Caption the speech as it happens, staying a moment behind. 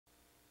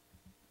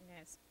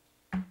guys.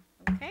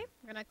 Okay,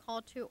 we're going to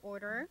call to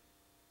order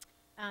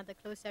the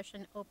closed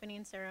session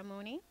opening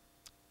ceremony.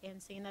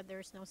 And seeing that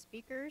there's no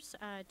speakers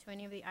to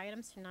any of the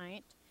items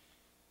tonight,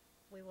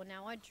 we will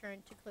now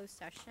adjourn to closed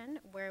session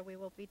where we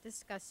will be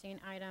discussing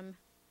item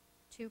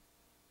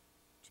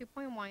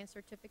 2.1,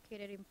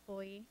 certificated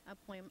employee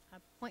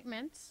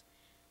appointments,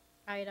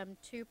 item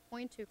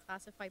 2.2,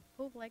 classified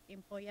public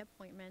employee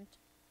appointment,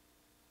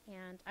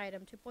 and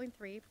item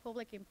 2.3,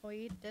 public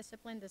employee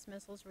discipline,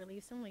 dismissals,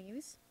 release, and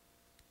leaves,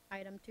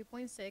 item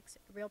 2.6,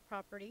 real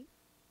property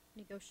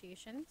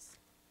negotiations,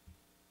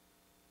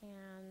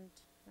 and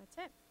that's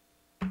it.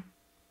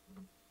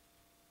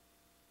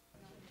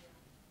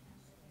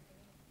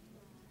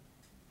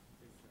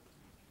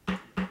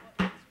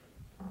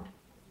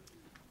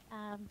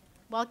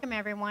 Welcome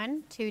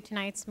everyone to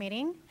tonight's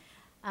meeting.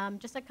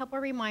 Just a couple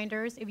of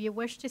reminders. If you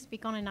wish to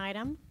speak on an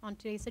item on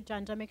today's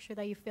agenda, make sure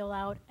that you fill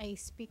out a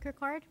speaker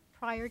card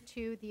prior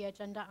to the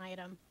agenda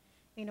item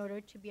in order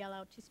to be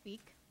allowed to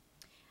speak.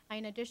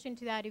 In addition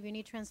to that, if you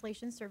need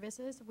translation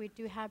services, we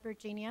do have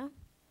Virginia.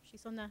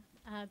 She's on the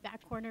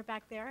back corner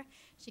back there.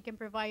 She can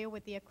provide you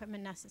with the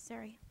equipment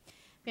necessary.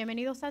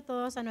 Bienvenidos a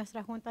todos a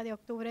nuestra junta de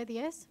octubre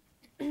 10.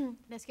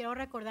 Les quiero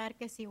recordar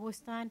que si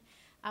gustan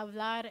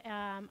hablar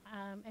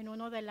en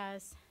uno de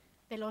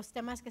los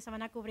temas que se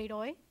van a cubrir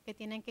hoy, que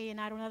tienen que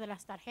llenar una de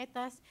las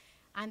tarjetas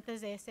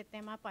antes de ese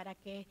tema para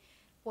que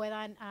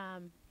puedan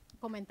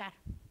comentar.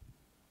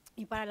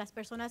 Y para las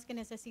personas que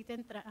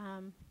necesiten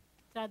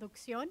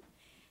traducción,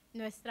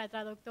 nuestra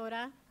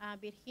traductora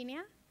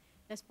Virginia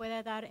les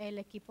puede dar el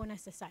equipo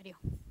necesario.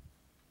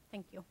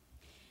 Thank you.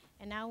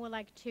 And now we'd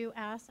like to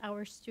ask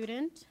our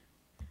student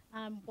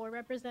board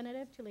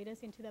representative to lead us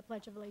into the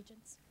Pledge of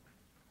Allegiance.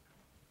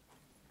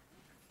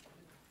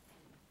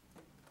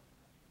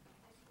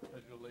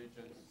 Pledge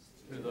allegiance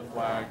to the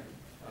flag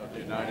of the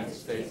United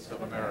States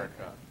of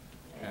America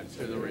and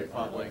to the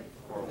republic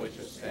for which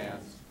it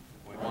stands,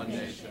 one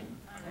nation,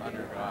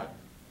 under God,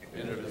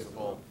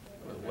 indivisible,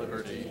 with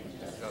liberty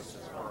and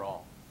justice for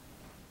all.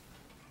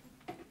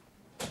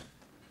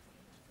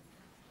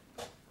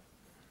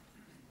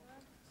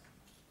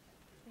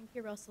 Thank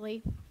you,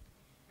 Rosalie.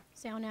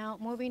 So now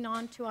moving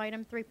on to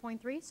item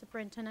 3.3,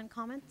 superintendent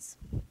comments.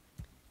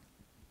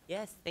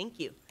 Yes, thank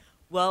you.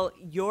 Well,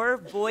 your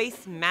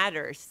voice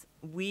matters.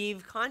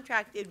 We've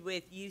contracted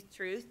with Youth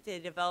Truth to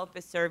develop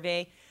a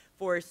survey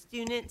for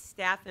students,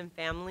 staff, and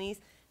families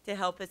to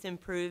help us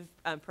improve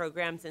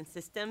programs and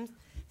systems.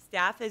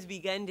 Staff has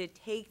begun to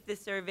take the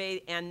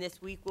survey, and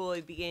this week we'll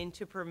begin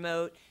to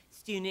promote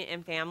student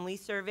and family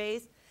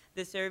surveys.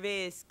 The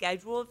survey is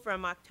scheduled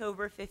from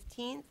October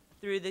 15th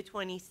through the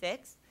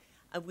 26th.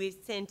 We've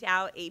sent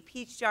out a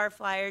peach jar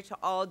flyer to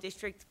all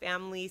district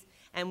families,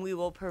 and we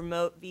will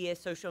promote via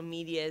social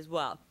media as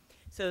well.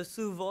 So,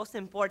 su voz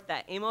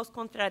importa. Hemos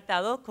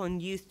contratado con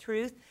Youth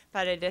Truth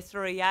para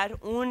desarrollar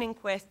una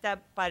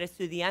encuesta para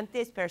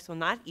estudiantes,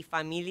 personal y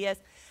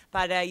familias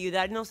para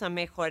ayudarnos a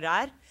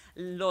mejorar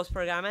los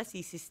programas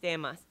y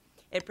sistemas.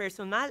 El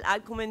personal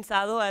ha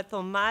comenzado a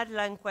tomar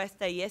la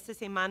encuesta y esta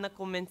semana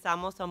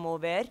comenzamos a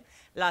mover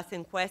las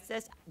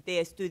encuestas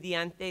de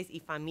estudiantes y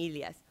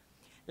familias.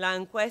 La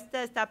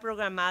encuesta está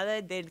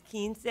programada del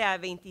 15 a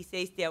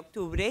 26 de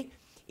octubre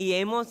y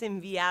hemos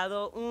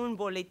enviado un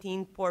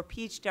boletín por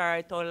Peach Jar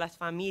a todas las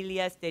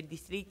familias del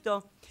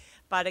distrito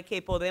para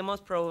que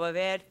podamos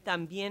proveer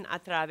también a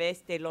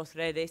través de las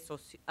redes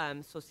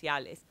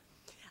sociales.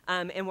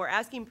 And we're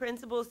asking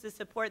principals to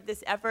support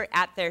this effort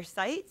at their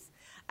sites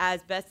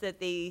as best that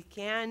they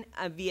can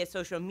via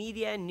social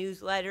media,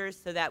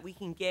 newsletters, so that we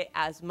can get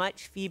as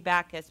much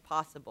feedback as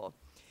possible.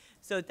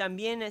 So,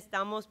 también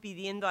estamos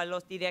pidiendo a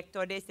los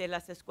directores de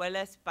las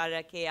escuelas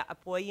para que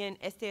apoyen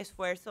este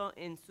esfuerzo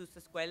en sus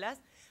escuelas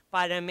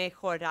para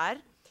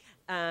mejorar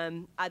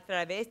a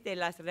través de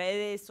las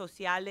redes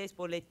sociales,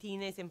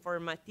 boletines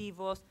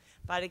informativos,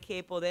 para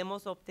que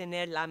podamos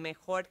obtener la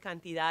mejor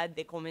cantidad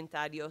de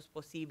comentarios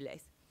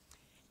posibles.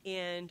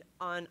 And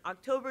on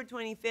October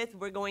 25th,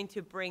 we're going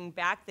to bring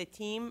back the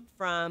team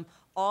from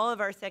all of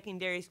our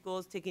secondary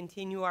schools to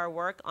continue our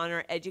work on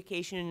our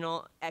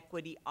educational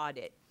equity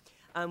audit.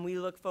 We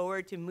look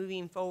forward to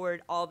moving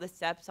forward all the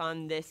steps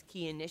on this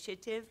key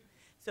initiative.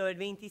 So, el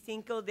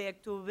 25 de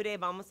octubre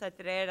vamos a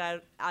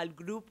traer al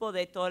grupo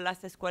de todas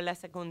las escuelas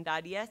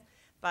secundarias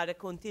para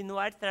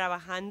continuar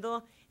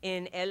trabajando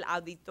en el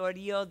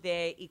auditorio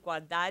de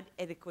igualdad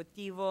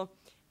educativo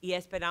y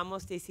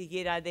esperamos de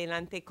seguir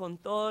adelante con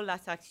todas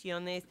las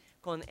acciones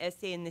con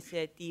esta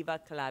iniciativa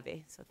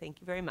clave. So, thank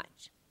you very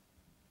much.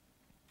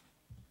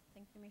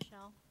 Thank you,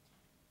 Michelle.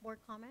 Board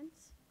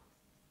comments?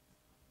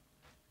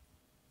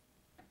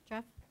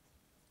 Jeff?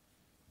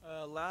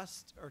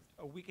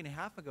 A week and a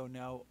half ago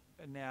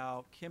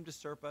now, Kim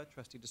DeSerpa,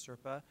 Trustee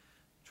DeSerpa,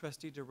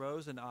 Trustee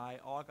DeRose, and I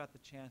all got the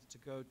chance to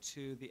go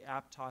to the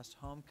Aptos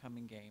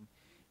homecoming game.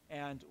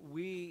 And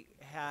we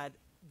had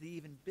the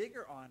even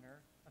bigger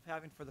honor of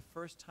having, for the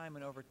first time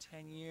in over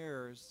 10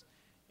 years,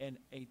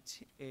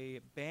 a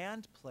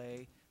band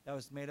play that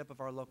was made up of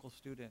our local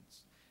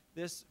students.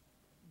 This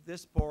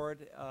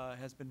board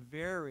has been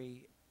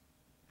very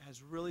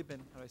has really been,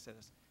 how do I say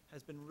this,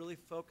 has been really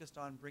focused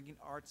on bringing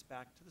arts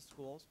back to the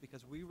schools,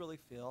 because we really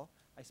feel,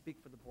 I speak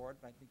for the board,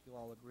 but I think you'll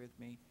all agree with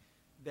me,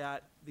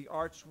 that the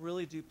arts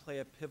really do play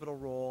a pivotal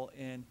role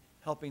in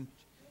helping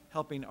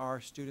our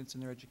students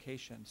in their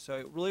education. So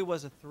it really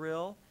was a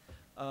thrill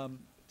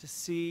to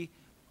see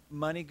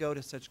money go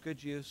to such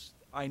good use.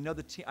 I know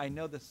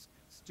the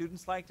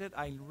students liked it.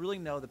 I really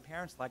know the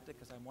parents liked it,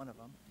 because I'm one of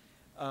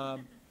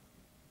them.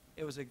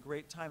 It was a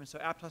great time. And so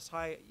Aptos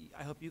High,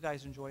 I hope you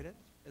guys enjoyed it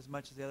as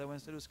much as the other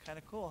ones did. It was kind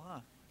of cool, huh?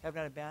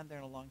 Haven't had a band there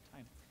in a long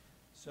time.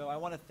 So I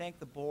want to thank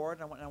the board.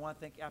 I want to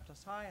thank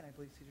Aptos High, and I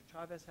believe Cesar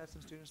Chavez had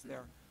some students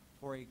there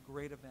for a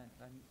great event.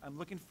 I'm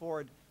looking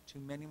forward to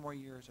many more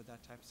years of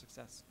that type of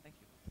success. Thank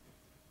you.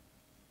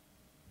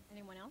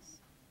 Anyone else?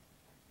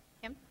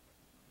 Kim?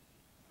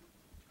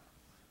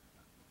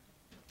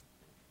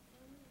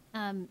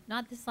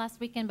 Not this last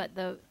weekend, but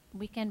the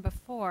weekend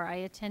before, I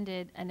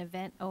attended an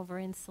event over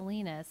in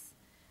Salinas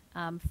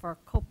for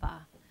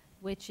COPA,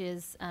 which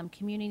is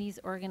Communities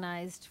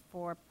Organized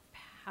for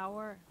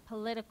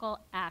Political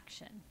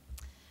Action.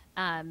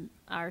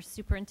 Our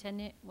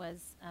superintendent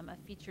was a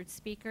featured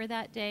speaker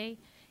that day,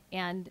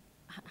 and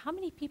how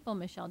many people,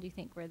 Michelle, do you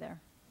think were there?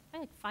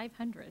 Probably like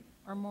 500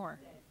 or more.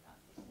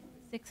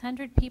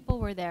 600 people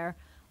were there,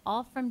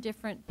 all from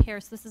different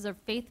parishes. This is a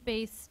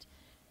faith-based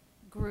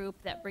group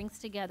that brings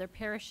together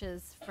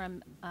parishes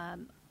from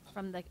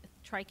the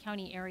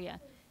Tri-County area.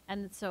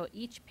 And so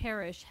each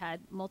parish had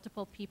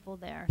multiple people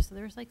there. So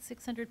there was like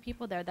 600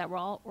 people there that were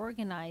all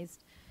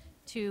organized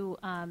to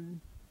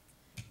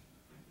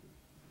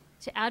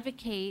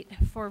advocate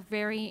for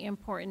very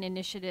important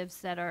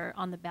initiatives that are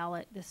on the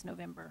ballot this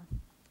November,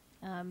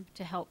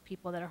 to help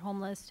people that are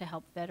homeless, to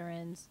help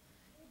veterans,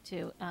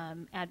 to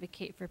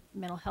advocate for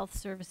mental health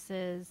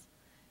services.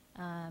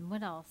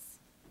 What else?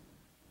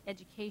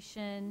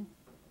 Education.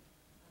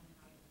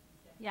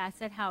 Yeah, I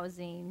said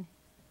housing.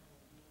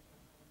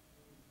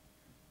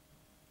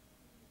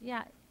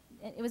 Yeah,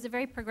 it was a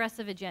very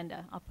progressive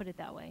agenda, I'll put it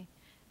that way.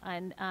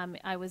 And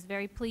I was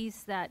very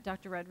pleased that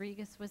Dr.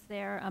 Rodriguez was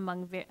there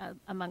among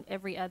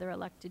every other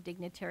elected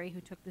dignitary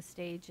who took the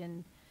stage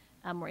and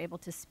were able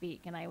to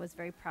speak. And I was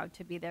very proud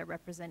to be there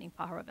representing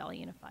Pajaro Valley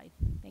Unified.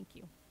 Thank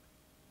you.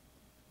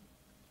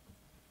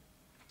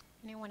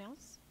 Anyone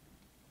else?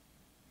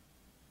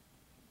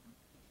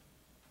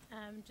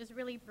 Just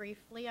really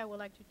briefly, I would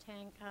like to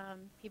thank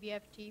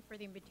PBFT for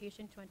the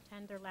invitation to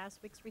attend their last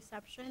week's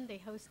reception. They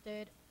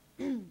hosted,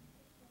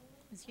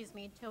 excuse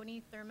me,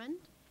 Tony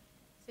Thurmond.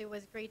 So it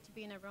was great to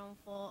be in a room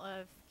full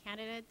of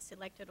candidates,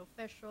 elected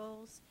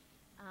officials,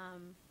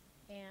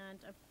 and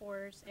of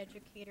course,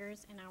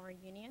 educators and our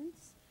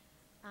unions.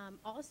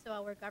 Also,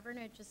 our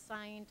governor just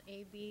signed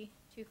AB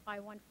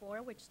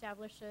 2514, which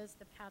establishes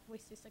the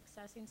Pathways to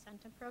Success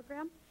Incentive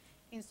Program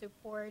in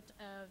support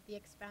of the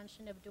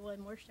expansion of dual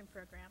immersion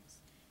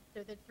programs.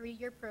 So the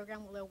 3-year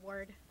program will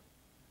award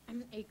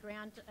a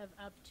grant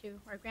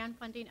of grant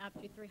funding up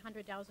to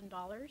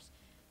 $300,000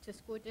 to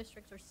school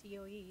districts or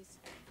COEs.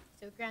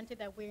 So granted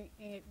that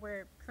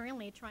we're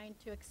currently trying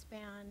to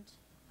expand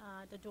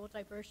the dual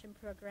diversion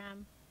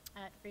program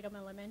at Freedom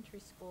Elementary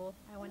School,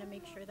 I want to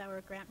make sure that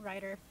our grant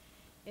writer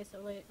is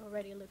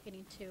already looking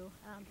into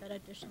that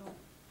additional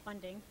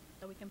funding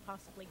that we can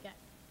possibly get.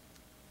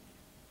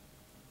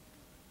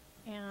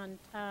 And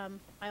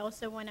I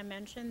also want to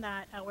mention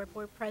that our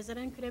board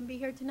president couldn't be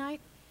here tonight.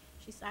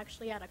 She's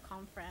actually at a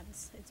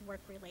conference. It's work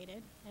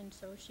related, and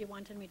so she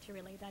wanted me to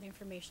relay that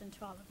information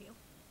to all of you.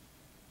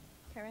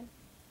 Karen?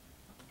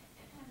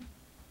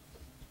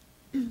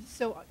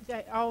 So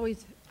I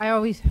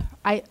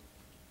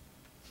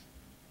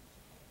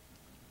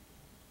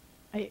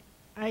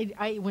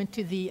went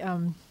to the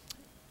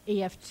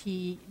AFT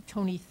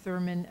Tony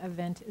Thurmond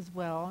event as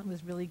well. It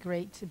was really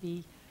great to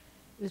be.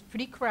 It was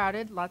pretty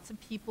crowded. Lots of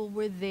people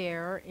were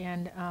there,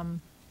 and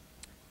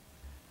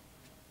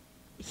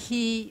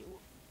he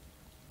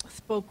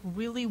spoke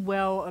really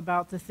well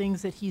about the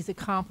things that he's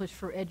accomplished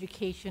for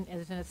education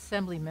as an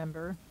assembly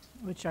member,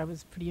 which I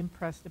was pretty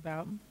impressed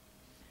about.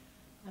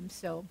 And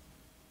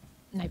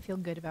I feel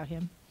good about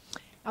him.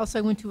 Also,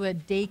 I went to a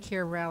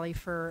daycare rally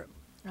for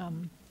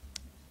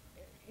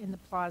in the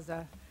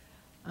plaza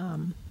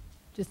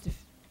just a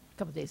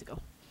couple days ago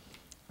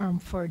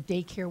for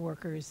daycare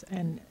workers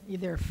and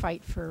their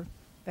fight for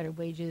better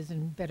wages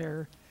and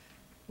better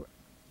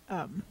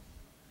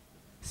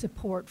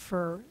support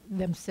for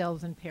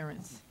themselves and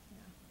parents.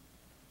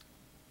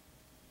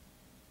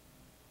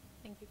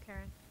 Thank you,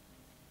 Karen.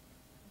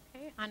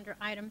 Okay, under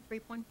item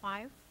 3.5,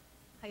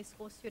 high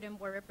school student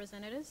board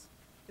representatives.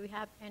 Do we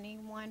have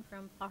anyone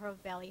from Pajaro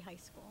Valley High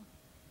School?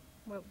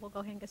 We'll go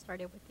ahead and get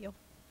started with you.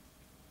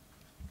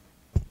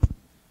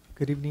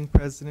 Good evening,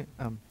 President.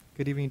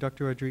 Good evening,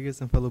 Dr. Rodriguez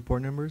and fellow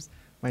board members.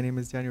 My name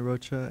is Daniel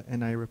Rocha,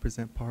 and I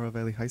represent Pajaro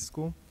Valley High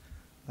School.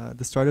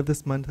 The start of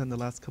this month and the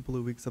last couple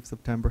of weeks of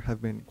September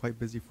have been quite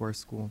busy for our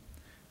school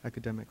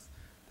academics.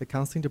 The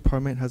counseling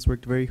department has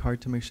worked very hard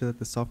to make sure that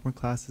the sophomore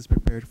class is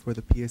prepared for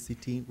the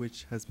PSCT,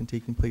 which has been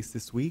taking place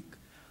this week.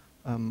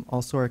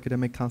 Also, our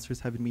academic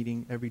counselors have been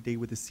meeting every day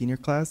with the senior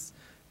class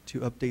to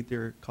update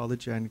their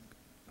college and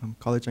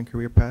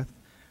career path,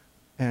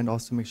 and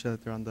also make sure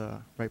that they're on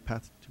the right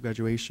path to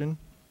graduation.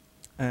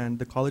 And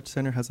the College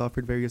Center has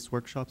offered various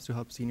workshops to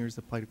help seniors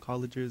apply to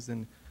colleges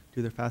and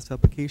do their FAFSA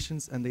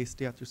applications, and they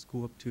stay after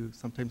school up to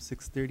sometimes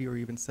 6:30 or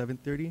even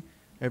 7:30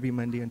 every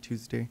Monday and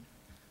Tuesday.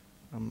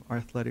 Our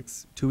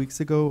athletics, 2 weeks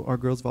ago, our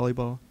girls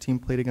volleyball team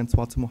played against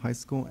Baltimore High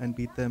School and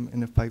beat them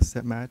in a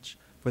 5-set match.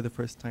 For the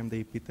first time,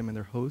 they beat them in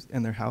their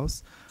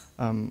house.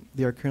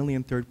 They are currently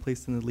in 3rd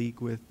place in the league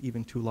with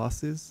even 2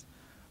 losses.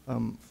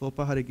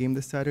 Flopa had a game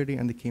this Saturday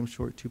and they came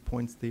short 2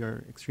 points. They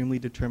are extremely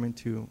determined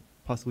to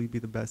possibly be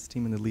the best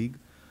team in the league.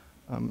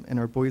 And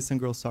our boys and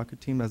girls soccer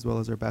team, as well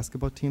as our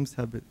basketball teams,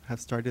 have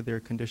started their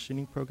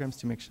conditioning programs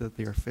to make sure that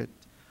they are fit.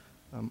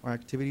 Our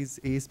activities,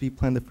 ASB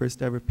planned the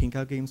first ever pink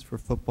out games for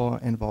football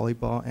and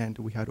volleyball, and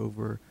we had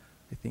over,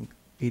 I think,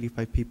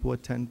 85 people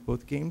attend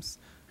both games,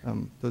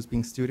 those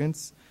being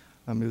students.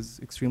 It was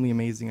extremely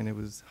amazing and it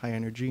was high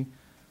energy.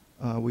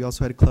 We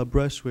also had a club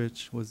rush,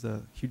 which was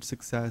a huge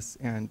success,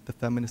 and the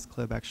feminist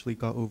club actually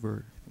got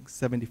over, I think,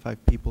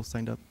 75 people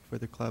signed up for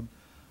the club.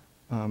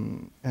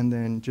 And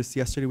then just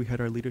yesterday we had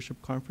our leadership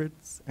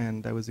conference,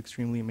 and that was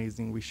extremely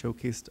amazing. We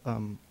showcased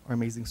our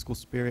amazing school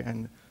spirit,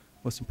 and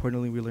most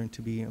importantly, we learned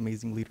to be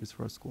amazing leaders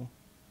for our school.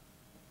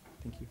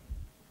 Thank you.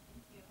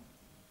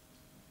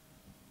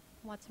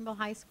 Watsonville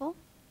High School.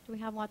 Do we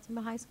have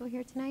Watsonville High School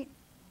here tonight?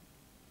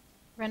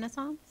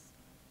 Renaissance?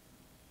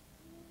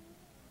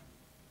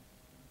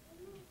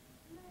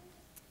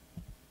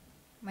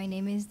 My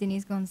name is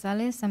Denise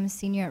Gonzalez. I'm a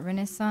senior at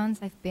Renaissance.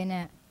 I've been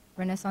at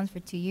Renaissance for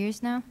 2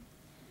 years now.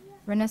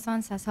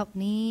 Renaissance has helped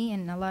me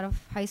and a lot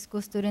of high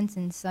school students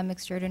in some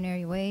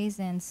extraordinary ways,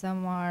 and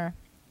some are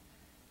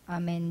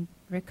in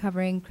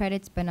recovering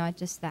credits, but not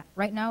just that.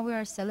 Right now we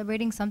are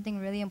celebrating something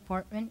really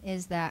important,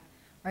 is that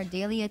our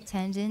daily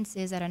attendance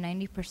is at a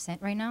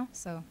 90% right now,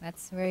 so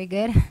that's very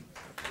good.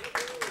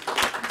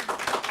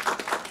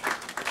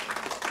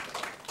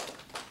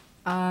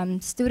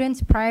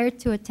 Students prior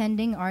to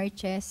attending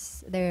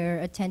RHS, their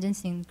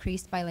attendance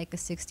increased by like a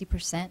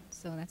 60%,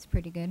 so that's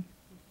pretty good.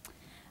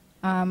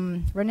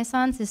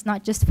 Renaissance is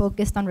not just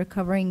focused on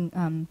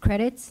recovering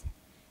credits,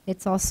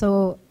 it's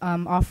also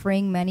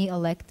offering many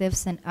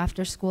electives and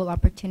after-school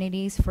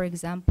opportunities, for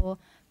example,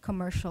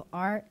 commercial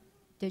art,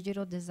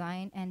 digital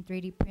design and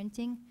 3D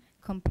printing,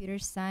 computer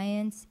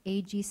science,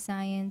 AG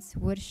science,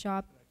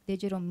 woodshop,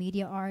 digital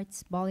media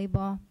arts,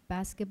 volleyball,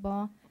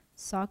 basketball,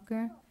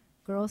 soccer,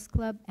 girls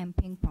club, and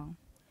ping pong.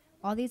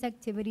 All these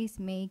activities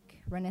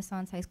make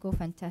Renaissance High School a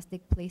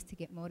fantastic place to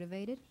get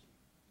motivated.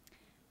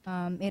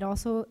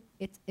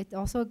 It's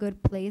also a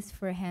good place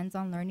for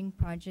hands-on learning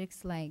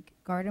projects like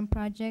garden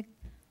project,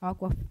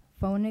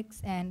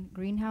 aquaponics and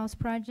greenhouse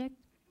project,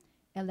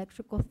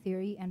 electrical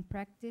theory and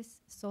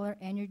practice, solar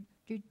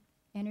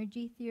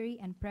energy theory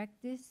and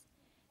practice,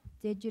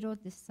 digital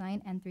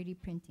design and 3D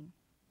printing.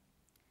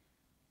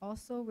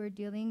 Also, we're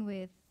dealing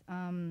with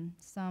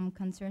some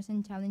concerns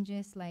and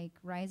challenges like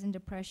rise in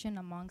depression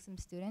among some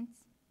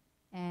students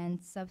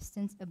and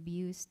substance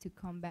abuse to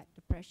combat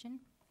depression.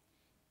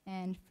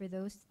 And for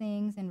those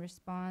things in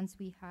response,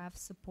 we have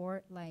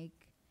support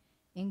like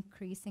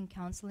increase in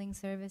counseling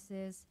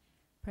services,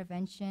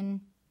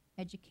 prevention,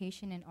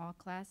 education in all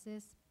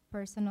classes,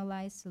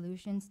 personalized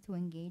solutions to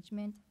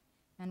engagement,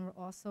 and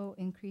we're also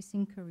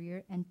increasing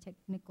career and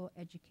technical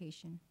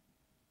education.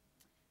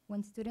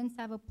 When students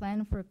have a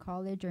plan for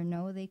college or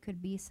know they could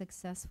be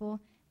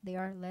successful, they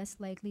are less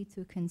likely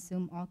to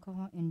consume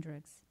alcohol and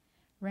drugs.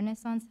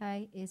 Renaissance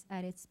High is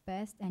at its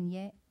best and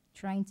yet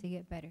trying to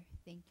get better.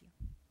 Thank you.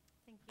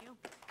 Thank you.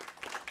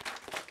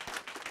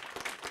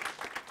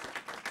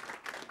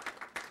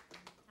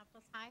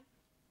 Aptos High.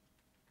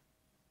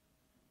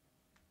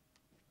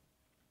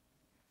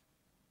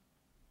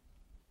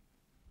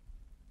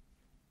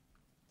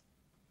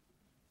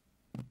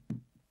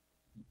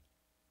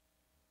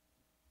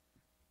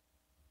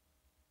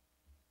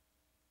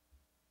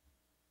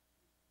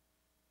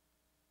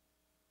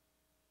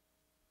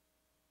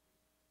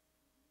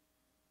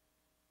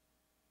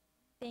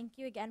 Thank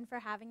you again for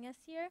having us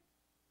here.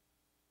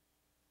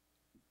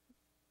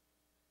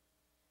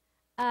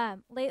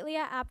 Lately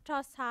at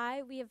Aptos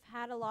High, we have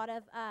had a lot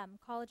of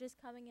colleges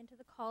coming into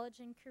the College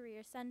and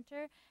Career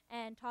Center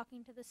and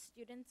talking to the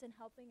students and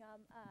helping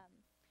them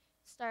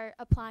start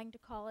applying to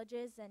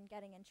colleges and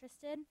getting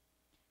interested.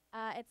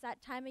 It's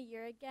that time of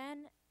year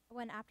again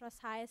when Aptos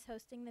High is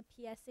hosting the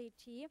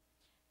PSAT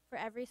for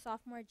every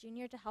sophomore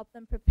junior to help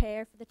them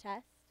prepare for the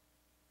test.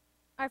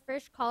 Our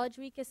first college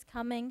week is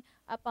coming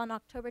up on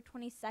October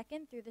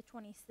 22nd through the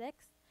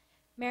 26th.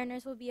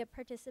 Mariners will be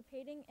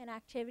participating in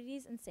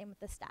activities and same with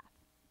the staff.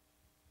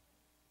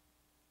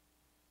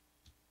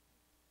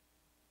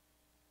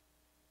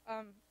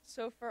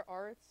 So for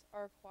arts,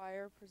 our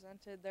choir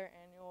presented their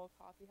annual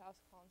coffee house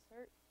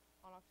concert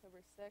on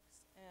October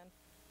 6th, and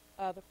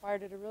the choir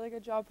did a really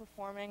good job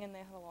performing, and they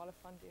had a lot of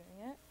fun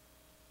doing it.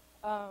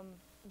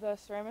 The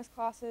ceramics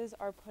classes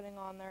are putting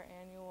on their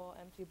annual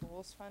Empty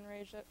Bowls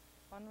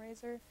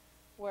fundraiser,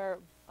 where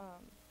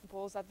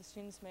bowls that the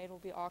students made will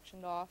be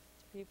auctioned off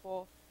to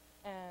people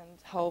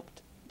and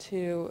helped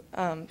to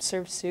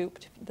serve soup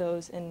to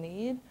those in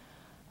need.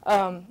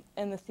 And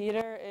the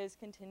theater is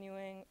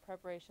continuing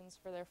preparations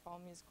for their fall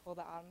musical,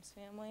 The Addams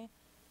Family,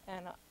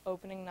 and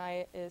opening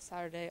night is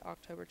Saturday,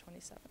 October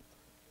 27th.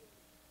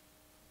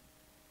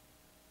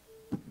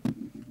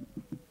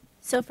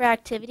 So for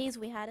activities,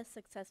 we had a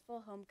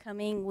successful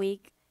homecoming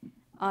week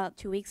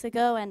 2 weeks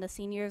ago, and the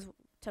seniors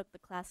took the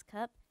class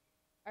cup.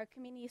 Our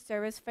community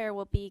service fair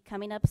will be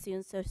coming up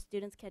soon, so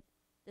students can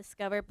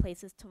discover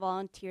places to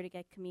volunteer to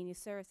get community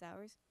service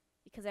hours,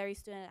 because every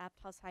student at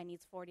Aptos High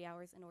needs 40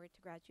 hours in order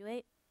to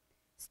graduate.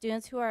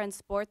 Students who are in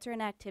sports or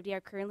in activity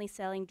are currently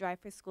selling Drive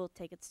for School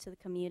tickets to the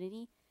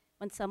community.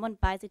 When someone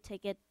buys a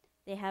ticket,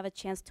 they have a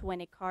chance to win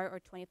a car or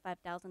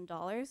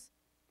 $25,000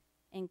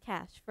 in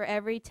cash. For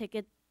every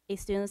ticket a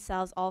student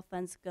sells, all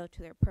funds go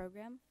to their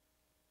program.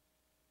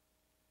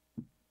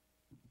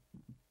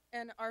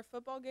 And our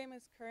football game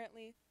is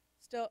currently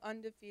still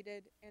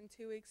undefeated, and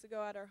 2 weeks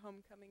ago at our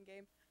homecoming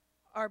game,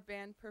 our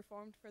band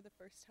performed for the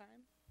first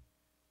time.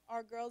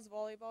 Our girls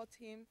volleyball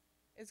team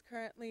is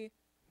currently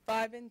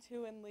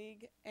 5-2 in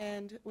league,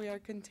 and we are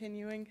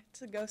continuing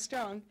to go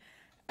strong.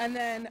 And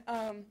then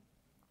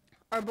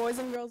our boys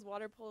and girls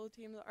water polo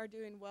teams are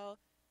doing well,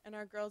 and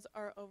our girls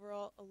are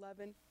overall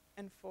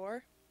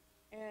 11-4.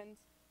 And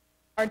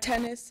our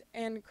tennis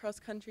and cross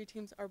country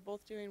teams are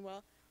both doing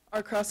well.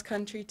 Our cross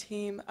country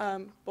team,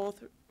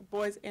 both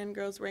boys and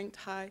girls, ranked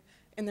high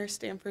in their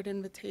Stanford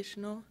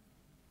Invitational.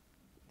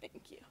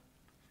 Thank you.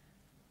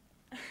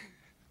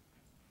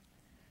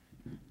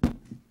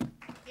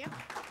 Yep.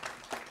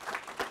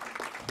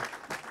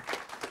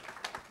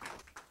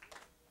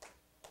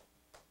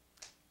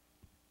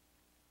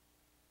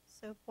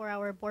 So for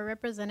our board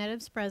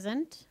representatives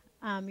present,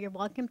 you're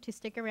welcome to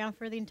stick around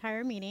for the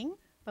entire meeting,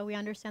 but we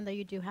understand that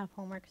you do have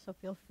homework, so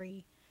feel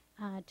free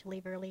to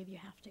leave early if you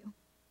have to.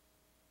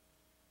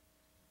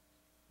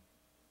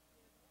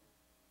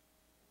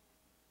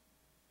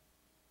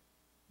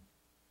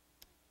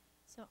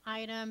 So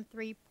item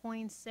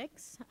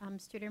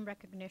 3.6, student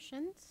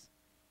recognitions.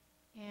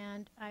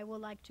 And I would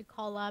like to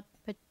call up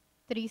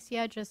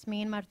Patricia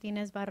Jasmine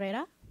Martinez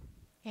Barrera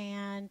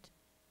and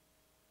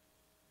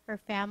her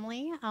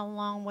family,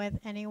 along with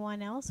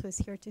anyone else who is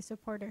here to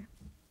support her.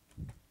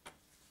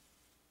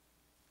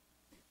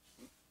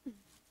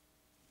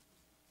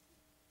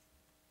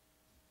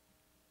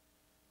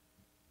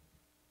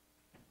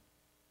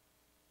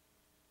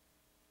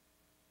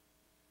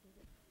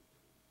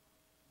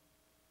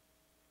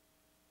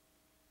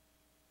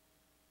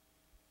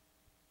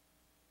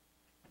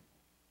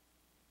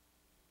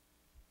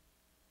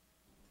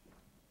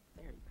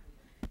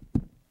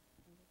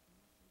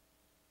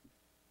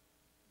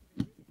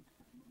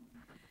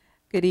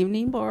 Good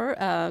evening, Board.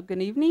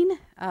 Good evening,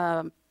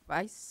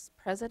 Vice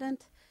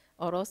President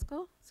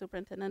Orozco,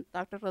 Superintendent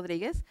Dr.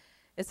 Rodriguez.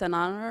 It's an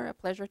honor, a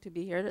pleasure to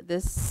be here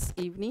this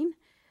evening.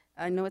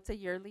 I know it's a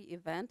yearly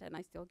event, and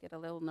I still get a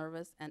little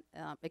nervous and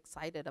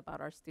excited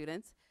about our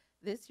students.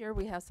 This year,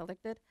 we have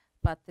selected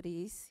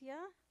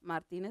Patricia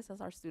Martinez as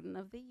our Student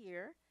of the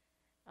Year.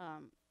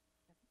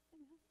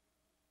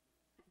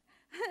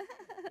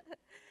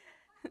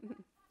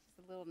 Just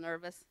a little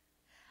nervous.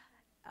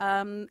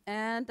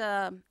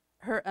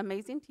 Her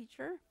amazing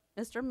teacher,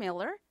 Mr.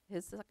 Miller,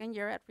 his second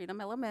year at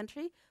Freedom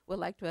Elementary, would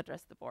like to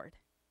address the board.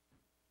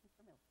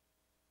 Mr. Miller.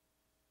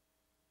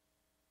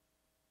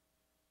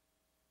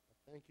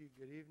 Thank you.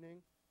 Good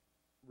evening.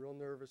 Real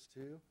nervous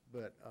too,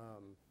 but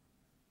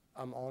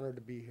I'm honored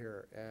to be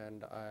here,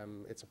 and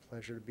it's a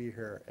pleasure to be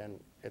here, and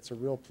it's a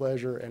real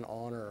pleasure and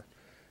honor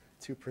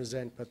to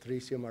present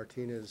Patricia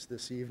Martinez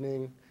this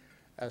evening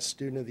as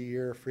Student of the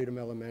Year, Freedom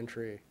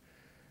Elementary.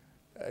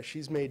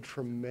 She's made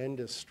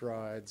tremendous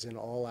strides in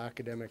all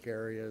academic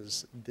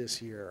areas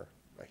this year,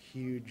 a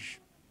huge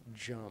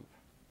jump.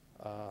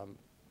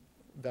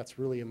 That's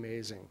really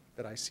amazing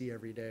that I see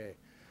every day.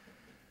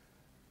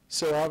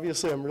 So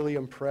obviously I'm really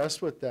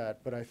impressed with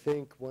that, but I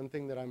think one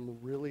thing that I'm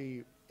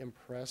really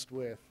impressed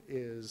with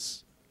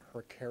is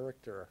her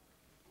character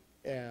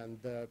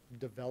and the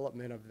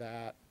development of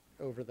that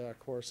over the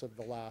course of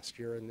the last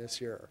year and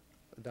this year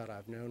that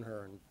I've known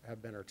her and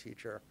have been her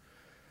teacher.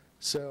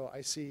 So I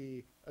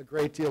see a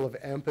great deal of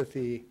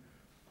empathy.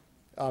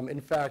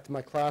 In fact,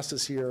 my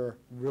classes here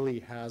really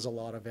has a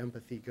lot of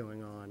empathy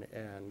going on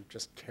and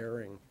just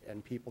caring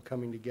and people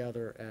coming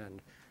together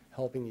and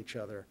helping each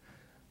other.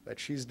 But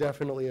she's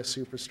definitely a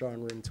superstar in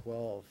Room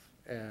 12,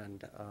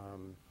 and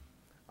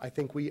I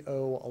think we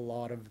owe a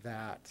lot of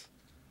that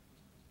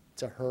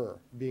to her,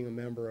 being a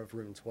member of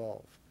Room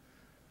 12.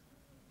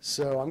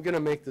 So I'm going to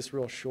make this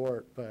real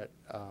short, but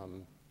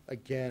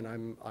again,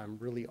 I'm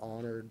really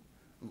honored.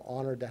 I'm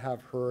honored to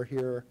have her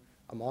here.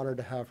 I'm honored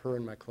to have her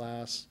in my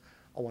class.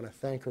 I want to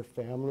thank her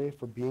family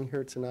for being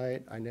here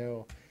tonight. I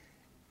know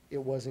it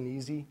wasn't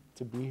easy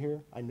to be here.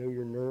 I know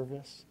you're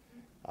nervous.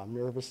 I'm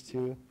nervous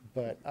too,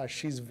 but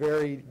she's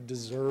very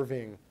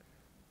deserving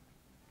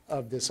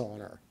of this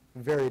honor,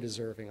 very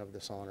deserving of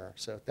this honor.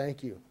 So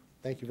thank you.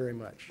 Thank you very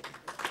much.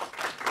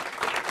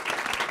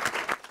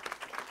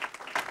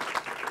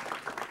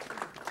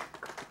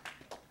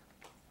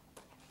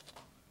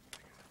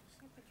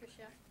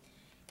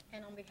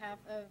 behalf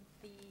of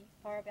the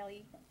Pajaro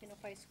Valley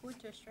Unified School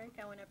District,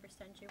 I want to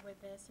present you with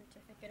this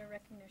certificate of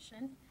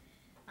recognition,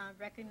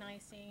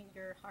 recognizing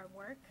your hard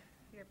work,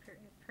 your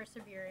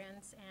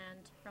perseverance, and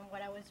from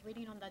what I was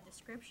reading on that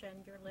description,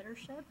 your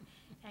leadership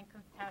and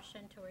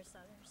compassion towards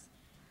others.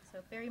 So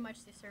very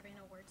much deserving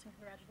awards and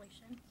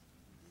congratulations.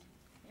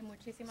 Y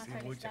muchísimas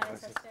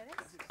felicidades a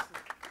ustedes.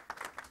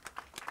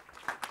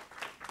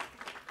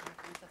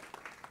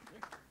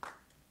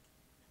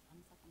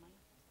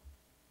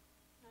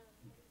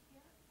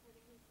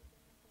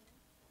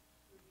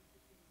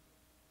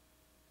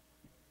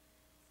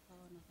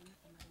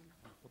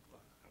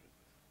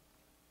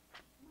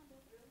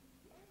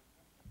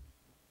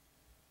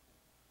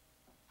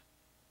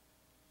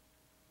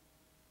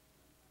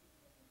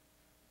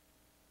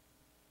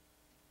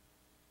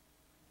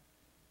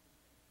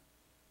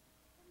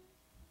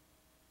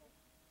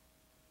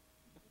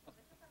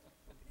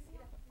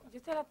 Yo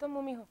te la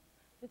tomo, mijo.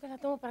 Yo te la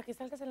tomo para que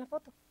salgas en la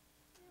foto.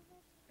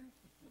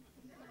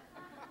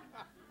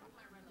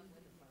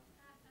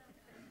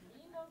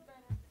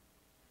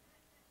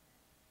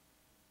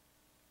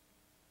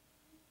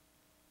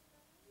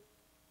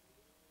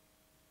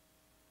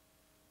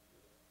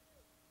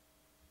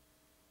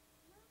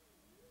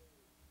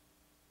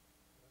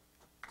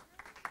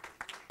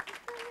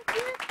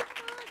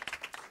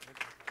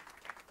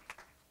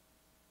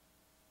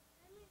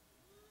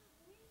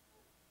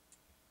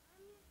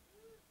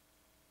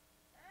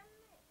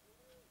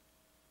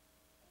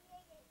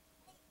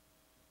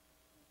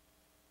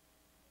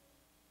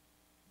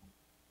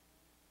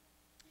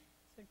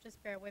 So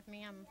just bear with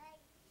me. I'm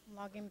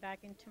logging back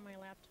into my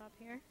laptop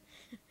here.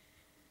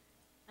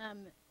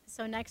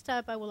 So next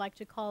up, I would like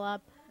to call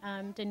up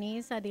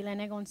Denise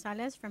Adilene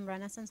Gonzalez from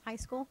Renaissance High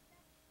School.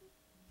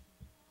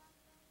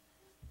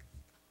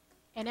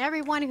 And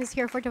everyone who's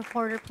here for the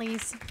photo,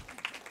 please.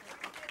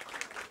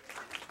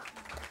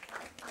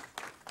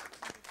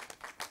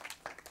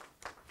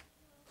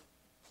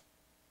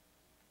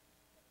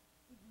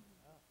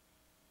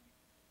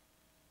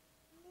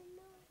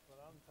 What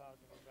I'm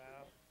talking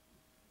about.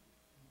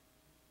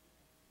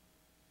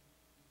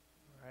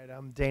 All right,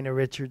 I'm Dana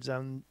Richards.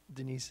 I'm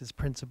Denise's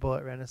principal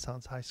at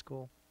Renaissance High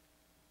School.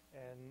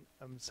 And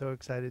I'm so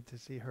excited to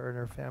see her and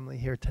her family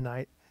here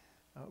tonight.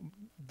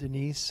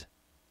 Denise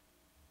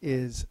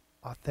is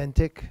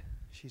authentic.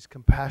 She's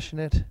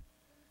compassionate.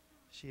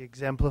 She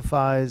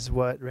exemplifies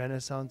what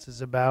Renaissance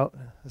is about,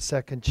 a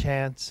second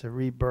chance, a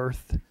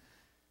rebirth.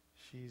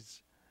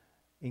 She's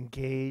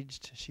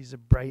engaged. She's a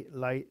bright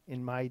light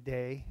in my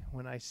day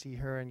when I see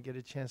her and get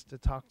a chance to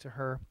talk to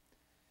her.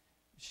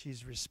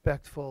 She's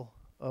respectful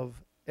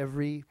of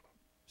every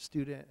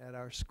student at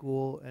our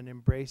school and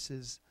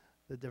embraces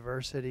the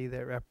diversity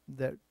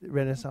that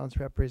Renaissance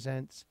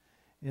represents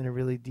in a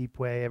really deep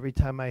way. Every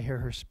time I hear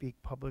her speak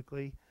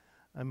publicly,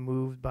 I'm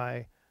moved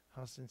by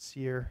how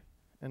sincere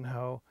and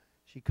how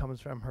she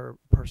comes from her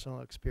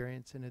personal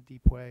experience in a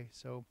deep way.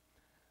 So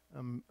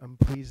I'm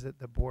pleased that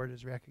the board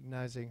is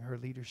recognizing her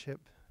leadership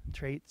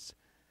traits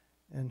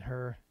and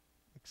her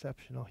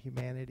exceptional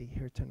humanity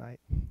here tonight.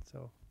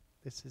 So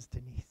this is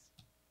Denise.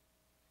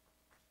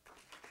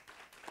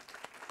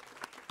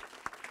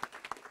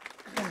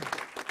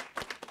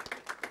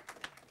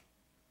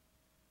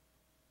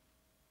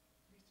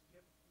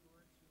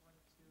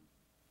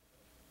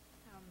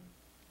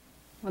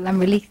 Well, I'm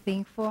really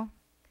thankful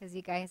because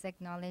you guys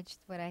acknowledged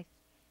my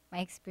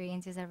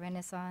experiences at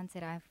Renaissance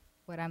and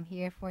what I'm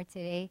here for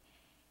today.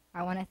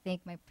 I want to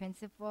thank my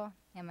principal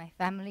and my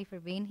family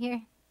for being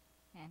here,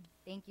 and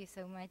thank you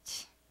so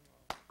much.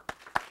 On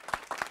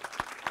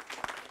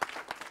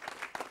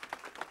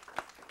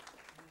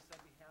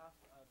behalf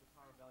of the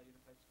Pajaro Valley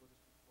Unified School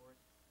District Board,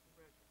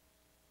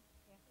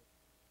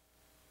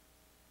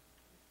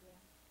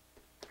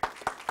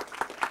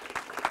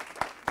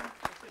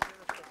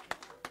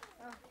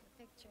 Oh,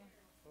 the picture.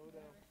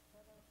 Photo.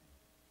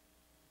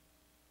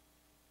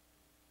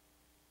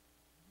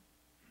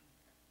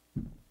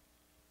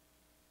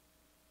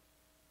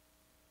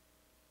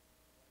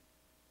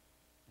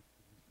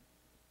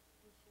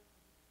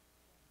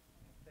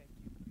 Thank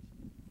you.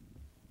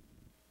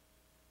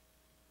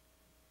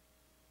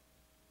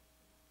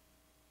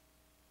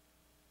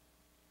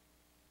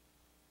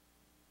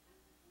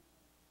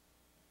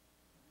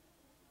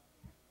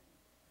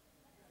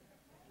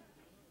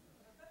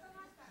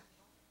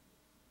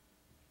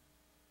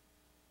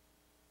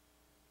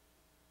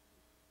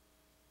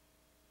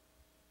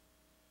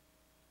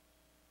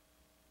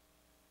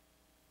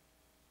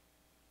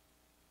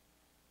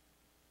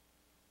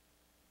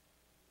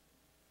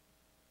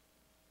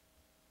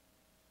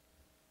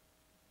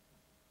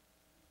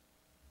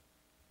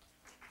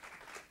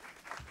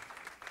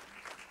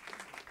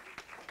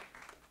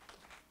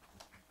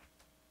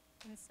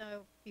 And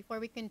so before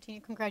we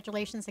continue,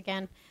 congratulations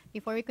again.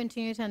 Before we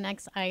continue to the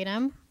next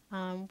item,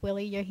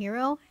 Willie, your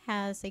hero,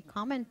 has a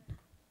comment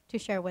to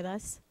share with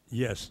us.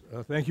 Yes,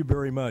 thank you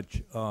very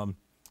much.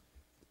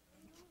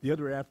 The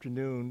other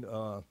afternoon,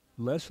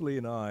 Leslie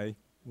and I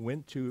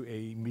went to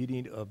a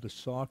meeting of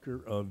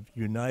the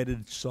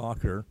United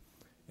Soccer,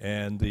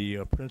 and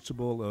the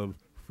principal of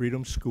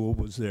Freedom School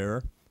was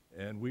there.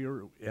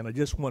 And I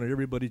just wanted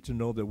everybody to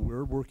know that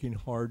we're working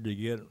hard to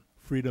get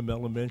Freedom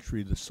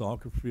Elementary the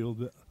soccer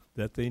field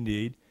that they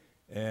need.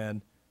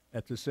 And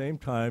at the same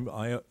time,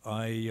 I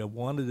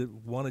want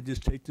to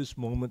just take this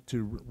moment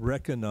to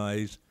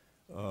recognize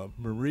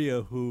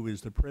Maria, who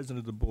is the president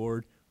of the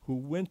board, who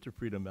went to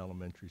Freedom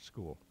Elementary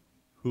School,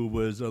 who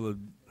was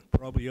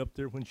probably up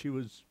there when she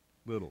was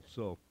little.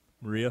 So,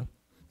 Maria,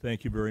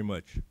 thank you very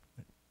much.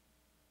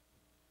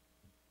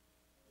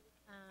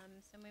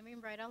 So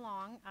moving right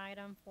along,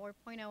 item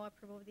 4.0,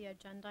 approval of the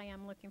agenda. I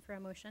am looking for a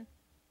motion.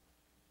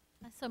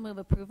 I so move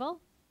approval.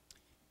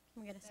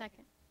 Can we get a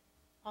second?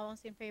 All those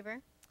in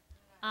favor?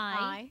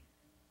 Aye.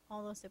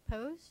 All those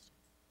opposed?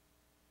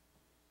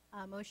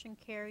 Motion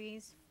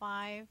carries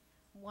 5-1-1.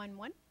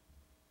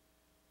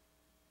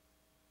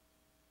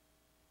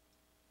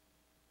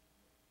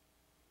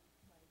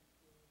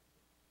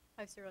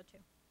 502.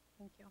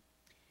 Thank you.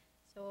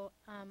 So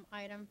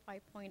item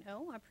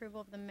 5.0,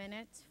 approval of the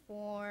minutes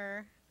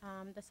for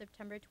the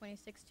September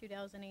 26,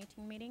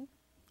 2018 meeting.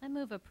 I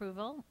move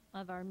approval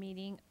of our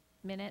meeting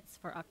minutes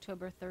for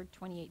October 3rd,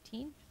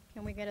 2018.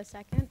 Can we get a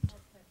second?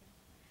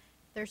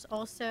 There's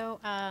also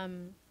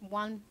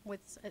one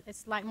with a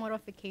slight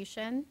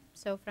modification.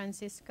 So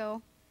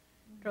Francisco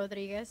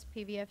Rodriguez,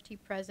 PVFT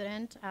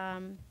president,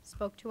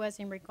 spoke to us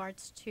in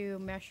regards to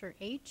measure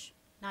H,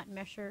 not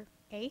measure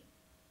A.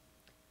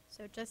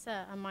 So just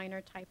a minor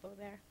typo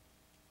there.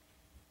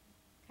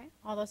 Okay,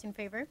 all those in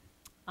favor?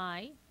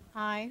 Aye.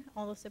 Aye.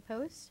 All those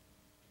opposed?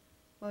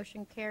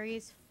 Motion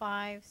carries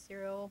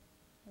 5-0-1-2.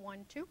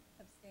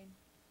 Abstain.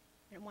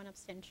 And one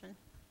abstention.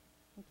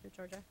 Thank you,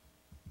 Georgia.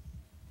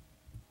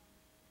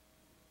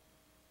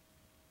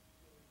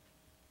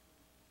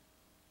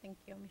 Thank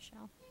you,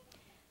 Michelle.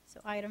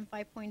 So item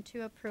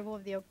 5.2, approval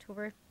of the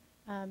October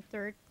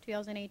 3rd,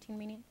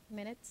 2018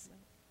 minutes.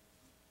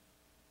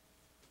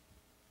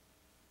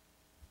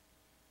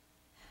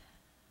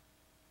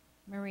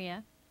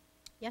 Maria,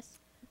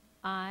 Yes?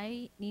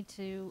 I need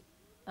to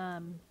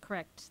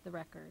correct the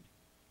record.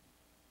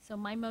 So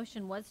my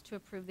motion was to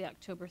approve the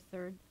October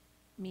 3rd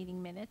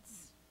meeting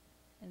minutes,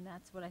 and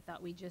that's what I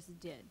thought we just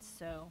did.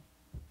 So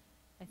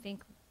I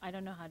think, I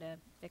don't know how to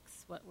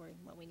fix what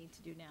we need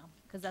to do now,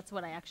 because that's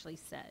what I actually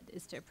said,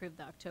 is to approve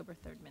the October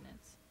 3rd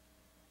minutes.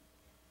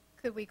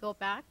 Could we go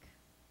back?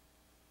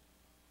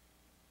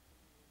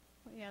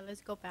 Yeah,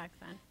 let's go back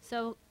then.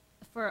 So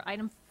for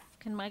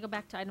can I go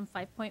back to item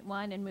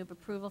 5.1 and move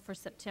approval for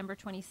September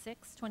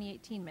 26,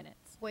 2018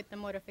 minutes? With the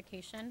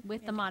modification?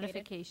 With the indicated?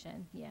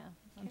 modification, yeah.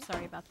 I'm Okay.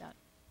 sorry about that.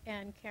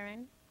 And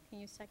Karen, can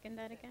you second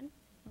that again?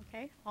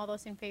 Okay, all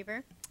those in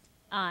favor?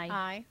 Aye.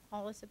 Aye.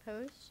 All those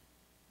opposed?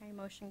 Okay,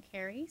 motion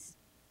carries.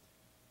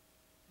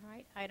 All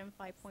right, item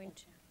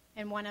 5.2,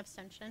 and one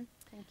abstention.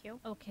 Thank you.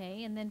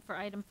 Okay, and then for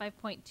item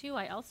 5.2,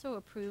 I also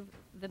approve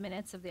the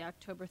minutes of the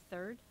October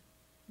 3rd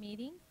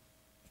meeting.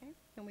 Okay,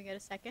 can we get a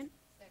second?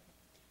 Second.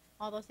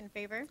 All those in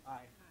favor?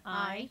 Aye.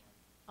 Aye.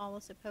 All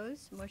those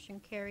opposed? Motion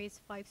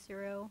carries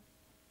 5-0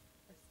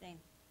 Abstain.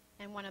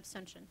 and one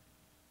abstention.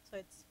 So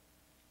it's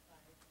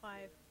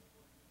 5.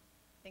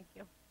 Thank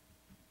you.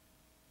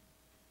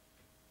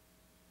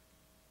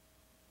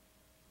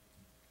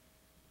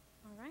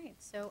 All right,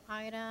 so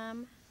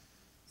item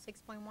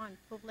 6.1,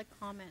 public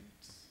comment.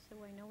 So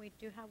I know we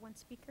do have one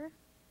speaker.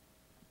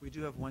 We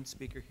do have one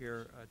speaker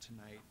here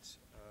tonight.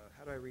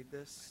 How do I read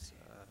this?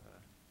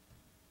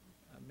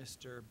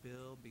 Mr.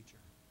 Bill Beecher.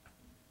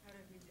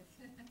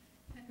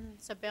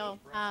 So Bill,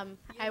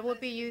 I will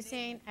be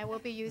using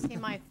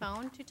my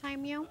phone to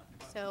time you.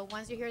 So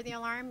once you hear the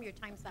alarm, your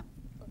time's up.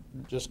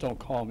 Just don't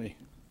call me.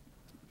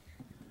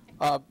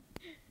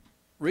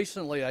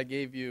 Recently, I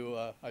gave you,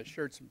 I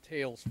shared some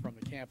tales from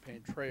the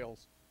campaign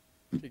trails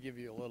to give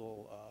you a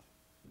little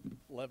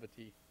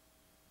levity.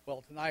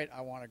 Well, tonight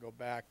I want to go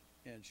back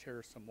and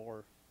share some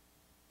more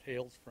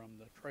tales from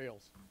the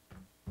trails.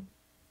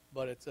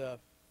 But it's a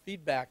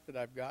feedback that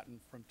I've gotten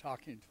from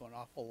talking to an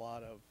awful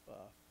lot of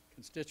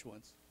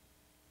constituents,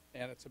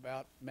 and it's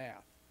about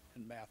math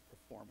and math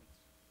performance.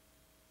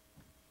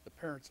 The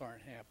parents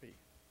aren't happy.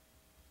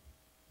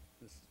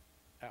 This is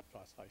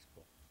Aptos High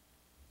School.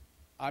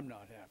 I'm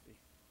not happy,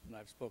 and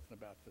I've spoken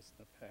about this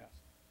in the past,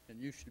 and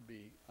you should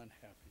be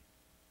unhappy.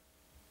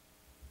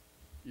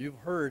 You've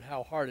heard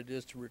how hard it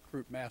is to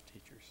recruit math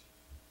teachers.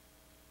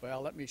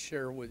 Well, let me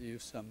share with you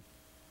some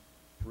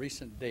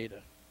recent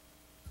data.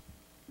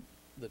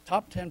 The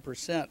top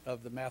 10%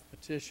 of the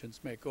mathematicians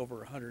make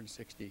over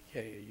 $160K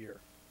a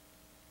year.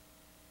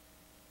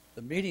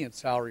 The median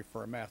salary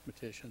for a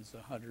mathematician is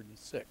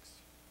 $106.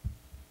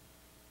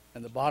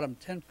 And the bottom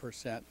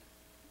 10%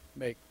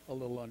 make a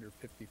little under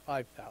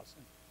 $55,000.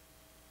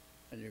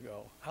 And you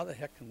go, how the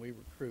heck can we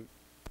recruit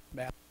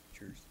math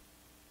teachers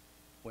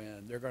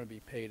when they're going to be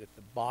paid at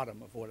the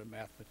bottom of what a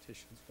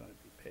mathematician is going to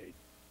be paid?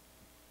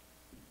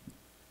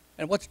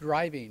 And what's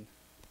driving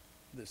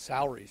the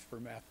salaries for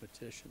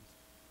mathematicians?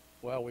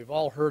 Well, we've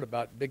all heard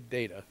about big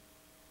data.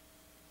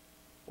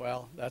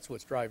 Well, that's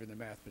what's driving the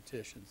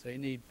mathematicians. They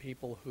need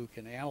people who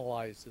can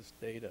analyze this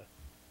data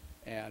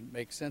and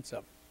make sense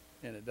of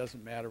it. And it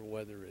doesn't matter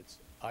whether it's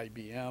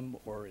IBM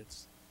or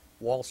it's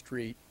Wall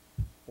Street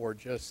or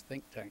just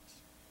think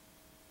tanks.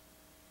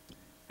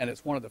 And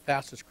it's one of the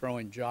fastest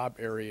growing job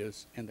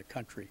areas in the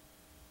country,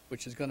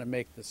 which is going to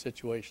make the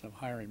situation of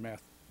hiring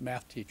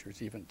math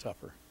teachers even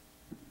tougher.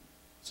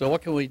 So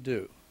what can we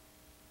do?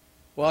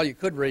 Well, you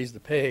could raise the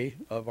pay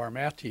of our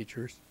math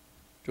teachers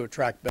to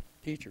attract better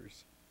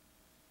teachers.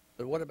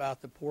 But what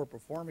about the poor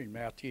performing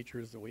math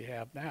teachers that we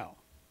have now?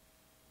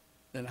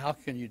 Then how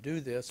can you do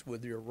this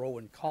with your row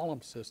and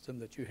column system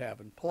that you have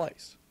in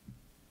place?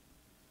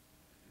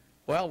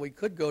 Well, we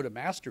could go to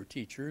master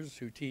teachers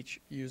who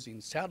teach using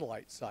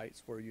satellite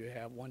sites where you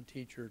have one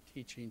teacher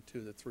teaching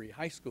to the 3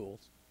 high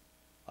schools.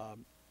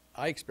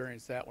 I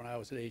experienced that when I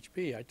was at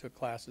HP. I took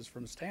classes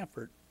from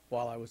Stanford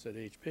while I was at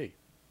HP.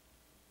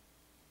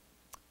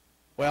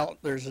 Well,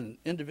 there's an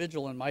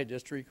individual in my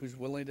district who's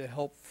willing to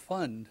help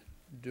fund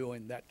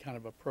doing that kind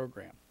of a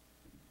program.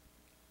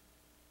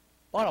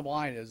 Bottom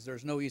line is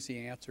there's no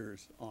easy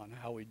answers on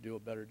how we do a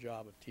better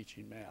job of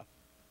teaching math.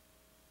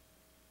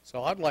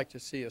 So I'd like to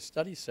see a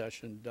study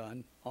session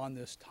done on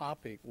this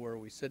topic where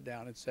we sit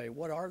down and say,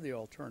 what are the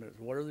alternatives?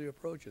 What are the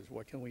approaches?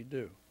 What can we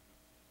do?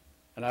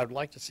 And I'd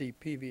like to see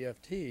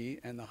PVFT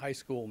and the high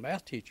school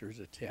math teachers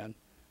attend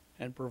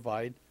and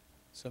provide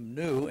some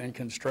new and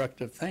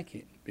constructive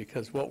thinking,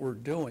 because what we're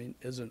doing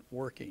isn't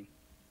working.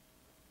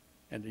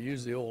 And to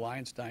use the old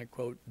Einstein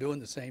quote, doing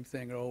the same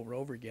thing over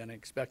and over again and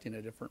expecting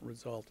a different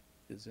result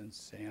is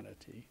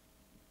insanity.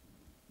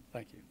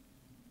 Thank you.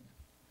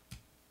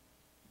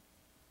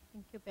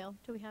 Thank you, Bill.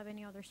 Do we have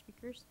any other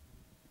speakers?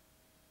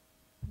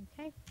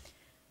 Okay.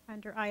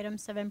 Under item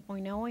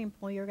 7.0,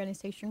 employee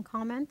organization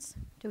comments,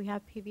 do we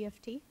have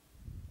PVFT?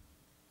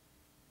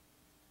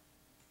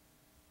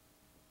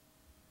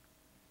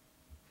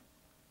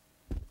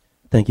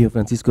 Thank you,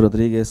 Francisco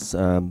Rodriguez,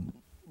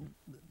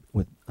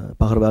 with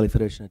Pajaro Valley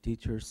Federation of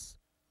Teachers,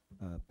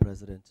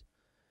 President.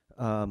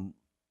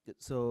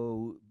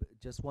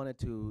 Just wanted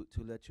to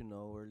let you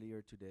know,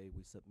 earlier today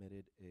we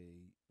submitted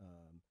a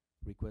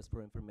request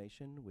for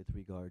information with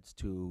regards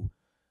to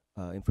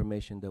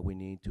information that we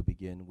need to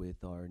begin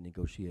with our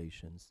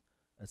negotiations.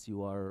 As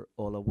you are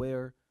all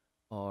aware,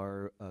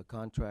 our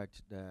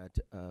contract that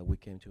we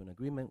came to an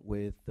agreement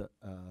with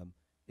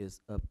is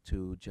up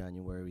to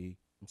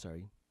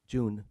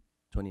June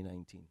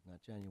 2019,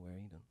 not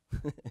January.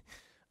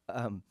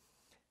 No.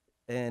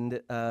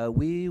 And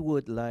we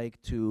would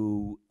like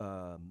to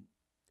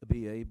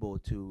be able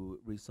to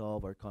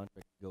resolve our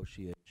contract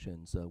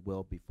negotiations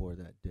well before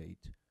that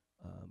date.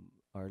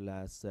 Our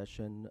last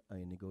session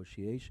in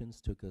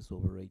negotiations took us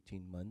over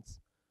 18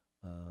 months,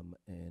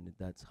 and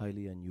that's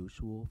highly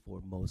unusual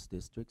for most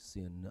districts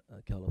in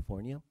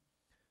California.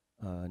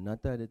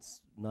 Not that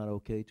it's not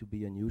okay to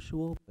be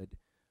unusual, but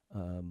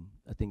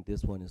I think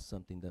this one is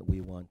something that we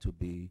want to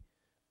be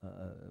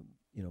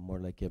more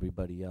like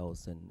everybody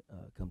else and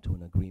come to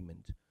an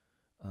agreement.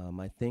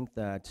 I think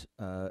that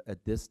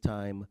at this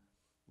time,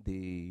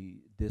 the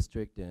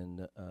district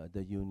and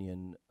the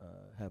union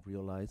have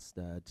realized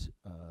that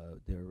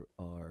there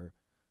are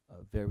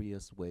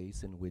various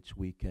ways in which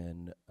we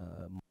can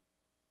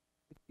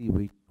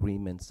reach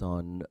agreements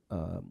on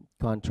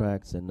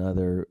contracts and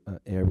other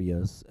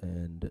areas,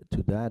 and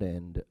to that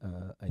end,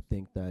 I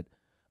think that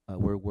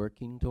we're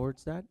working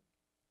towards that.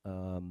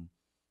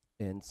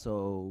 And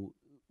so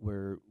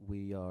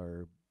we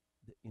are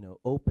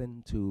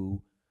open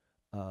to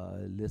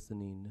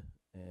listening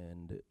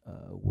and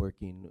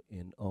working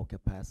in all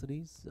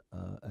capacities.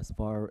 As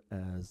far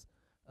as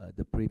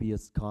the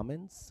previous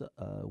comments,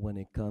 when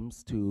it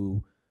comes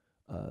to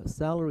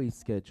salary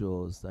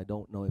schedules, I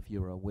don't know if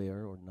you're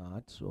aware or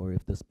not, or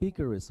if the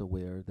speaker is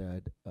aware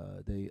that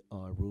they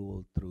are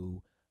ruled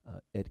through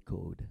Ed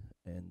Code,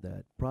 and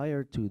that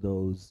prior to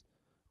those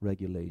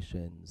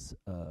regulations,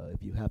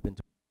 if you happen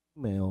to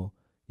be male,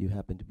 you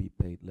happen to be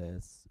paid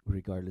less,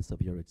 regardless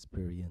of your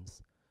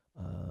experience,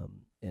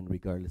 and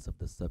regardless of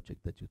the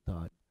subject that you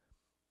taught.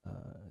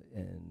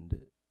 And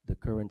the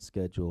current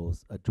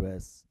schedules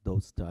address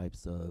those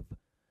types of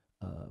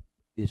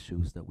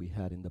issues that we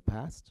had in the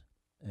past,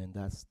 and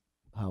that's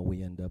how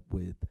we end up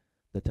with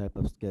the type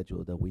of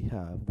schedule that we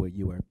have, where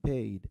you are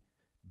paid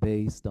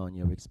based on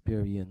your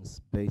experience,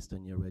 based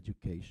on your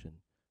education.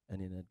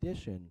 And in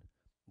addition,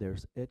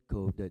 there's Ed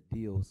Code that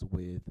deals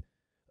with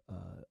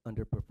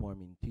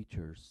underperforming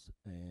teachers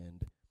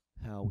and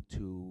how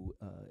to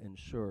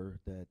ensure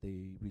that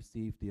they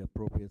receive the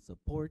appropriate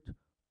support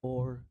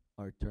or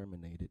are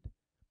terminated.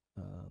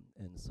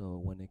 And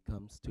so when it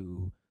comes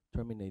to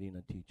terminating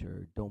a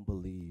teacher, don't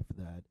believe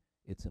that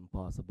it's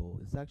impossible.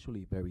 It's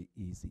actually very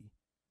easy.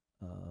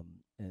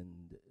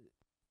 And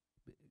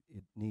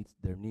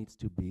there needs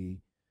to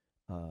be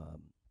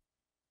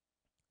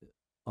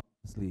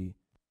obviously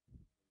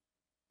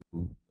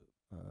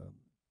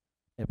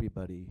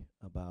everybody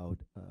about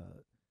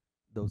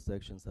those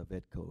sections of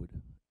Ed Code,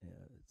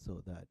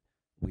 so that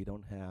we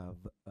don't have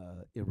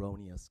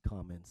erroneous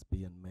comments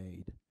being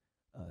made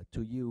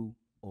to you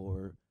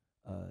or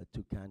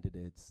to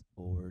candidates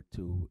or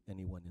to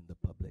anyone in the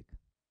public.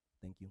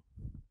 Thank you.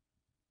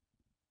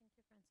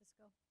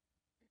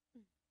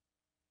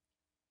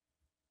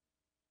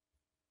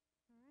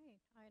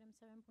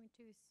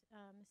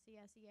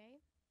 CSEA,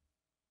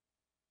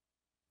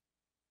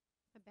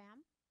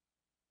 BAM,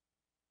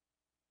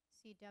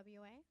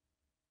 CWA.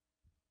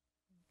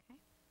 Okay.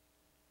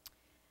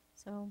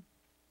 So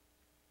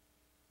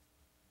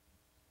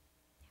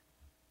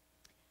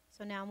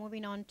now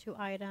moving on to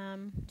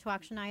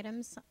action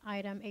items.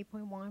 Item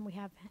 8.1, we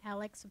have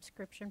Alex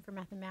subscription for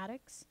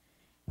mathematics.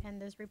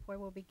 And this report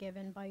will be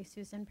given by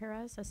Susan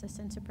Perez,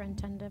 Assistant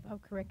Superintendent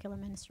of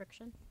Curriculum and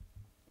Instruction.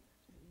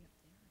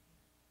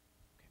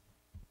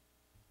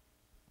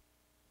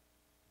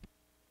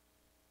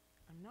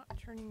 I'm not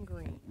turning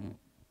green.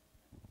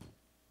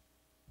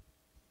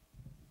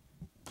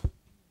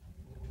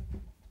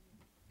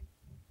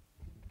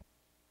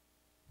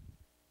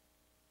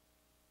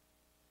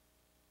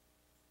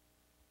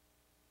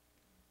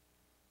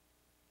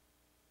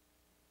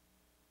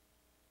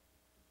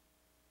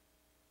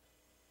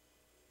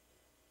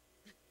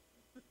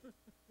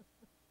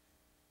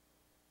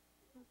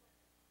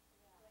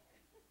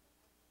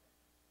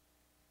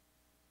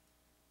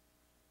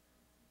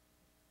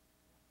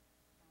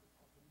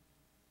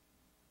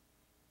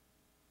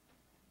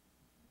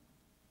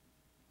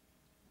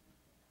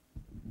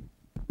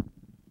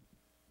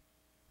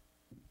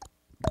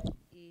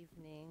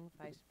 Evening,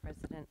 Vice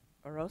President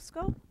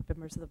Orozco,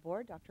 members of the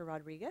board, Dr.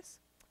 Rodriguez.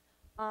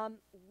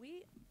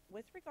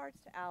 With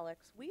regards to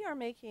Alex, we are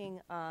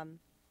making an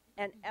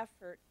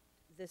effort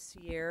this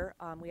year.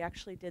 We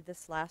actually did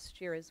this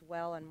last year as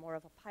well on more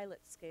of a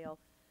pilot scale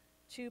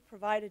to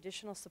provide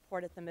additional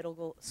support at the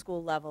middle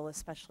school level,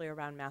 especially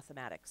around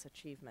mathematics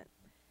achievement.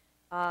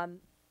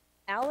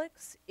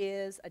 Alex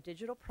is a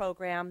digital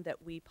program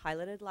that we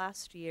piloted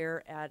last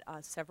year at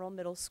several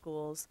middle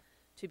schools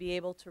to be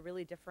able to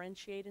really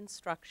differentiate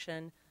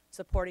instruction,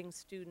 supporting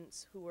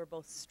students who were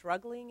both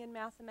struggling in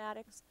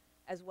mathematics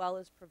as well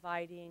as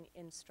providing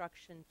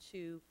instruction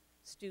to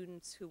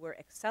students who were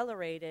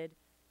accelerated.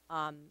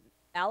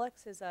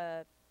 Alex is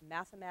a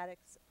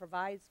mathematics,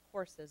 provides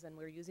courses, and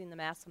we're using the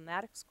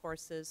mathematics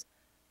courses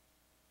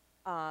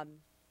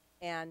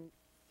and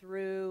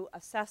through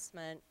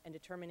assessment and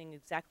determining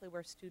exactly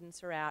where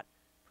students are at,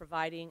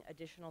 providing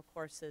additional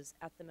courses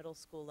at the middle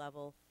school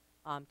level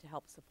to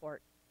help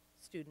support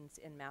students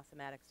in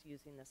mathematics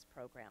using this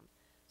program.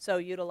 So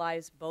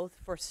utilize both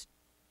for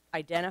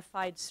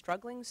identified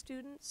struggling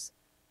students,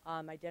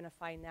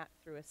 identifying that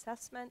through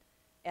assessment,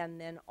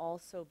 and then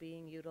also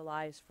being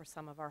utilized for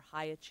some of our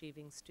high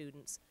achieving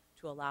students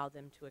to allow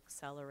them to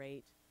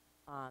accelerate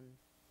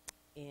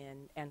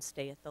and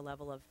stay at the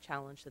level of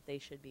challenge that they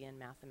should be in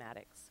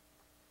mathematics.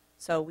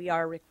 So we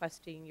are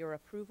requesting your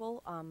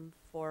approval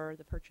for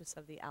the purchase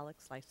of the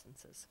Alex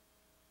licenses.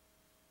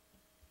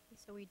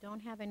 So we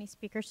don't have any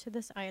speakers to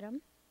this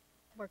item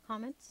or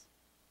comments.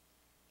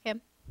 Kim?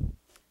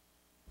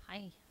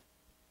 Hi.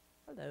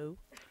 Hello.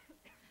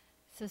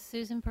 So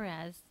Susan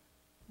Perez,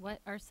 what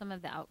are some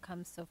of the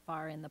outcomes so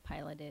far in the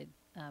piloted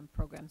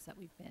programs that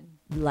we've been?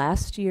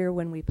 Last year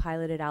when we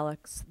piloted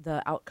Alex,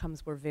 the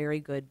outcomes were very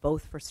good,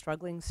 both for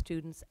struggling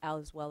students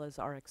as well as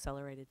our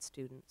accelerated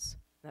students.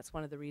 That's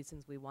one of the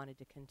reasons we wanted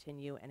to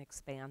continue and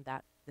expand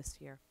that this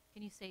year.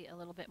 Can you say a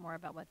little bit more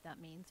about what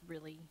that means,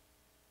 really?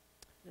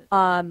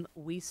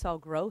 We saw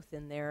growth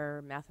in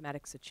their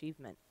mathematics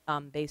achievement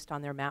based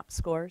on their MAP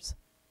scores.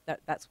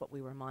 That's what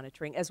we were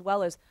monitoring, as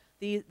well as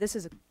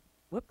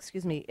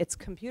it's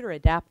computer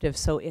adaptive,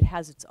 so it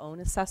has its own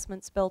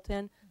assessments built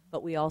in,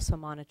 but we also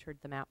monitored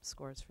the MAP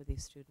scores for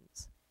these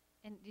students.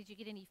 And did you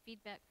get any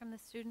feedback from the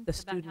students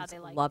The about how students they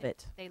liked love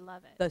it? it. They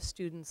love it. The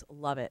students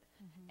love it.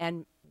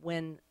 And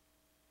when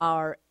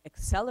our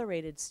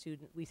accelerated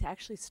we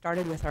actually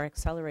started with our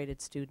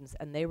accelerated students,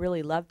 and they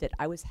really loved it.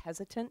 I was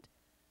hesitant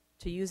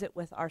to use it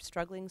with our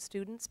struggling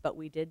students, but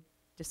we did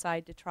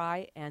decide to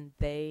try, and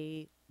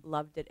they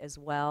loved it as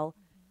well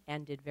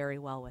and did very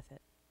well with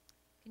it.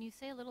 Can you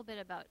say a little bit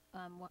about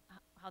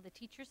how the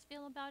teachers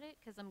feel about it?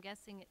 Because I'm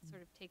guessing it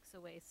sort of takes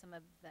away some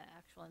of the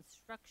actual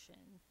instruction.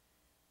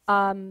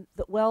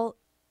 Well,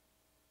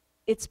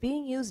 it's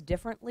being used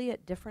differently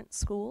at different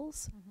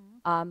schools.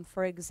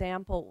 For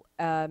example,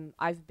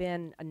 I've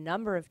been a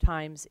number of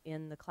times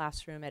in the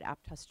classroom at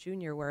Aptos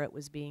Junior where it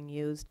was being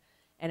used,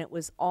 and it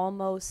was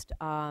almost,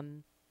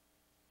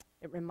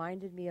 it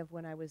reminded me of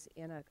when I was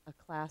in a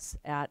class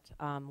at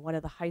one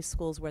of the high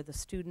schools where the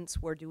students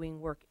were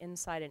doing work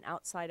inside and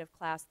outside of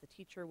class. The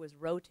teacher was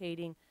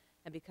rotating,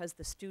 and because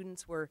the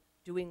students were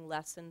doing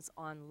lessons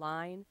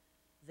online,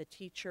 the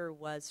teacher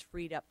was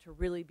freed up to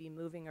really be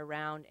moving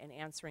around and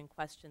answering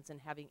questions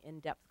and having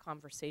in-depth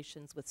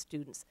conversations with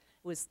students.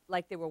 It was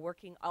like they were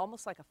working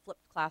almost like a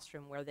flipped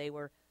classroom where they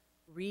were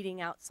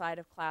reading outside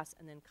of class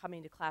and then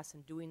coming to class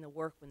and doing the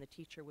work when the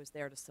teacher was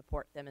there to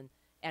support them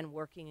and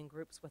working in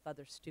groups with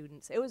other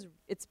students.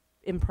 It's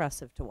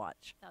impressive to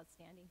watch. It's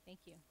outstanding. Thank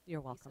you.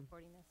 You're for welcome.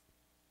 Supporting this.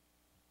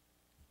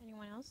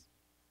 Anyone else?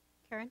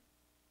 Karen?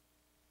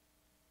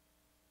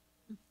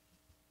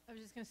 I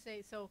was just going to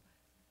say, so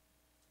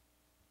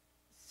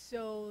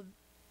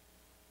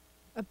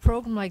a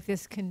program like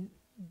this can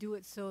do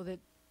it so that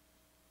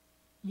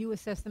you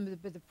assess them,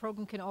 but the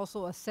program can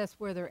also assess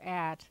where they're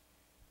at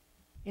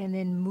and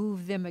then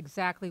move them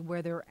exactly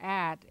where they're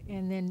at,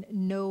 and then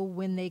know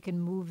when they can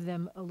move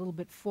them a little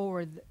bit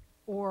forward,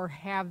 or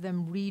have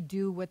them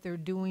redo what they're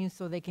doing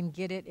so they can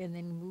get it and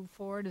then move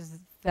forward?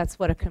 That's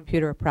what a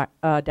computer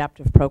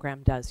adaptive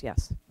program does,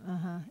 yes.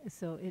 Uh-huh.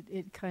 So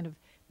it kind of,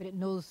 but it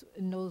knows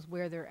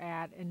where they're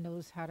at and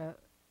knows how to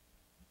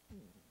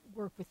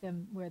work with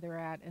them where they're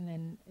at, and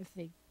then if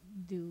they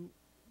do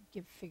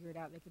get figured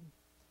out, they can.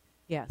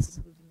 Yes.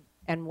 move them.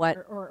 And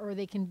what? Or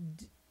they can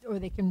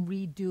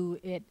redo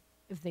it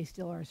if they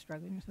still are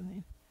struggling or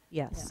something.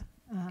 Yes.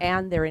 Yeah. Uh-huh.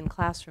 And they're in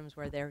classrooms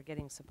where they're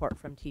getting support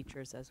from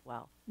teachers as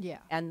well. Yeah.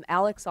 And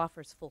Alex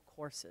offers full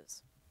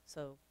courses.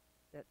 So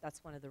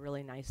that's one of the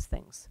really nice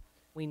things.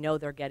 We know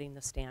they're getting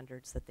the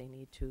standards that they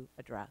need to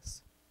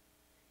address.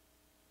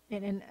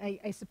 And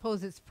I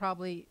suppose it's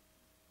probably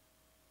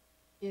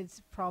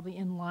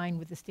in line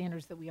with the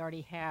standards that we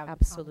already have. the Common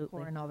Absolutely.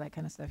 Core and all that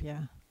kind of stuff,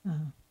 yeah. Uh-huh.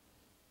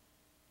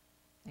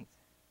 Thanks.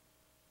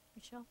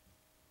 Michelle?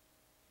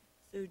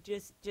 So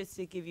just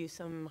to give you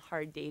some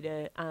hard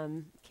data,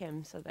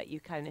 Kim, so that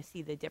you kind of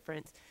see the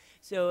difference.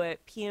 So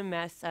at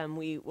PMS,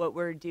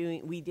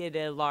 we did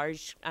a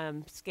large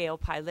scale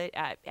pilot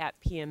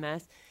at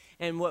PMS.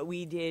 And what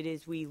we did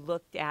is we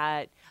looked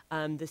at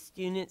the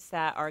students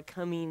that are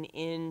coming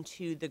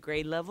into the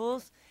grade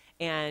levels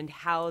and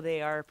how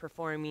they are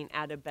performing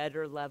at a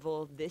better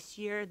level this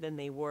year than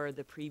they were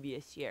the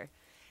previous year.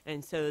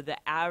 And so the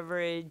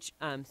average,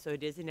 so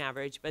it is an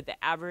average, but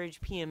the average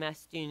PMS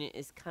student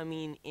is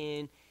coming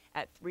in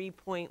at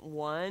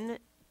 3.1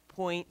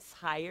 points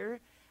higher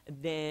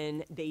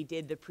than they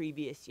did the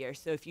previous year.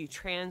 So if you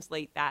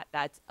translate that,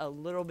 that's a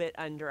little bit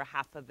under a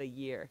half of a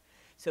year.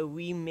 So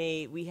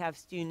we have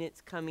students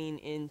coming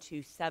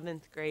into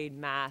 7th grade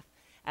math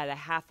at a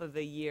half of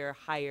a year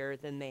higher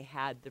than they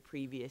had the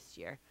previous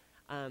year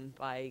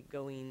by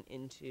going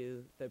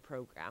into the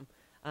program.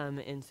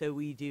 And so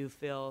we do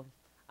feel.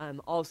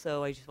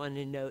 Also, I just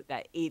wanted to note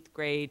that 8th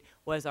grade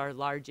was our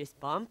largest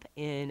bump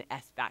in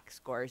SBAC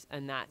scores,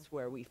 and that's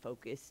where we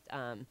focused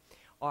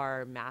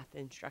our math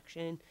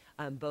instruction,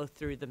 both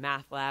through the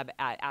math lab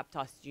at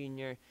Aptos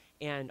Junior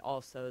and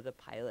also the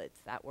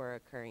pilots that were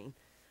occurring.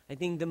 I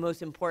think the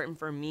most important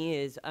for me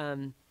is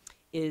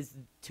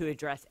to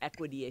address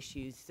equity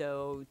issues.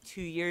 So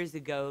 2 years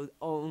ago,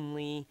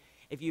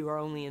 if you were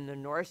only in the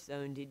North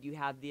Zone, did you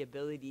have the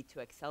ability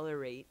to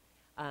accelerate?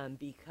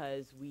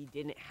 Because we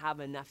didn't have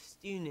enough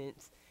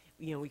students.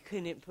 We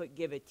couldn't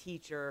give a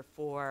teacher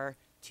for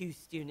 2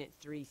 students,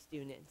 3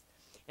 students.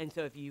 And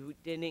so if you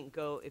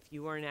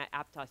weren't at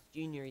Aptos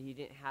Junior, you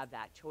didn't have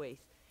that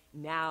choice.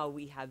 Now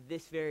we have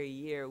this very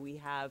year, we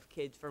have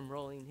kids from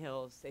Rolling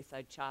Hills,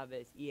 Cesar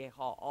Chavez, EA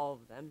Hall, all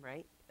of them,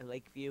 right? At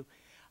Lakeview.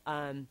 Did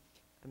I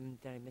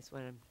miss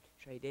one? I'm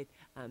sure I did.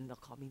 They'll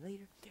call me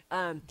later.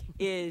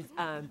 They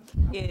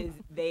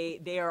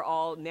are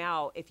all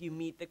now, if you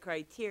meet the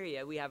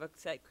criteria, we have a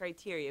set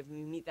criteria. If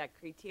you meet that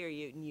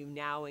criteria, you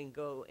now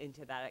go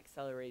into that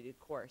accelerated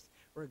course,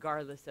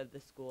 regardless of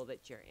the school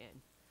that you're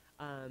in.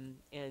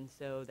 And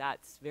so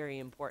that's very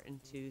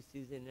important to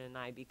Susan and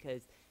I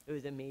because it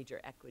was a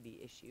major equity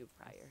issue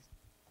prior.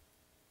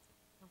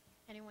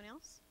 Anyone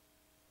else?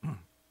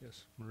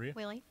 Yes, Maria?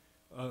 Willie?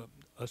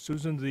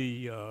 Susan,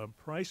 the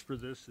price for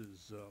this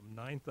is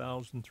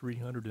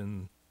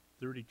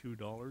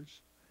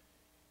 $9,332.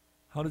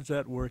 How does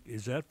that work?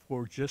 Is that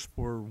just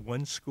for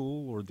one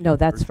school or the No,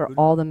 that's entire for student?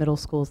 all the middle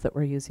schools that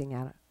we're using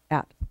at.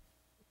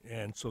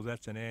 And so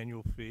that's an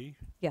annual fee?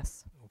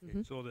 Yes.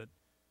 Okay, so that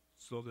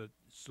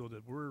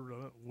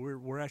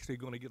we're actually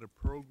going to get a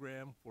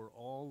program for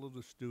all of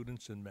the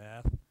students in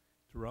math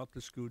throughout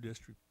the school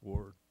district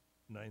for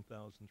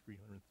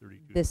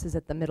 $9,332. This is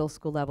at the middle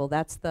school level.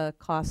 That's the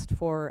cost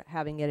for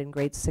having it in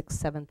grades 6th,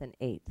 7th, and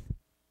 8th.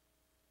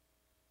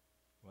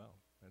 Wow,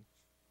 that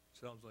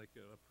sounds like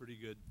a pretty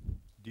good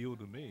deal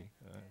to me.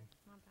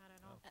 Not bad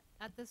at all.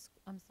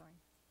 I'm sorry.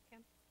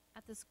 Kim?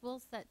 At the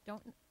schools that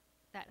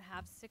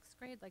have 6th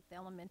grade, like the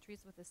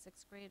elementaries with a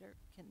 6th grader,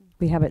 can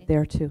We have it they-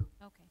 there too.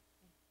 Okay.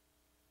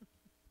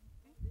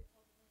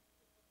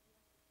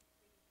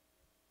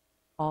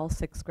 All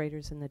 6th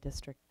graders in the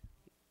district.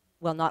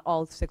 Well, not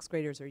all 6th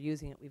graders are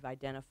using it. We've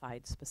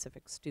identified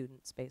specific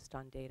students based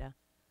on data.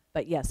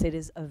 But yes, it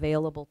is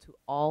available to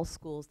all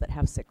schools that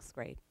have 6th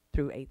grade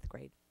through 8th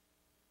grade.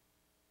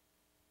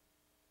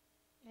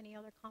 Any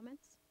other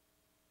comments?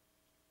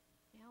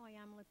 Now I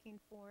am looking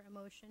for a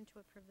motion to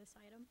approve this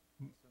item.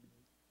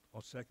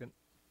 I'll second.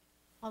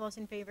 All those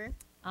in favor?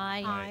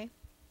 Aye. Aye.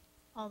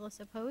 All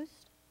those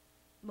opposed?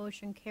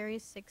 Motion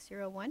carries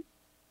 601.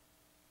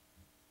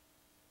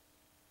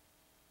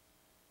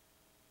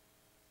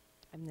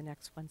 I'm the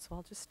next one, so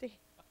I'll just stay.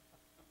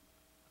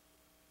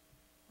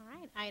 All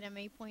right, item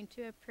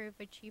 8.2, approve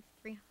a cheap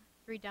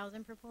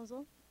 3,000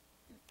 proposal.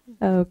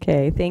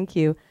 Okay, thank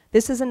you.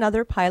 This is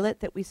another pilot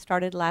that we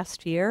started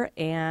last year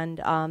and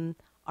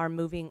are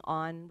moving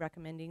on,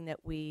 recommending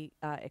that we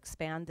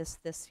expand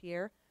this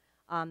year.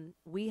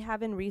 We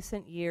have in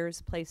recent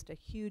years placed a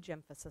huge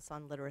emphasis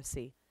on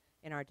literacy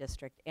in our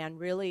district and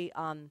really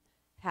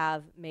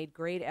have made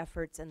great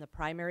efforts in the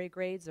primary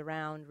grades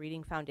around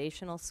reading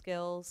foundational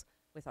skills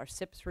with our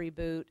SIPS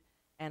reboot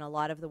and a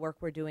lot of the work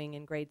we're doing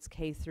in grades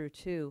K through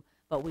 2.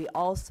 But we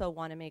also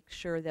want to make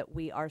sure that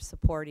we are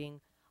supporting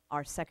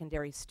our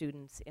secondary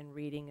students in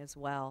reading as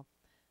well.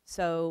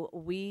 So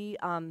we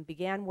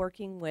began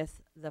working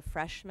with the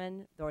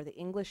freshmen or the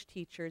English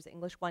teachers,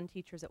 English 1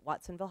 teachers at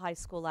Watsonville High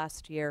School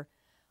last year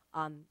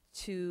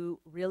to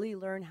really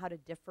learn how to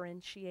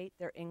differentiate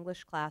their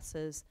English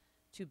classes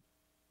to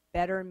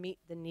better meet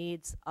the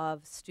needs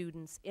of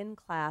students in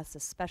class,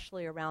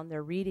 especially around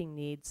their reading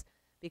needs,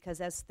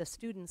 because as the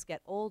students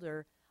get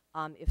older,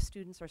 if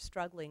students are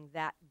struggling,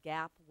 that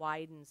gap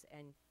widens,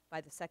 and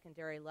by the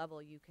secondary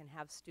level, you can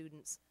have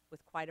students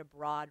with quite a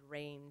broad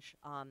range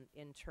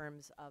in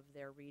terms of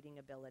their reading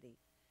ability.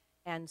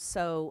 And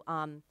so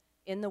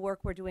in the work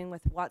we're doing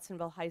with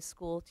Watsonville High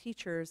School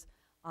teachers,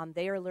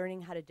 they are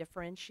learning how to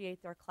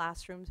differentiate their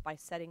classrooms by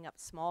setting up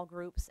small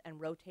groups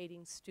and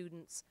rotating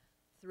students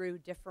through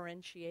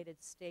differentiated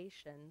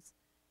stations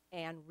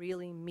and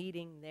really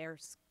meeting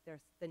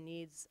the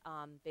needs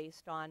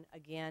based on,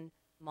 again,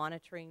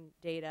 monitoring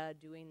data,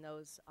 doing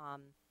those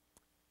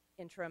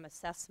interim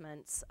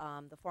assessments,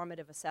 the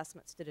formative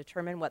assessments to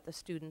determine what the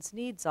students'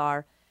 needs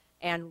are.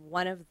 And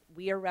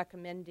we are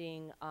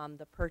recommending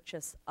the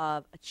purchase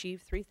of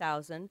Achieve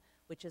 3000,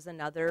 which is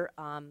another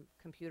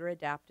computer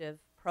adaptive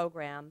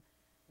program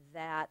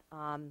that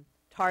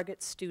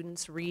targets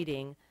students'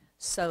 reading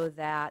so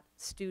that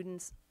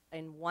students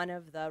in one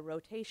of the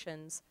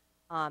rotations,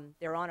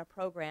 they're on a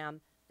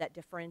program that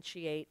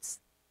differentiates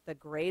the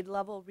grade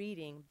level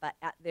reading, but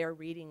at their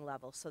reading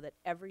level, so that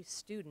every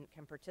student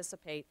can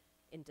participate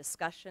in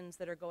discussions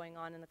that are going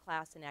on in the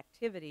class and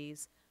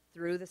activities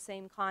through the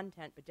same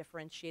content, but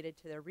differentiated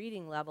to their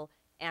reading level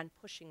and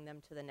pushing them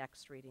to the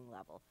next reading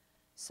level.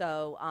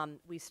 So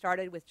we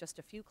started with just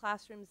a few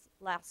classrooms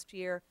last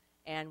year,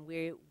 and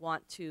we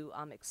want to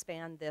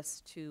expand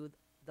this to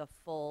the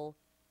full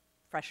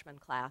freshman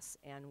class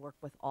and work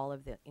with all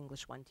of the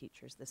English 1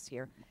 teachers this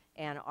year,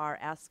 and are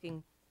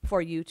asking for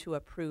you to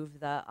approve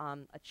the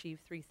Achieve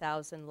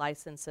 3000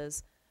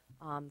 licenses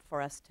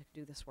for us to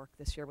do this work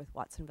this year with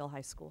Watsonville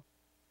High School.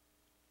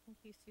 Thank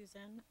you,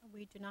 Susan.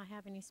 We do not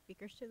have any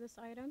speakers to this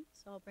item,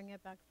 so I'll bring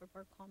it back for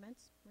board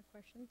comments or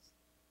questions.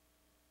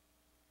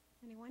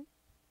 Anyone?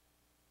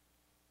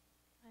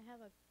 I have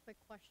a quick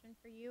question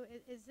for you.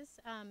 Is this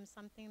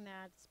something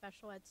that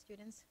special ed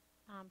students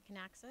can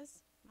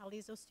access? At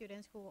least those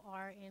students who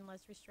are in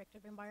less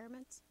restrictive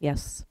environments?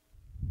 Yes.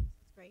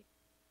 That's great.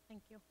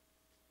 Thank you.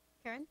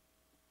 Karen?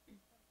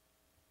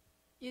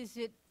 Is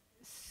it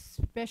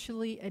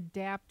specially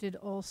adapted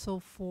also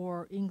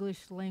for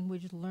English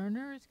language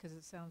learners? Because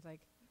it sounds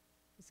like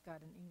it's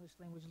got an English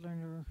language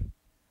learner.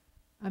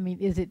 I mean,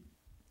 is it,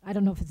 I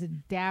don't know if it's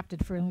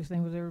adapted for English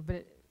language learner,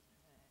 but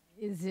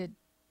is it,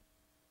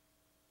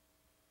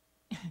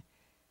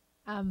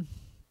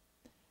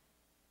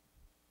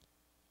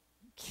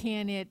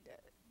 can it,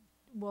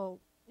 well,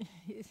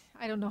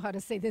 I don't know how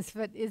to say this,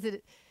 but is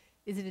it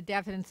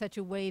adapted in such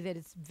a way that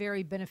it's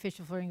very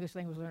beneficial for English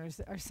language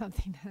learners or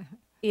something?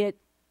 It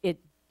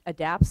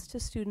adapts to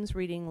students'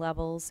 reading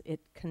levels.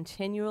 It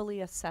continually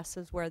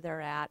assesses where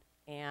they're at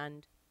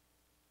and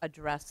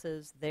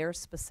addresses their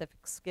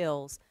specific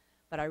skills.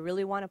 But I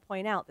really want to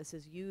point out this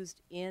is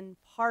used in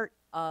part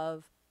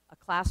of a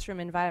classroom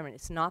environment.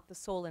 It's not the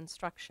sole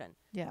instruction.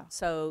 Yeah.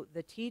 So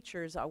the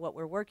teachers are, what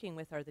we're working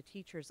with are the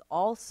teachers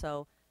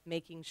also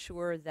making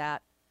sure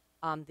that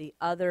the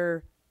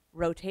other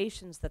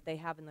rotations that they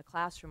have in the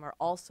classroom are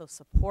also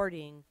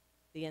supporting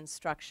the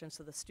instruction,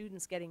 so the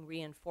students getting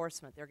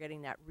reinforcement. They're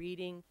getting that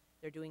reading,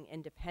 they're doing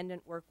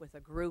independent work with a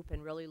group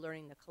and really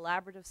learning the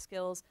collaborative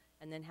skills,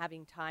 and then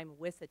having time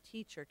with a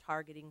teacher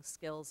targeting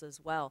skills as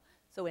well.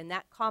 So in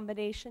that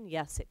combination,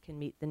 yes, it can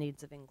meet the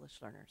needs of English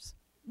learners.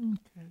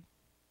 Okay.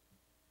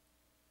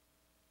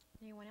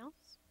 Anyone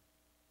else?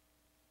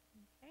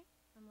 Okay,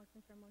 I'm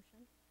looking for a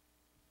motion.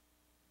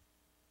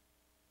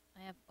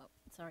 I have, oh,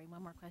 sorry,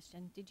 one more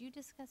question. Did you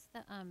discuss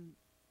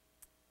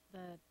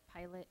the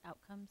pilot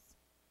outcomes?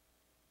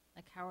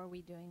 Like, how are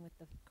we doing with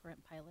the current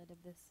pilot of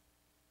this?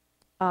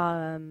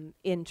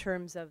 In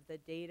terms of the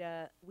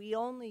data, we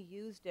only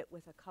used it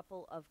with a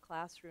couple of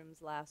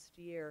classrooms last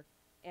year,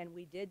 and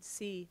we did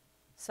see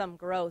some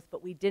growth,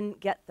 but we didn't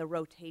get the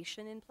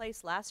rotation in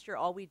place. Last year,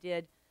 all we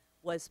did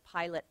was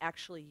pilot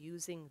actually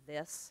using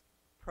this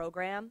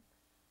program,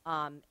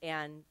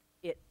 and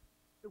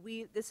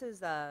this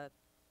is a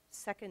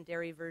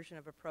secondary version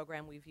of a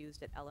program we've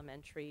used at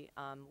elementary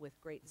with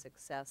great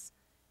success,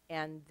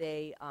 and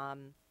they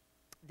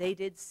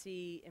did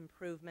see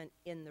improvement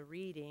in the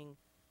reading,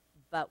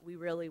 but we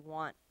really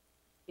want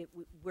it.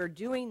 We're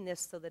doing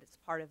this so that it's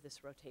part of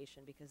this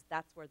rotation, because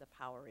that's where the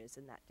power is,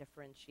 in that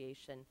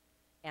differentiation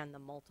and the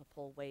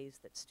multiple ways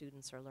that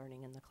students are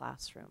learning in the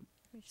classroom.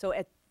 So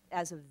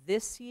as of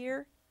this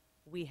year,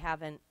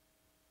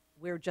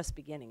 we're just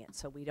beginning it,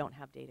 so we don't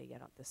have data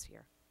yet on this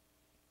year.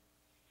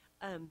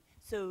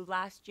 So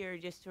last year,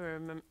 just to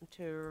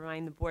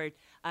remind the board,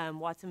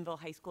 Watsonville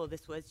High School,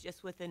 this was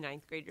just with the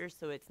ninth graders,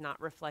 so it's not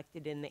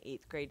reflected in the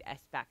 8th grade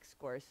SBAC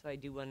scores. So I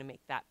do want to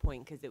make that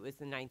point because it was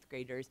the ninth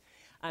graders.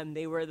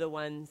 They were the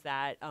ones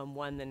that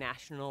won the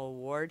national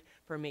award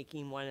for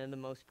making one of the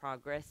most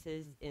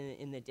progresses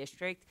in the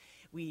district.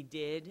 We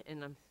did,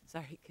 and I'm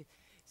sorry,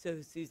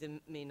 so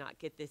Susan may not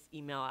get this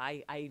email.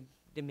 I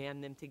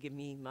demand them to give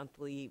me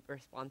monthly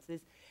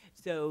responses.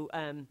 So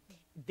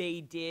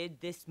they did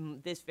this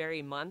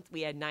very month.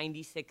 We had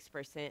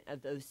 96%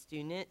 of those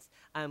students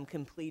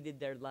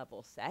completed their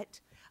level set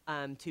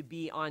to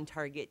be on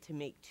target to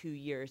make 2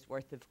 years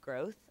worth of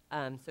growth.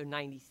 So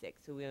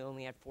 96. So we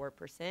only had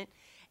 4%,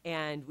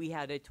 and we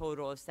had a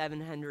total of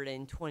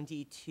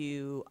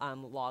 722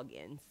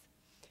 logins.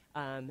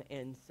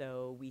 And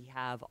so we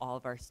have all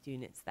of our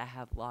students that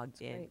have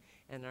logged in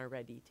and are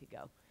ready to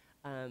go.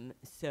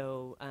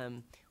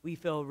 We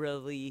feel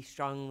really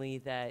strongly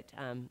that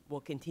we'll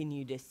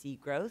continue to see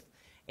growth,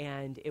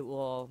 and it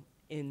will,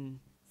 in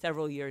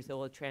several years, it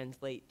will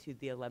translate to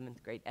the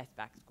 11th grade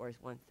SBAC scores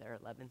once they're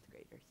 11th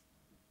graders.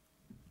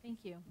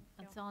 Thank you.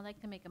 And so I'd like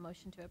to make a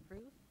motion to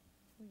approve.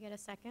 Can we get a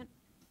second?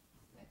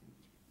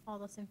 All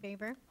those in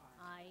favor?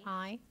 Aye.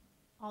 Aye.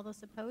 All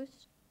those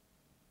opposed?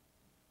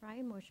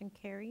 Right, motion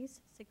carries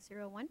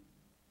 601.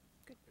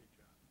 Good job.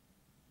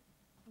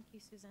 Thank you,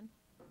 Susan.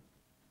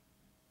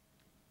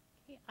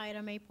 Okay,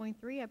 item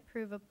 8.3,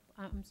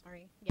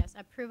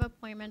 approve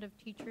appointment of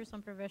teachers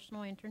on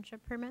professional internship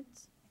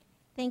permits.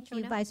 Thank you,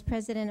 Jonah? Vice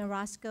President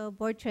Orozco.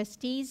 Board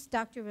Trustees,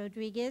 Dr.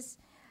 Rodriguez.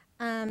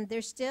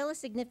 There's still a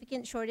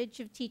significant shortage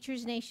of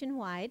teachers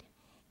nationwide,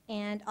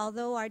 and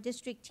although our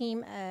district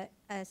team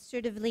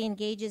assertively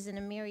engages in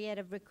a myriad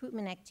of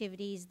recruitment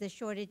activities, the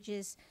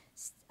shortages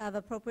of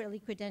appropriately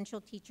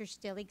credentialed teachers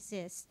still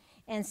exist.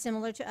 And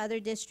similar to other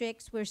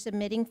districts, we're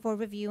submitting for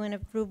review and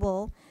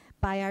approval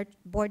by our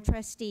board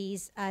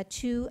trustees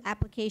 2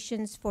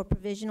 applications for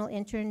provisional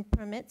intern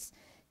permits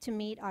to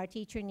meet our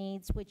teacher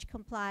needs, which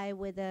comply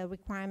with the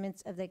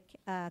requirements of the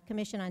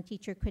Commission on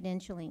Teacher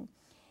Credentialing.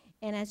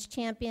 And as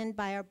championed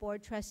by our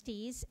board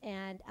trustees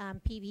and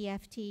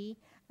PVFT,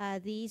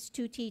 these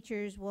 2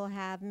 teachers will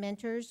have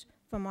mentors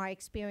from our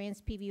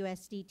experienced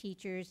PVUSD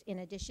teachers in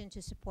addition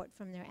to support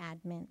from their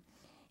admin.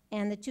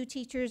 And the 2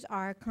 teachers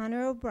are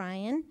Connor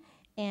O'Brien,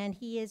 and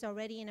he is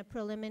already in a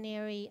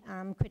preliminary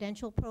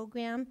credential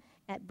program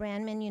at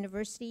Brandman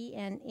University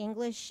and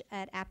English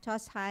at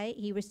Aptos High.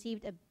 He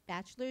received a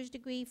bachelor's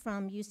degree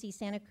from UC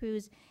Santa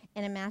Cruz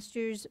and a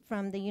master's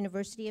from the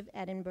University of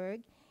Edinburgh.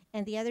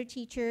 And the other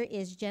teacher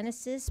is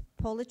Genesis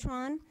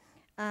Polatron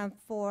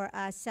for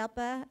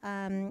CELPA,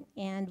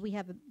 and we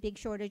have a big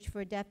shortage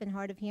for deaf and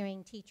hard of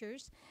hearing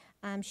teachers.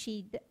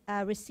 She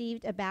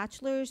received a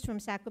bachelor's from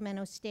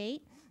Sacramento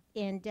State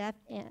in Deaf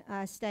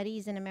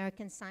Studies in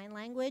American Sign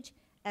Language,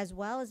 as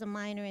well as a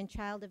minor in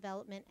Child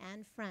Development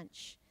and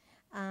French.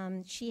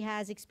 She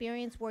has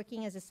experience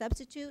working as a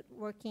substitute,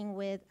 working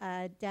with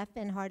deaf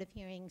and hard of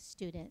hearing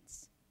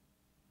students.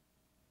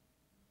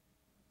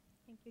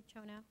 Thank you,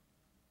 Chona.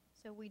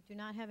 So we do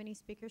not have any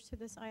speakers to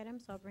this item,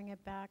 so I'll bring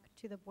it back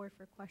to the board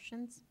for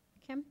questions.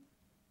 Kim?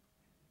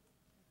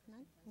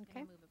 None?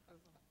 Okay.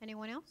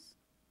 Anyone else?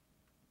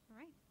 All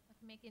right.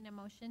 I'm making a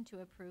motion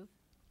to approve.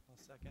 I'll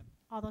second.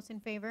 All those in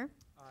favor?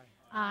 Aye.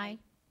 Aye.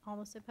 All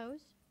those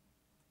opposed?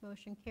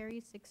 Motion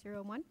carries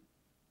 601.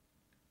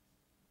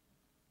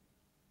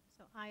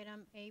 So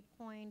item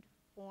 8.4,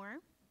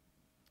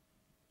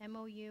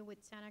 MOU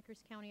with Santa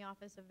Cruz County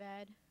Office of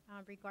Ed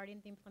regarding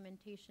the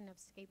implementation of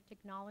SCAPE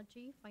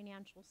technology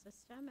financial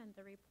system, and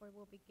the report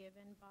will be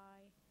given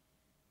by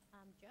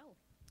Joe,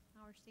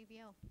 our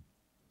CVO.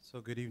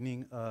 So good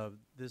evening.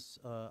 This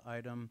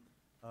item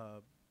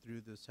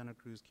through the Santa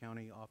Cruz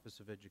County Office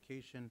of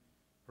Education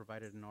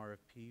provided an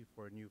RFP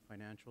for a new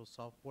financial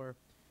software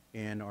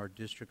in our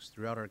districts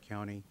throughout our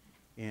county,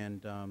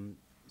 and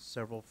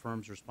several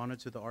firms responded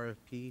to the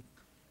RFP,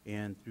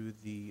 and through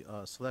the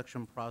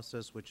selection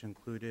process, which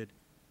included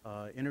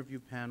interview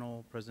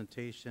panel,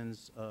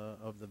 presentations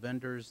of the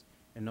vendors,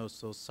 and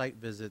also site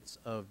visits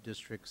of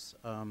districts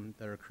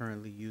that are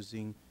currently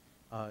using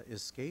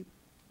Escape.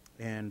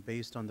 And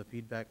based on the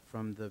feedback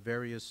from the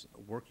various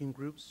working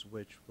groups,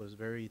 which was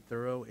very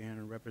thorough,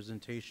 and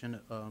representation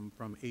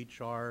from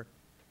HR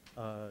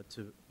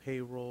to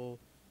payroll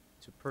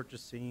to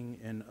purchasing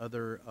and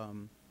other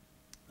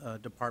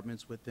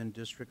departments within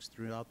districts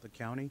throughout the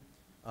county,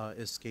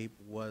 Escape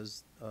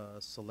was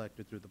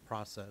selected through the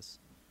process.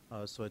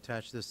 So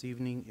attached this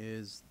evening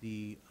is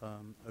the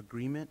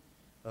agreement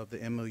of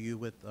the MOU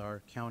with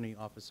our County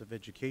Office of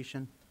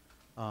Education,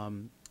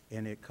 and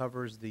it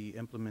covers the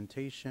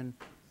implementation.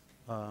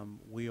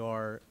 We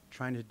are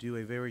trying to do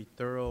a very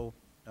thorough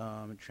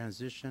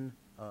transition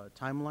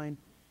timeline,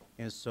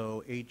 and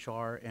so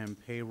HR and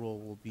payroll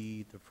will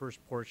be the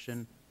first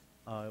portion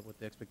with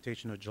the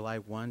expectation of July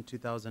 1,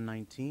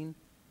 2019,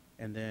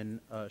 and then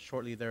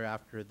shortly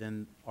thereafter,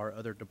 then our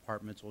other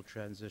departments will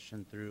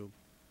transition through.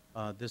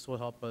 This will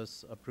help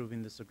us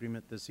approving this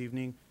agreement this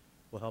evening,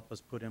 will help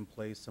us put in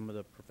place some of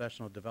the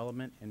professional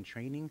development and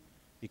training,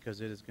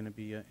 because it is going to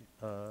be a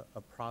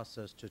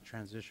process to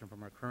transition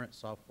from our current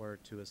software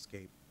to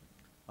Escape.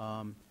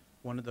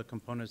 One of the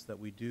components that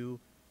we do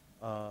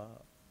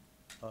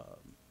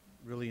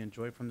really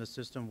enjoy from the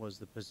system was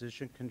the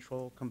position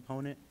control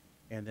component,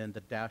 and then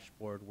the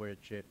dashboard,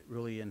 which it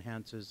really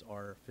enhances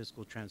our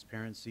fiscal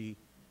transparency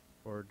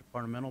for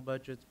departmental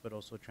budgets, but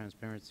also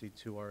transparency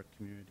to our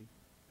community.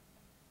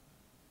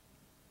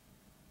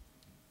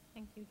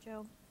 Thank you,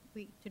 Joe.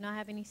 We do not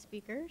have any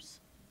speakers.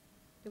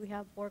 Do we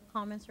have board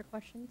comments or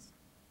questions?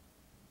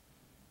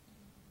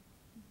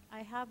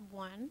 I have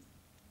one.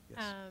 Yes.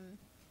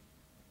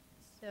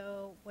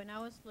 So when I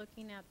was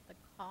looking at the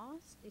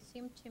cost, it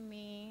seemed to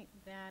me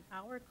that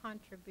our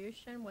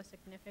contribution was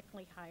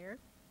significantly higher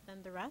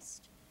than the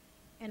rest.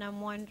 And I'm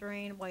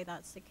wondering why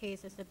that's the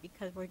case. Is it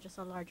because we're just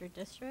a larger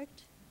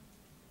district?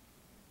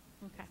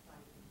 Okay.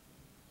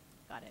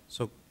 Got it.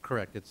 So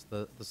correct, it's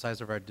the size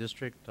of our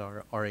district,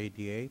 our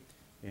ADA,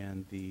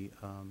 and the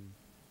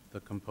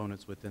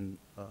components within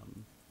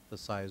the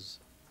size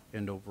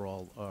and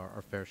overall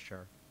our fair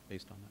share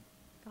based on that.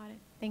 Got it.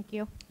 Thank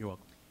you. You're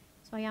welcome.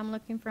 So I am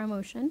looking for a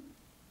motion.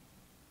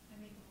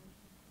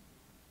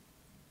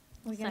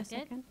 We get a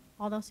Second. second?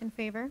 All those in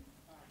favor?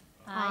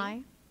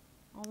 Aye.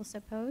 All those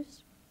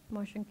opposed?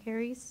 Motion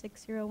carries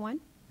 601.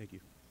 Thank you.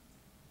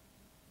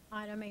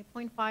 Item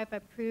 8.5,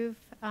 approve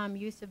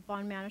use of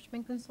bond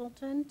management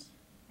consultant.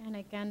 And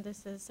again,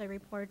 this is a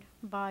report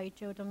by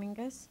Joe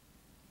Dominguez.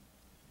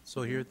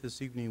 So here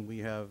this evening, we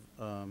have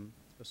a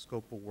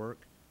scope of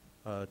work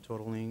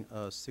totaling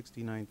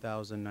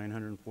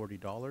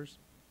 $69,940.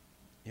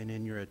 And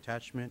in your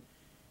attachment,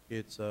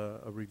 it's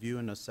a review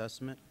and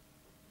assessment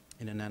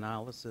and an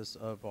analysis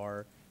of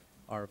our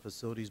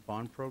facilities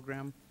bond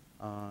program.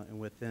 And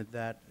within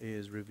that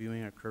is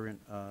reviewing our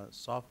current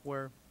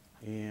software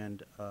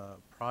and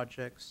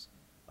projects,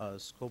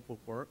 scope of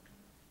work,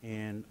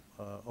 and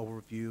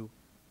overview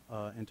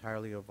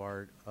entirely of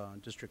our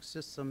district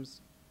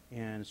systems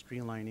and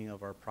streamlining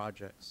of our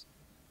projects.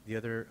 The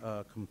other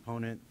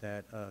component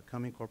that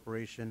Cumming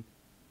Corporation,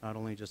 not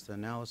only just the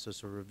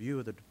analysis or review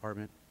of the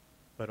department,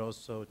 but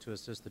also to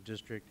assist the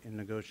district in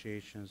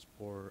negotiations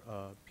for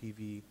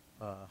PV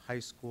high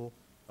school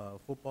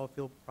football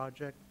field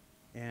project,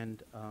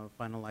 and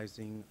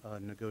finalizing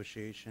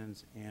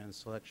negotiations and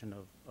selection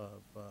of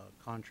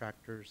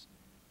contractors,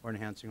 or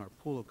enhancing our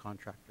pool of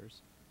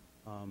contractors.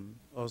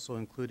 Also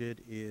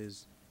included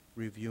is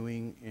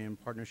reviewing, in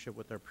partnership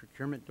with our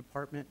procurement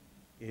department,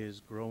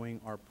 is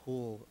growing our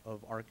pool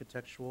of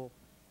architectural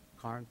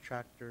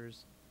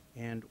contractors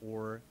and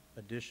or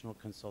additional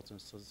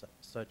consultants,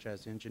 such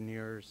as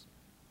engineers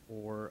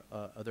or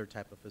other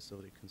type of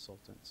facility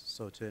consultants.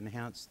 So to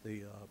enhance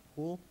the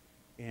pool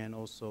and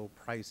also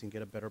pricing,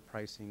 get a better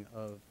pricing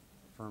of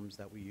firms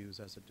that we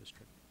use as a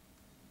district.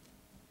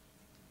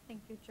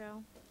 Thank you,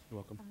 Joe. You're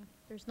welcome.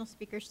 There's no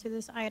speakers to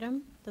this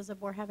item. Does the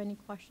board have any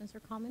questions or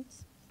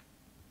comments?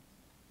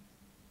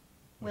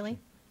 Willie?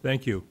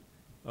 Thank you.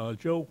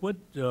 Joe, what,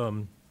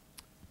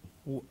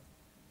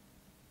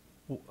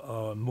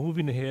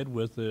 moving ahead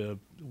with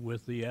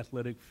the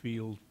athletic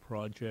field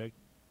project,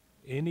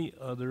 any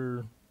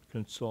other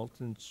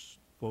consultants,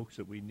 folks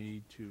that we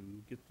need to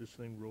get this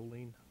thing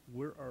rolling?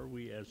 Where are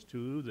we as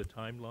to the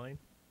timeline?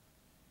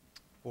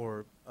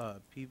 For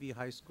PV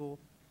High School,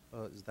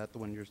 is that the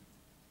one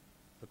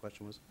the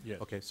question was? Yes.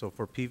 Okay, so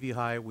for PV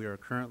High, we are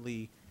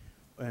currently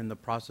in the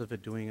process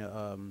of doing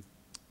a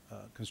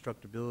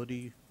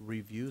constructability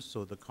review.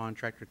 So the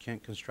contractor,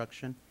 Kent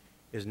Construction,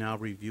 is now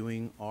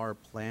reviewing our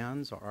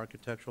plans, our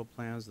architectural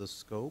plans, the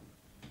scope,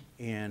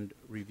 and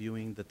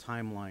reviewing the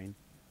timeline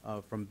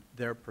from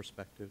their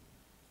perspective.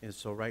 And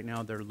so right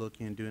now they're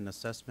looking and doing an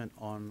assessment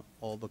on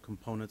all the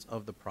components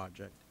of the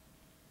project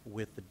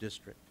with the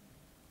district.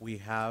 We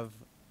have,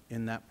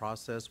 in that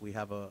process, we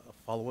have a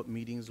follow-up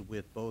meetings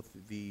with both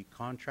the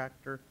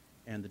contractor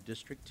and the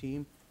district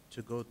team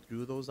to go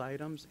through those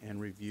items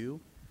and review.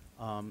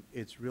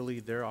 It's really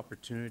their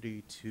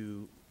opportunity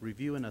to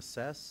review and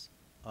assess,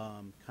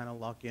 kind of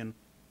lock in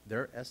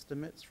their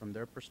estimates from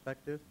their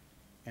perspective,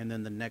 and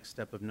then the next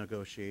step of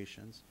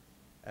negotiations.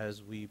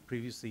 As we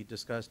previously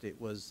discussed, it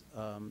was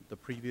the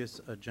previous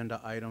agenda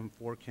item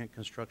for Kent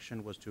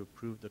Construction was to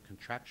approve the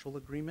contractual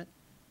agreement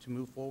to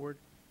move forward.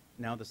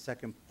 Now the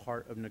second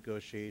part of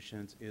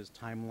negotiations is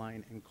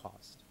timeline and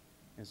cost.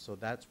 And so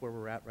that's where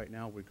we're at right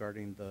now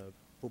regarding the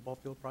football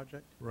field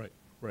project. Right,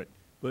 right.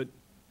 But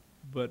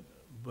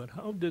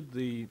how did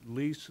the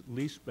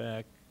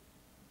leaseback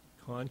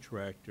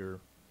contractor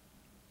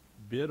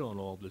bid on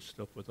all this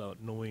stuff without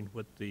knowing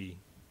what the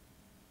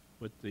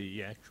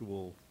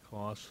actual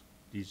cost,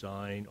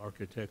 design,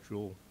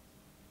 architectural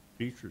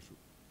features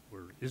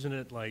were? Isn't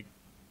it like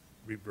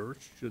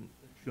reverse?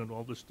 Shouldn't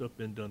all this stuff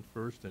been done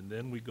first and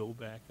then we go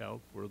back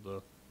out for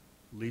the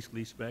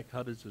leaseback?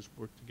 How does this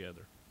work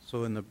together?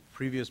 So in the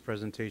previous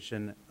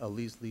presentation, a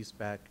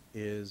leaseback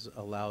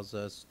allows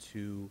us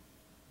to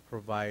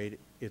provide,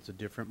 it's a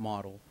different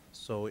model.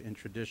 So in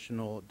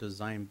traditional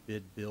design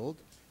bid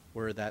build,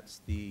 where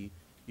that's the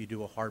you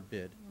do a hard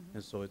bid.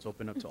 And so it's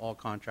open up to all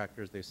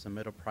contractors. They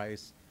submit a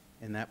price,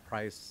 and that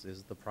price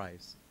is the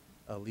price.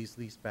 A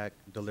lease-leaseback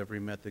delivery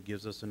method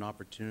gives us an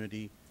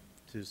opportunity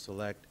to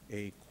select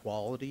a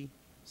quality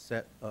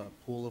set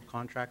pool of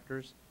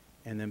contractors,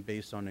 and then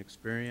based on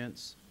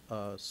experience,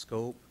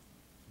 scope,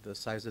 the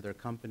size of their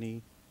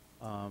company,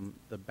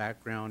 the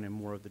background and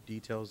more of the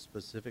details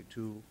specific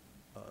to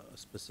a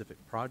specific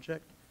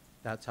project,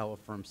 that's how a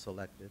firm's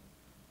selected.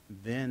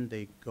 Then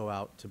they go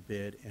out to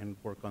bid and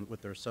work on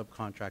with their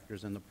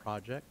subcontractors in the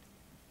project.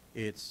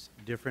 It's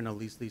different a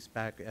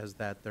lease-leaseback as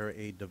that they're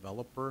a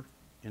developer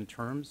in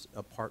terms,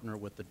 a partner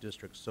with the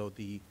district. So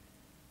the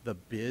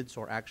bids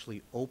are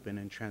actually open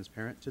and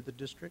transparent to the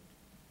district.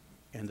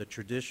 And the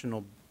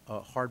traditional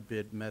hard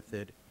bid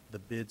method, the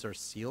bids are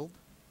sealed,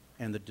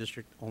 and the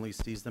district only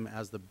sees them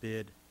as the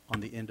bid on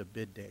the end of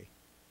bid day.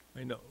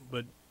 I know,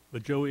 but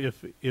Joe,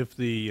 if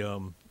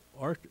the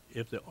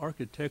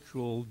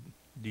architectural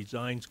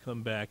designs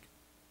come back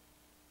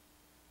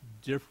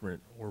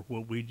different or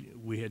what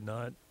we had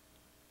not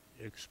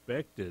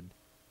expected,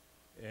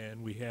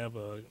 and we have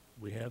the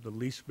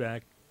lease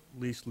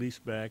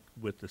leaseback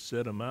with the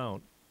set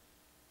amount,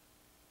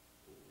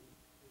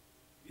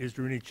 is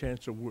there any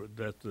chance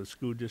that the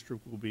school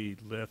district will be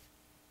left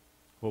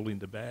holding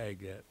the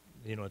bag at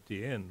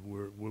the end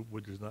where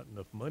there's not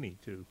enough money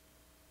to?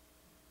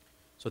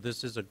 So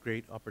this is a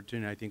great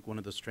opportunity. I think one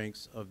of the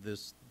strengths of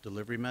this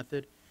delivery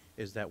method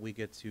is that we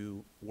get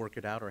to work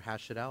it out or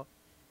hash it out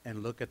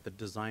and look at the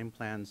design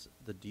plans,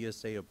 the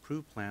DSA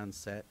approved plan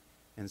set,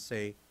 and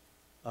say,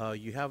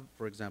 you have,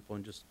 for example,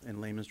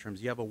 in layman's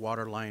terms, you have a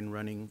water line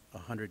running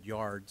 100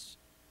 yards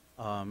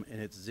and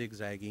it's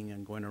zigzagging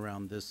and going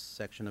around this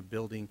section of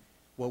building.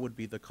 What would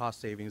be the cost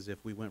savings if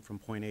we went from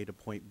point A to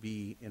point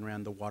B and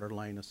ran the water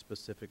line a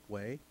specific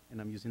way? And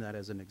I'm using that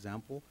as an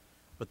example.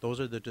 But those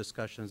are the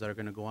discussions that are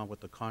going to go on with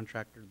the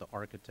contractor, the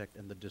architect,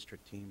 and the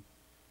district team.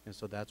 And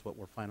so that's what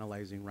we're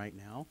finalizing right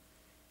now.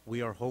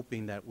 We are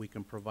hoping that we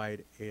can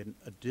provide an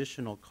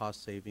additional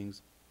cost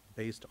savings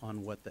based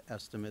on what the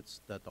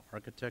estimates that the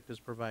architect is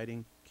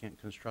providing,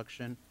 Kent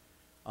Construction.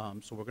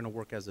 So we're going to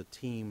work as a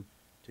team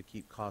to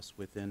keep costs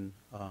within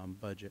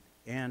budget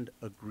and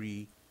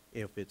agree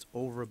if it's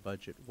over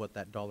budget, what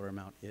that dollar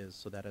amount is,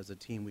 so that as a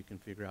team we can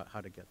figure out how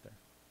to get there.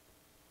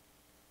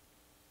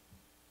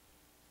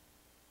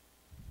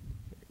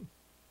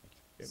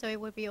 So it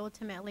would be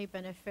ultimately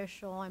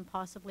beneficial and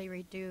possibly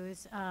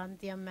reduce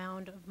the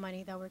amount of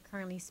money that we're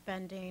currently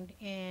spending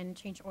in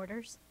change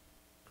orders?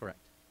 Correct.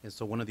 And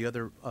so one of the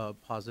other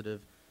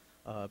positive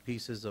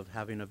pieces of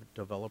having a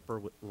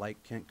developer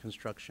like Kent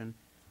Construction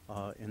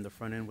in the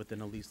front end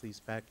within a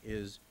lease-leaseback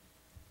is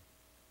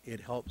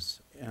it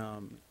helps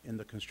in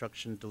the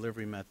construction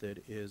delivery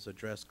method is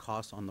address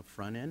costs on the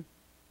front end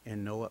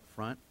and know up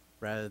front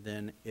rather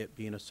than it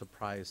being a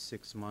surprise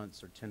 6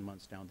 months or 10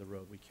 months down the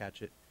road. We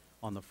catch it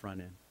on the front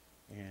end,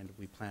 and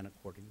we plan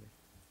accordingly.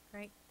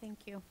 Great, thank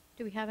you.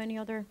 Do we have any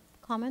other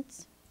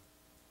comments?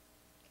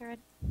 Karen?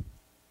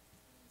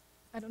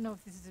 I don't know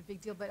if this is a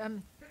big deal, but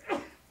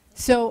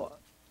so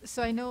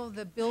I know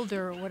the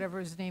builder,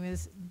 whatever his name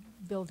is,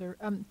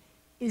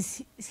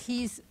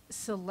 he's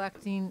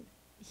selecting,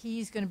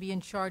 he's going to be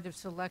in charge of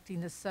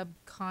selecting the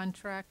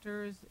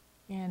subcontractors,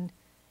 and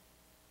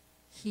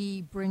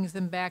he brings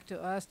them back to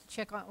us to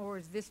check on, or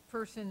is this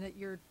person that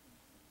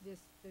the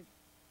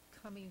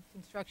coming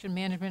construction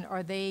management,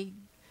 are they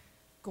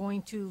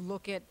going to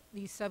look at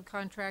these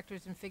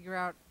subcontractors and figure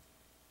out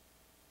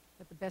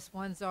what the best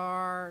ones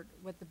are,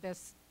 what the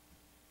best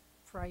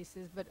price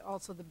is, but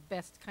also the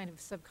best kind of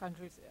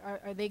subcontractors?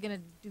 Are they going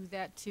to do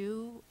that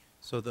too?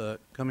 So the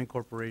Cumming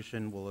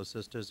Corporation will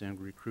assist us in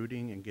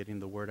recruiting and getting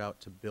the word out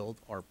to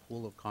build our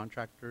pool of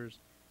contractors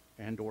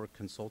and or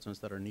consultants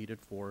that are needed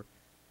for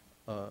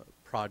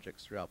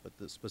projects throughout. But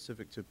the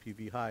specific to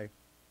PV High,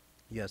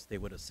 yes, they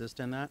would assist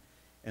in that.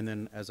 And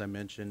then, as I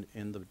mentioned,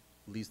 in the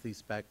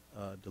lease-leaseback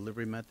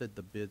delivery method,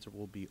 the bids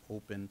will be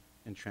open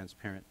and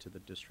transparent to the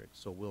district.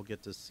 So we'll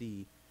get to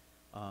see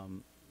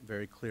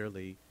very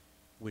clearly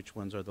which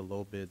ones are the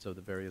low bids of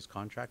the various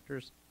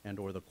contractors and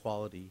or the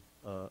quality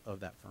of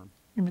that firm.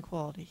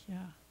 Inequality, yeah.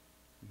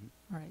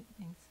 Mm-hmm. All right,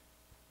 thanks.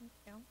 Thank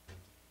you.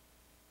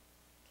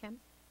 Kim?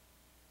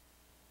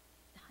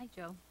 Hi,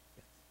 Joe.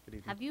 Yes. Good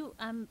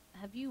evening.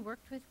 Have you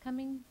worked with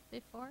Cumming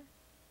before?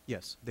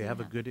 Yes, they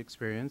have a Yeah. good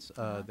experience.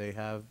 They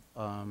have,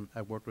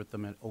 I worked with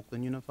them at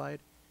Oakland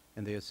Unified,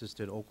 and they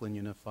assisted Oakland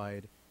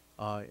Unified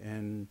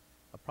in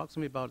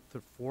approximately about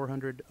the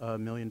 $400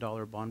 million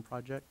bond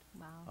project.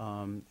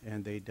 Wow.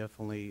 And they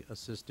definitely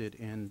assisted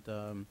in,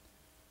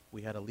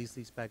 we had a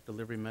lease-leaseback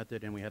delivery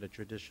method, and we had a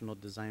traditional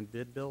design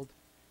bid build.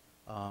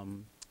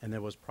 And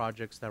there was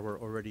projects that were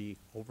already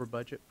over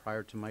budget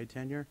prior to my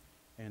tenure,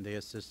 and they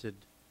assisted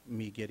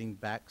me getting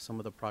back some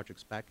of the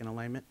projects back in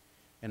alignment.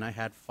 And I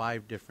had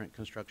 5 different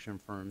construction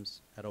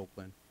firms at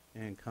Oakland,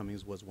 and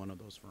Cummings was one of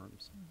those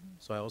firms.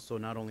 So I also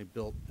not only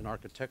built an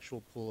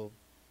architectural pool,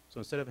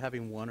 so instead of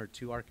having 1 or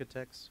 2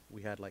 architects,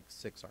 we had like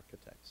 6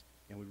 architects,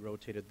 and we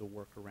rotated the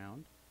work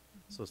around.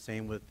 So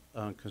same with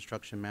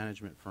construction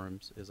management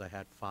firms, is I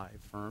had 5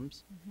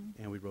 firms,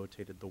 and we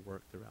rotated the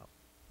work throughout.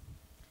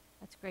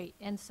 That's great.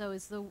 And so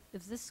is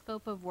this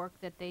scope of work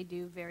that they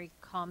do very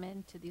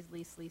common to these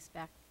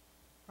lease-back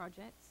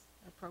projects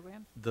or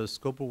programs? The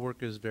scope of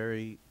work is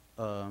very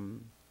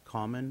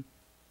common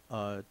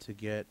to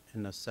get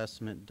an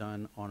assessment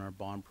done on our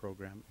bond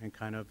program and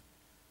kind of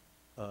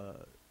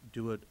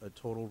do a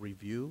total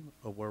review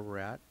of where we're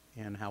at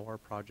and how our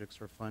projects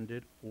are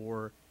funded,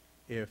 or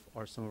if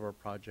some of our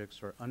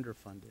projects are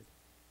underfunded.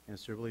 And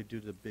so really do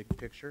the big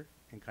picture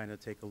and kind of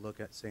take a look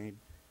at saying,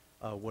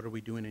 what are we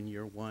doing in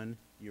year 1,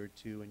 year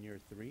 2, and year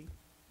 3?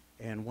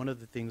 And one of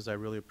the things I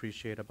really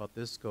appreciate about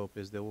this scope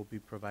is they will be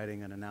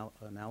providing an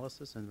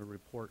analysis and a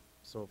report,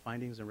 so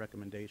findings and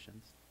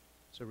recommendations.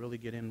 So really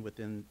get in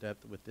within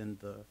depth within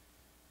the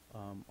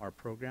our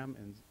program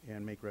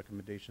and make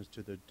recommendations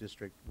to the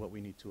district what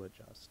we need to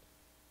adjust.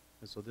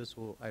 And so this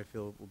will, I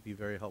feel, will be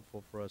very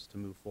helpful for us to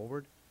move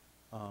forward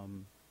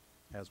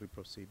as we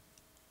proceed.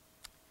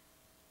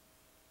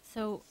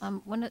 So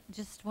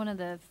just one of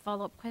the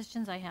follow-up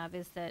questions I have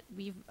is that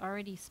we've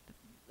already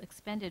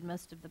expended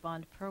most of the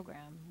bond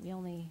program. We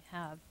only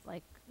have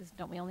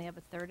don't we only have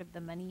a third of the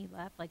money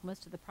left? Like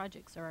most of the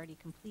projects are already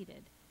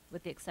completed,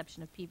 with the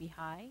exception of PB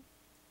High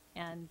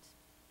and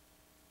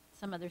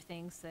some other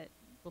things that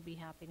will be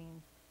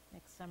happening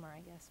next summer,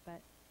 I guess.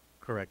 But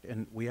correct,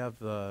 and we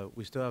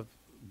still have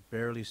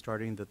barely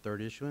starting the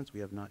 3rd issuance. We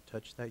have not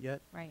touched that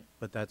yet. Right.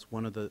 But that's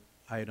one of the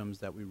items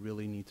that we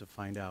really need to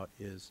find out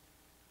is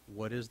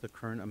what is the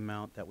current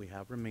amount that we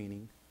have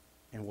remaining,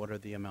 and what are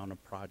the amount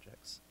of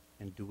projects,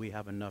 and do we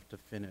have enough to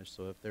finish?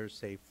 So if there's,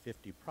 say,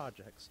 50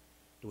 projects,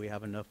 do we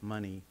have enough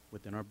money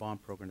within our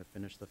bond program to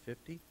finish the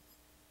 50,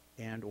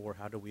 and or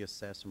how do we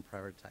assess and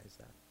prioritize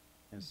that?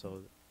 And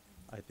so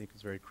I think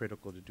it's very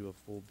critical to do a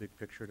full big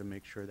picture to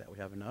make sure that we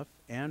have enough,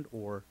 and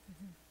or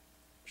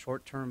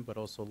short term but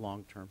also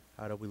long term.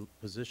 How do we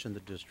position the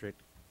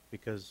district?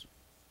 Because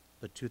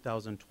the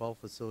 2012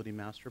 facility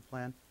master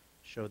plan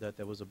showed that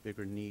there was a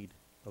bigger need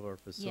of our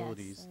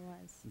facilities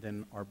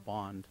than our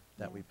bond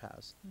that we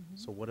passed.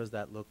 So what does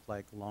that look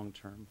like long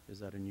term? Is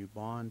that a new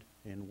bond,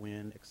 and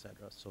when, et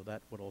cetera? So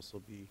that would also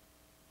be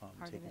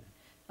part taken of it.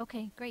 in.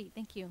 Okay, great.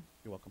 Thank you.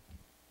 You're welcome.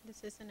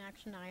 This is an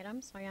action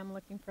item, so I am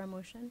looking for a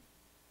motion.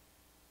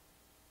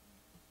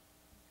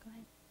 Go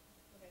ahead.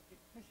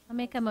 I'll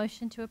make a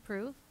motion to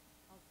approve.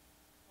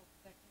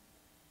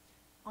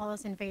 All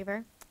those in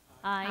favor?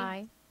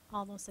 Aye.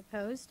 All those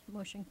opposed?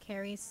 Motion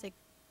carries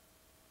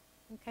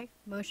okay,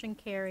 motion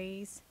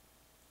carries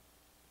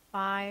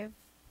 5-1-1.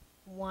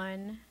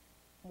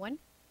 All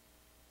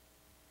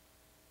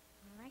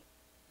right.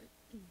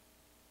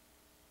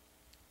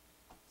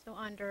 So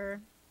under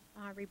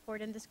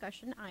report and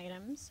discussion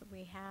items,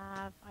 we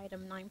have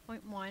item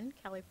 9.1,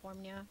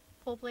 California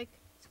Public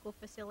School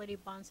Facility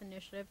Bonds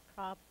Initiative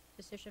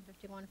Proposition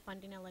 51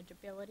 Funding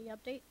Eligibility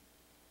Update.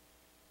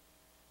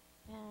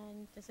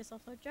 And this is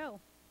also Joe.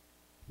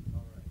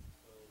 All right,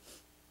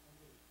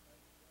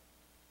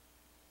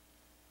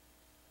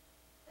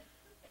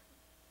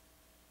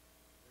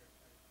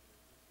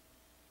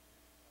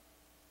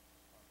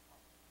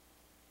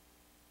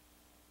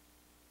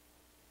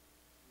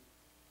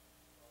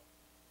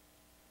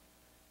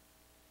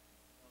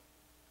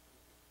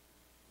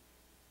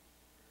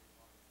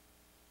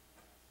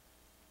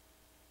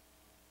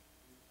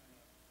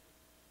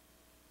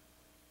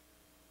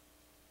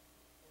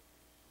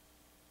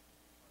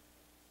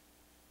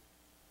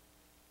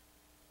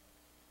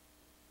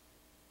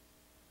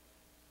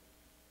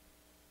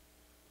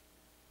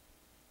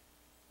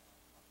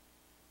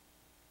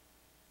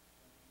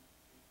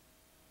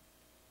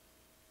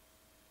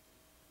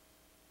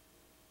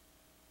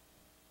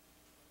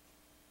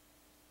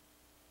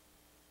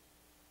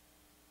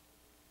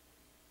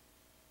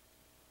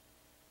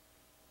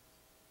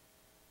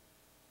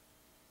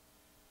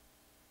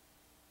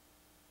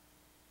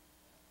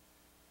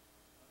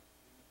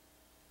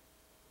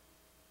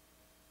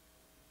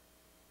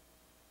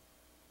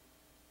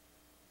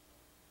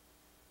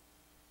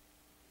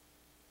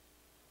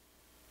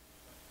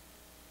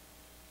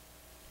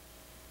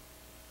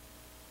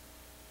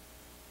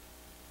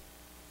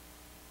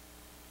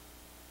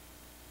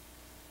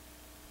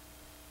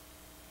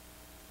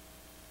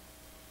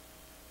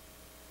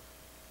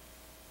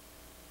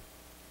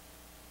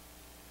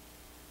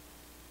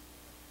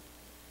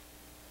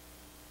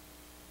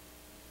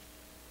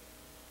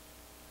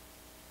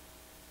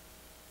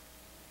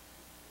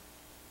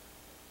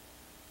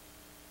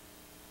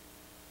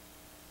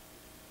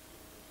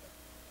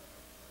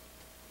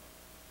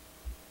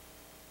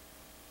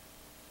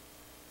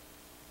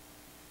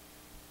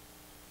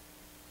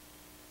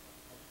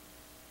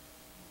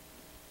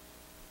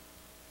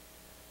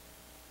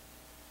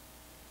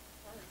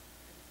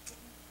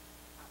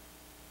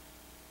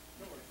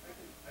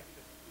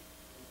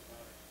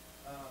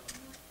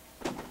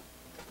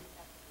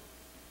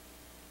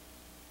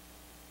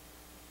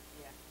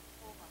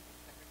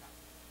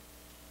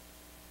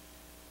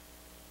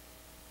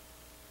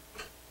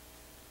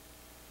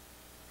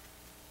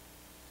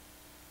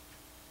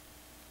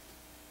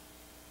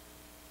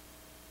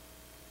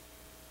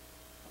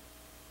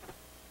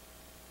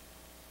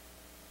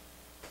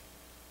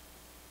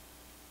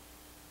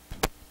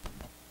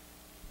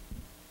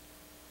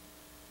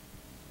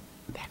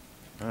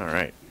 All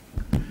right.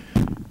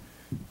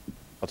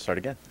 I'll start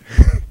again.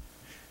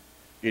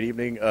 Good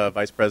evening,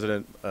 Vice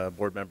President,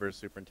 board members,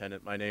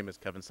 superintendent. My name is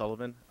Kevin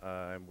Sullivan.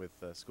 I'm with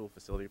School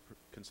Facility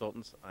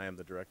Consultants. I am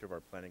the director of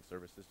our Planning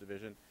Services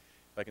Division.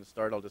 If I can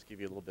start, I'll just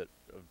give you a little bit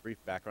of brief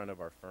background of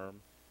our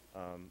firm.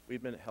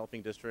 We've been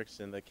helping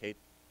districts in the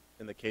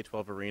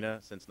K-12 arena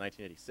since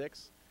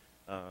 1986.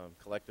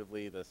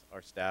 Collectively,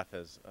 our staff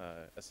has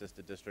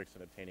assisted districts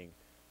in obtaining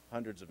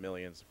hundreds of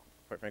millions,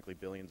 quite frankly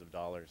billions of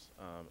dollars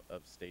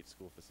of state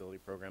school facility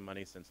program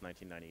money since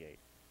 1998.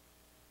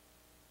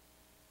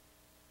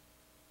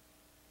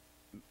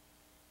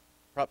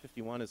 Prop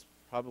 51 is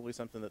probably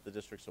something that the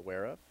district's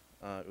aware of.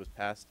 It was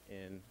passed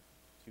in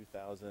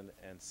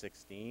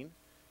 2016.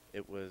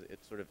 It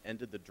sort of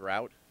ended the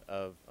drought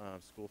of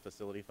school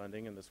facility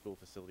funding in the school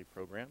facility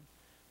program.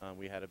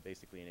 We had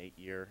basically an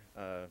 8-year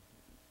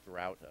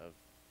drought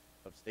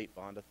of state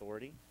bond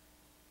authority.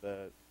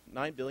 The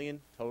 $9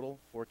 billion total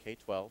for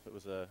K-12, it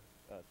was a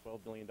 $12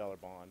 billion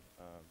bond,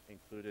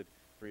 included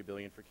 $3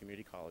 billion for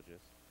community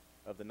colleges.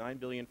 Of the $9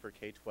 billion for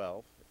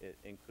K-12, it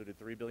included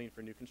 $3 billion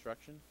for new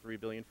construction, $3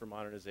 billion for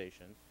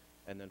modernization,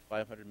 and then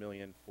 $500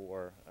 million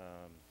for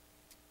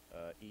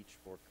each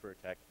for career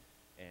tech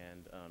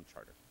and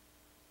charter.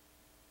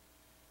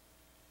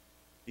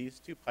 These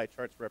two pie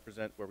charts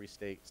represent where we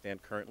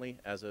stand currently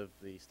as of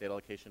the State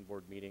Allocation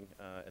Board meeting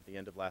at the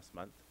end of last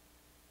month.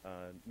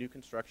 New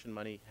construction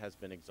money has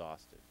been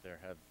exhausted. There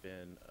have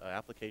been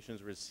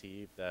applications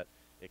received that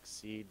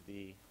exceed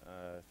the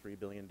 $3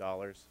 billion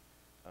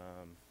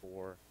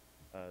for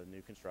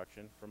new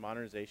construction. For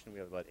modernization, we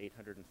have about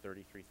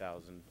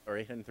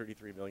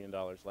 $833 million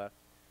left.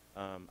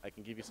 I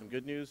can give you some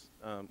good news.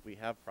 We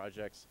have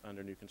projects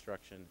under new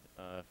construction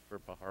for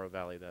Pajaro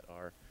Valley that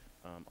are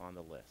on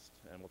the list,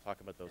 and we'll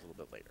talk about those a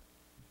little bit later.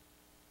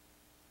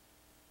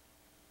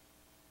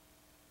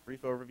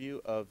 Brief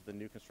overview of the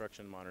new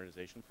construction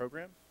modernization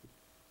program.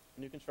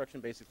 New construction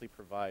basically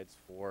provides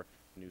for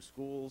new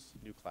schools,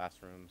 new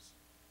classrooms.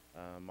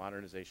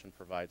 Modernization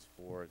provides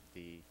for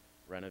the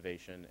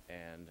renovation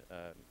and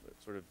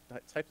sort of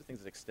types of things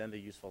that extend the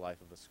useful life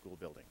of a school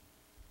building.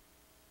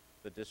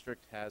 The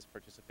district has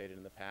participated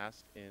in the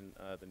past in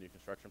the new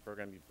construction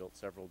program. You've built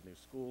several new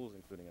schools,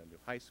 including a new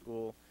high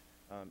school.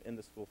 In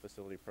the school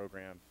facility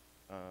program,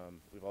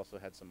 we've also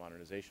had some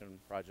modernization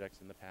projects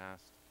in the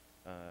past.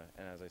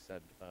 And as I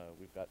said,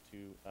 we've got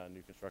two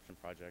new construction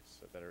projects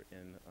that are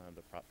in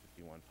the Prop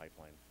 51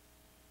 pipeline.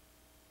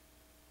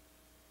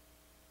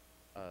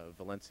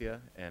 Valencia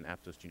and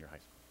Aptos Junior High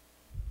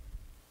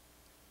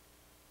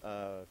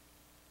School.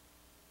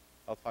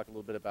 I'll talk a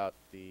little bit about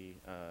the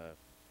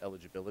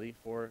eligibility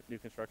for new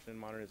construction and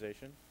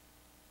modernization.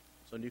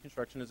 So new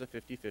construction is a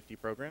 50-50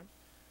 program.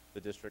 The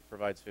district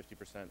provides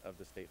 50% of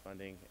the state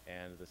funding,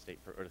 and the state,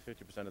 or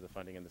 50% of the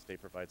funding, and the state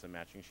provides a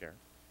matching share.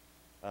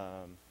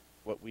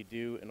 What we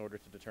do in order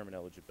to determine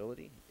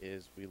eligibility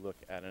is we look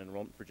at an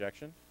enrollment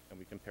projection, and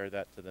we compare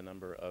that to the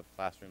number of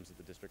classrooms that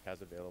the district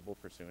has available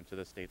pursuant to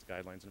the state's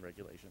guidelines and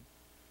regulations.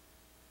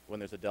 When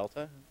there's a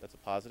delta, that's a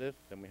positive,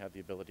 then we have the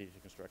ability to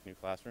construct new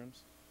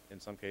classrooms. In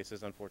some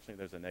cases, unfortunately,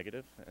 there's a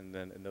negative, and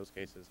then in those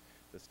cases,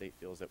 the state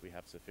feels that we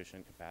have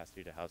sufficient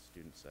capacity to house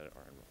students that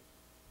are enrolled.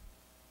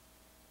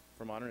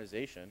 For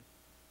modernization,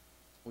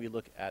 we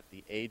look at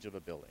the age of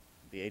a building,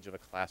 the age of a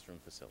classroom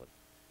facility.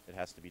 It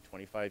has to be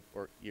 25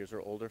 years or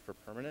older for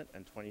permanent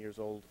and 20 years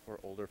old or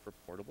older for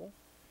portable.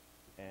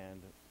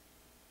 And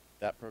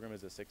that program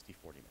is a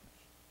 60-40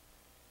 match.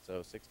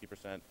 So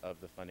 60% of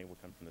the funding will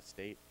come from the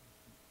state.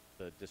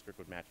 The district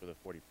would match with a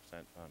 40%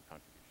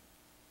 contribution.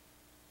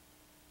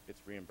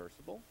 It's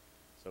reimbursable.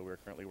 So we're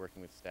currently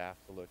working with staff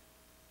to look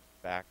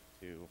back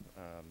to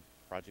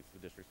projects the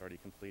district's already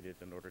completed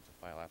in order to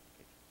file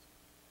applications.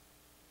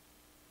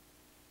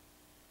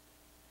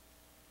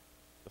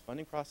 The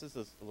funding process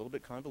is a little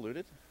bit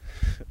convoluted,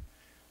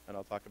 and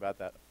I'll talk about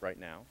that right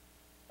now.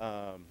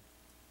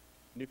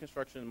 New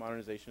construction and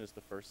modernization is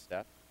the first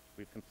step.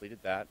 We've completed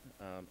that.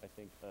 I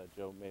think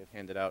Joe may have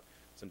handed out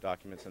some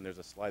documents, and there's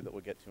a slide that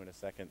we'll get to in a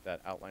second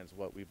that outlines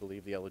what we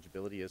believe the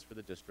eligibility is for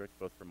the district,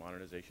 both for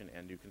modernization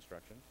and new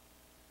construction.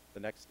 The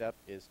next step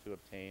is to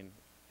obtain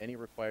any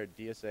required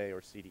DSA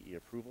or CDE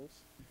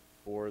approvals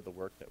for the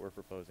work that we're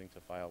proposing to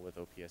file with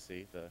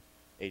OPSC, the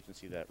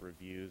agency that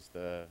reviews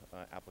the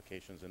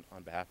applications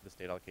on behalf of the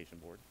State Allocation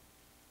Board.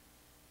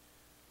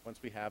 Once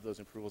we have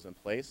those approvals in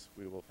place,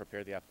 we will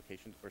prepare the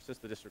application, or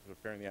assist the district with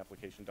preparing the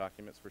application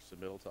documents for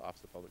submittal to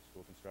Office of Public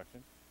School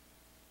Construction.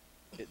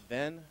 It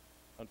then,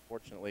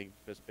 unfortunately,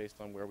 just based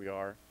on where we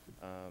are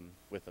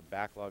with a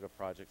backlog of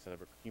projects that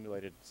have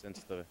accumulated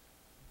since the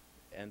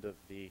end of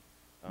the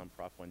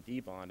Prop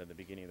 1D bond and the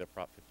beginning of the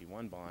Prop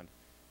 51 bond,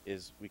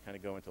 is we kind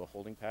of go into a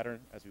holding pattern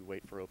as we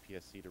wait for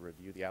OPSC to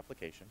review the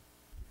application.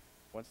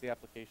 Once the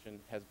application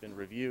has been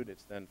reviewed,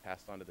 it's then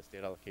passed on to the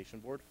State Allocation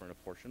Board for an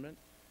apportionment,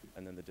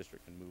 and then the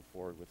district can move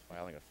forward with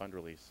filing a fund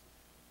release.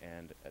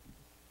 And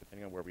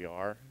depending on where we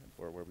are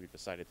or where we've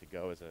decided to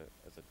go as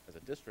a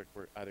district,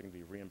 we're either going to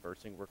be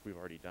reimbursing work we've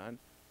already done,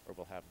 or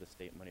we'll have the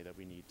state money that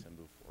we need to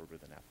move forward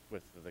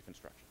with the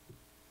construction.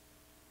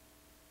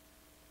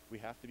 we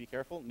have to be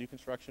careful. New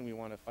construction, we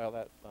want to file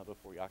that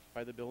before we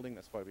occupy the building.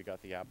 That's why we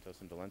got the Aptos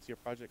and Valencia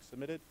projects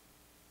submitted.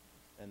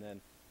 And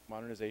then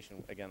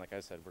modernization, again, like I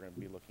said, we're going to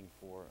be looking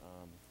for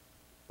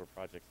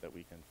projects that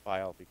we can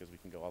file because we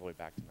can go all the way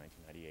back to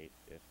 1998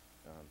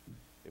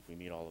 if we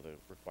meet all of the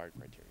required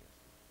criteria.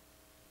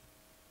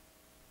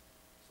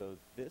 So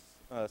this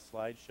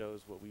slide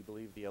shows what we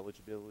believe the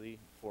eligibility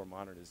for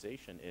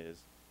modernization is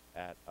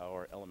at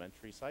our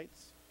elementary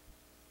sites.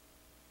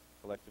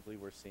 Collectively,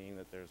 we're seeing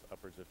that there's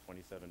upwards of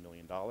 $27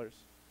 million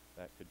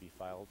that could be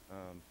filed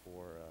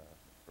for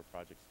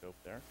project scope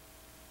there.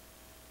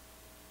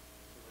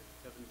 So like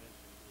Kevin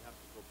mentioned, we have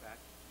to go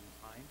back in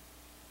time,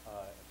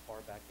 as far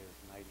back as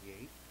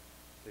 '98,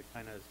 to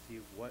kind of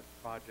see what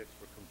projects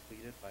were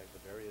completed by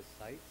the various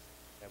sites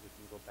that we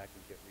can go back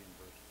and get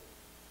reimbursed for.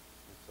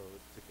 And so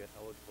to get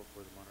eligible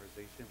for the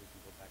modernization, we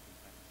can go back in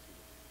time and see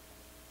what we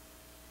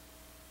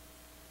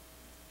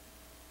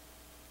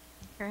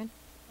can. Karen?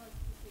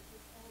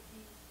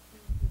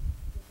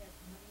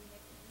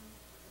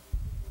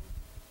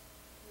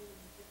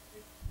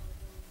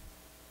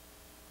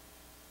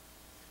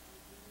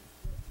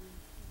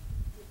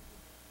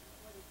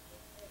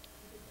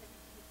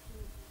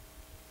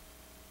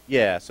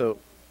 Yeah, so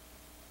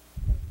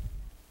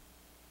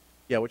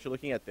yeah, what you're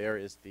looking at there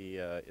is the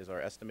is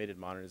our estimated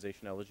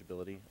modernization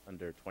eligibility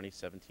under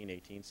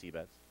 2017-18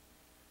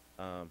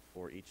 CBEDS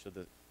for each of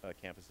the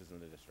campuses in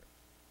the district.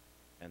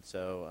 And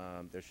so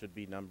there should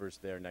be numbers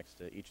there next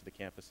to each of the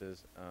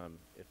campuses.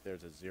 If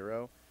there's a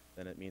 0,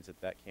 then it means that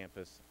that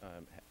campus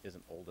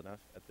isn't old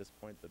enough at this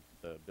point.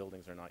 The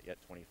buildings are not yet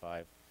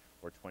 25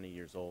 or 20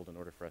 years old in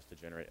order for us to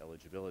generate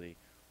eligibility,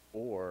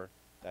 or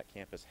that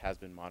campus has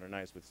been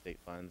modernized with state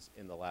funds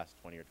in the last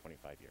 20 or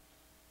 25 years.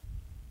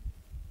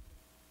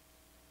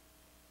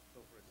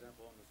 So for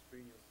example, on the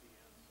screen you'll see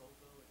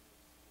Ansoldo and you'll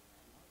see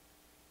Landmark.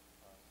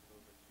 So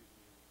those are two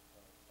new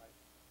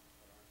sites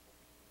that are in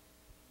focus.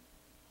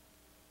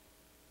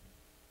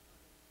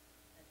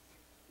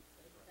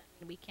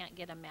 We can't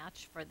get a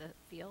match for the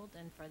field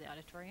and for the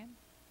auditorium?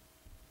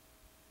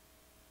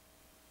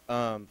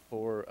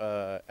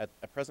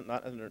 At present,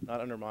 not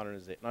under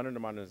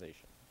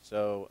modernization.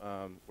 So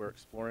we're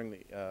exploring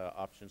the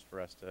options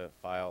for us to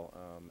file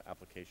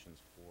applications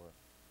for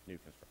new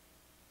construction.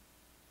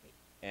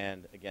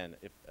 And again,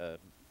 if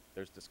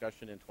there's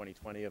discussion in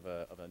 2020 of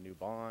a new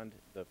bond,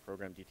 the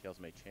program details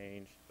may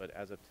change. But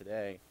as of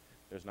today,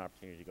 there's an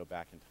opportunity to go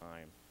back in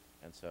time,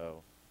 and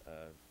so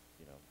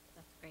you know,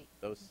 that's great.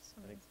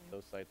 I think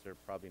those sites are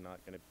probably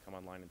not going to come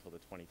online until the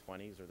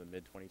 2020s or the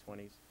mid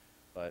 2020s,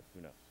 but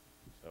who knows?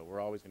 So we're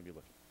always going to be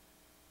looking.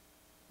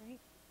 Great.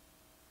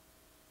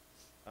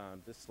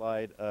 This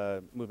slide,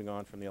 moving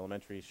on from the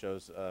elementary,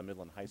 shows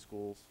Midland High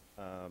Schools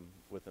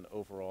with an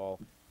overall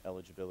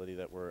eligibility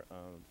that we're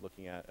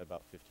looking at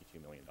about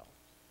 $52 million.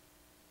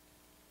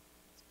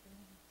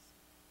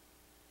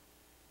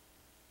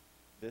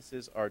 This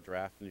is our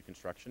draft new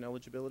construction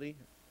eligibility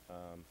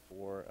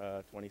for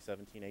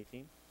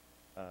 2017-18.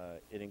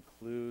 It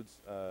includes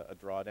a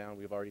drawdown.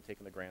 We've already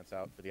taken the grants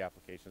out for the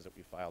applications that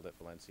we filed at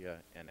Valencia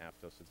and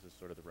Aptos. This is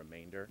sort of the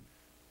remainder.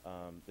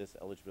 This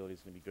eligibility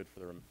is going to be good for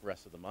the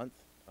rest of the month.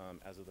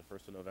 As of the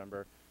 1st of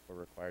November, we're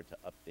required to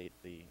update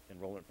the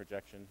enrollment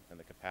projection and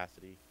the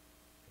capacity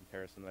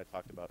comparison that I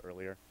talked about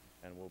earlier,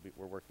 and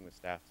we're working with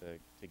staff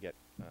to get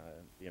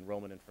the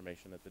enrollment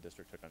information that the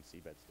district took on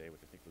CBEDS Day,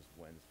 which I think was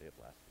Wednesday of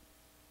last week.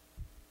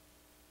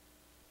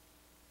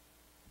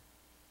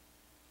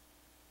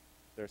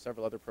 There are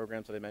several other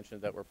programs that I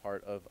mentioned that were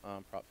part of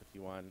Prop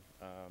 51.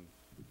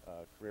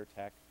 Career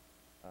Tech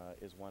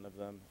is one of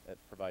them. It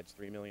provides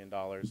 $3 million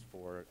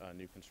for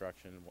new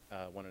construction,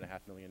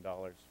 $1.5 million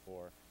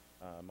for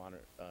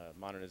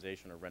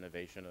modernization or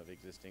renovation of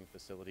existing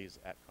facilities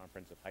at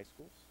comprehensive high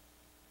schools.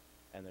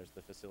 And there's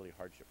the Facility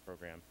Hardship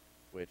Program,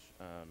 which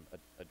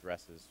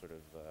addresses sort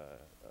of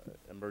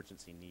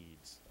emergency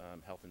needs,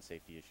 health and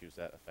safety issues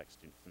that affect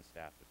students and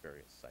staff at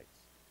various sites.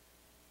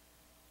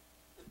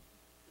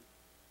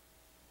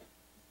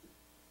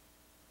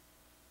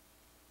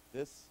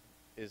 This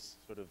is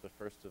sort of the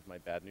first of my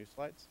bad news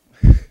slides.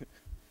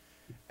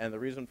 And the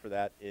reason for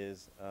that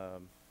is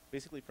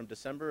basically from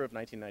December of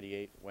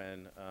 1998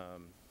 when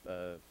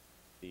the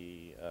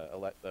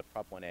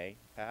Prop 1A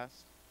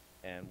passed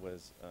and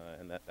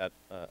that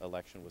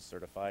election was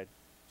certified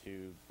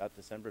to about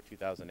December of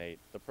 2008,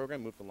 the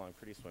program moved along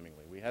pretty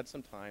swimmingly. We had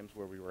some times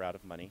where we were out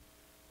of money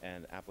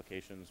and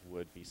applications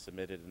would be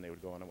submitted and they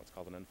would go on what's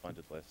called an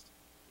unfunded list.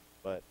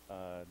 But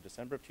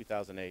December of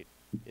 2008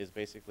 is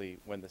basically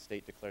when the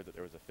state declared that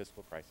there was a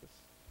fiscal crisis.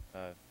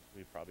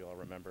 We probably all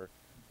remember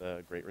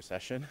the Great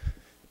Recession.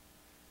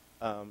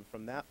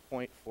 From that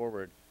point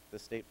forward, the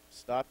state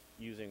stopped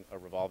using a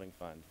revolving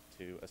fund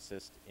to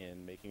assist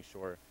in making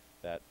sure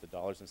that the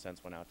dollars and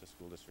cents went out to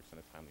school districts in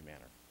a timely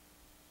manner.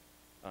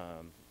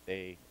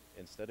 They,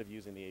 instead of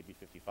using the AB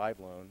 55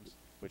 loans,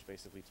 which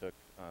basically took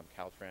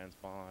Caltrans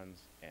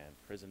bonds and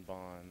prison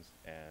bonds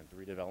and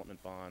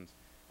redevelopment bonds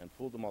and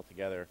pooled them all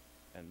together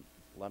and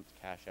lumped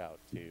cash out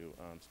to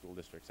school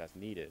districts as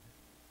needed,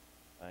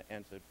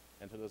 and to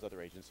and to those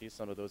other agencies.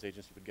 Some of those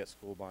agencies would get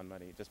school bond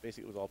money. Just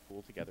basically, it was all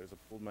pooled together. It was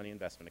a pooled money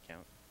investment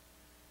account.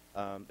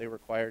 They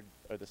required,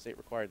 or the state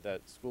required,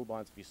 that school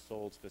bonds be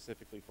sold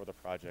specifically for the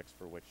projects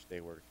for which they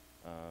were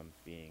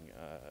being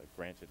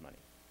granted money.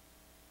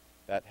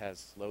 That has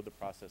slowed the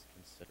process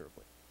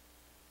considerably.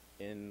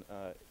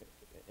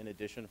 In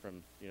addition,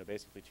 from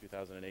basically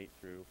 2008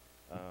 through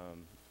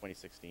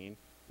 2016,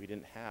 we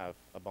didn't have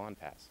a bond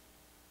pass.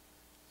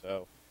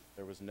 So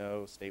there was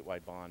no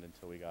statewide bond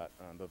until we got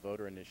the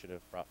voter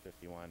initiative Prop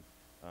 51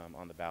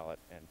 on the ballot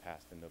and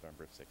passed in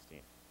November of 16.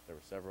 There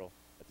were several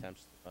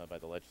attempts by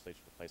the legislature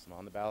to place them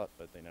on the ballot,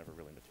 but they never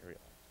really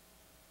materialized.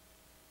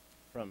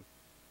 From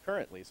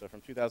currently, so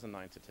from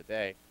 2009 to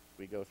today,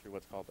 we go through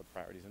what's called the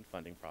priorities and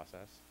funding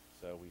process.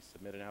 So we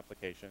submit an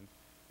application.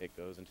 It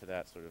goes into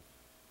that sort of,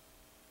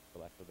 for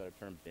lack of a better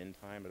term, bin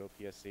time at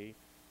OPSC.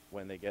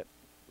 When it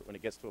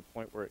gets to a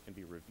point where it can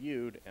be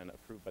reviewed and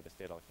approved by the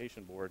state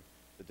allocation board,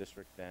 the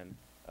district then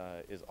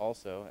is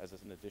also, as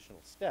an additional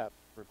step,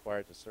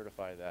 required to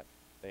certify that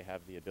they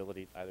have the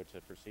ability either to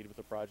proceed with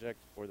the project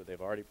or that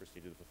they've already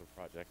proceeded with the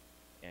project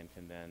and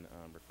can then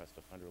request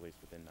a fund release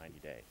within 90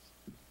 days.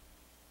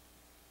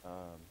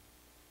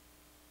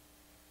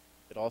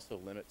 It also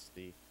limits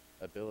the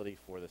ability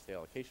for the state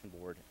allocation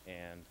board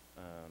and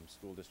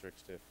school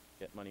districts to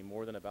get money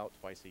more than about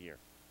twice a year,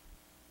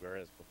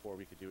 whereas before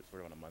we could do it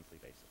sort of on a monthly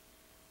basis.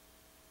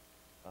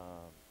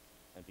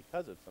 And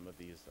because of some of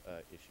these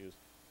issues,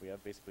 we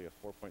have basically a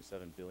 $4.7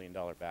 billion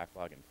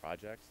backlog in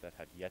projects that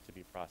have yet to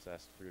be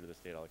processed through to the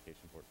state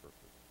allocation board for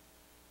approval.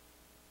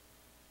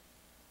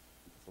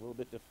 It's a little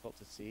bit difficult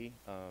to see.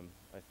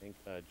 I think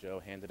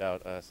Joe handed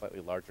out a slightly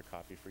larger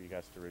copy for you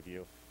guys to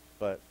review,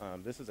 but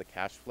this is a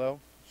cash flow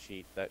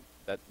sheet that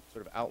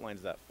sort of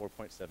outlines that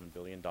 $4.7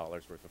 billion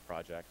worth of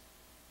projects.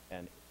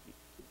 And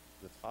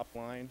the top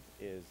line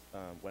is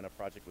when a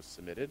project was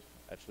submitted,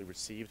 actually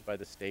received by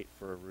the state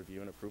for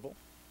review and approval.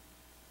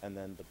 And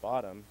then the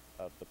bottom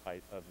of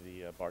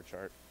the bar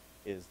chart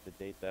is the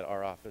date that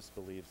our office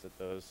believes that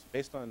those,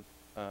 based on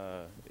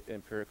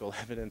empirical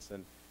evidence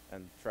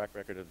and track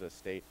record of the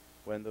state,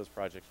 when those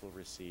projects will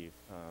receive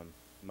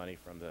money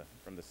from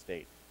the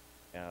state.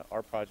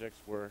 Our projects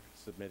were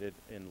submitted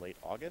in late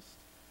August,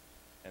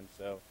 and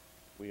so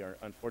we are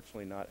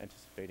unfortunately not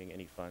anticipating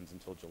any funds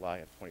until July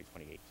of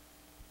 2028.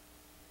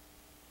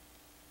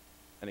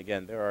 And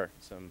again, there are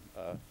some,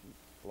 a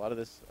lot of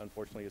this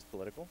unfortunately is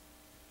political.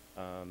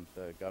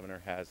 The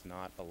governor has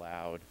not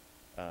allowed,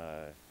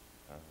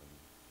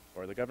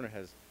 or the governor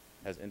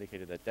has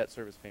indicated that debt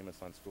service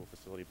payments on school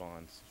facility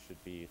bonds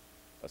should be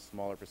a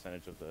smaller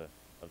percentage of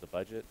the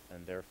budget,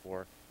 and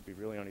therefore we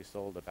really only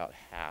sold about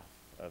half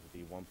of the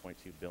 $1.2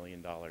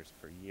 billion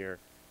per year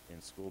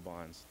in school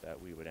bonds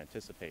that we would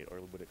anticipate or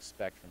would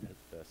expect from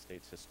the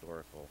state's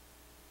historical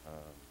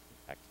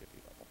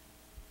activity level.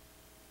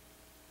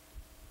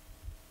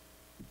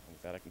 And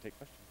with that, I can take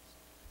questions.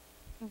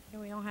 Okay,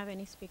 we don't have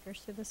any speakers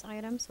to this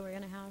item, so we're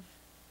gonna have,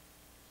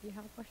 do you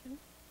have a question?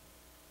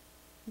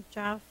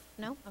 Jeff,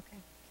 no? Okay.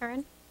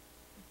 Karen?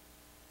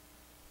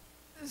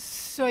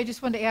 So I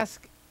just wanted to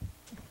ask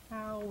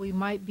how we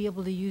might be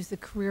able to use the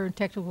career and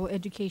technical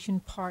education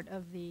part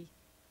of the,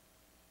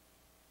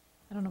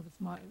 I don't know if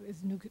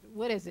it's new,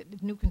 what is it?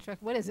 New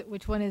construction, what is it?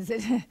 Which one is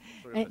it?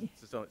 Sort of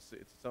it's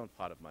its own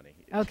pot of money.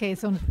 Okay,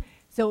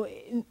 so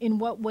in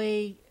what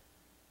way,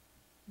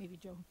 maybe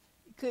Joe,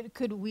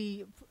 could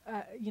we,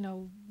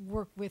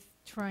 work with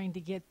trying to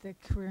get the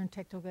career and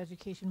technical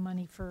education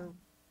money for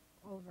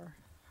all of our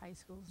high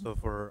schools? So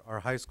for our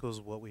high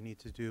schools, what we need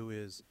to do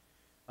is,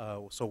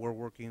 so we're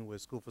working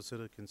with school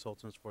facility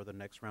consultants for the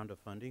next round of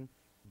funding,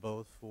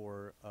 both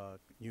for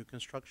new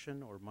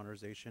construction or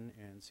modernization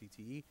and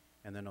CTE,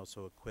 and then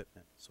also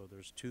equipment. So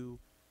there's two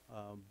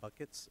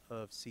buckets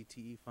of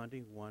CTE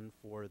funding, one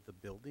for the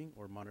building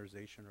or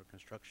modernization or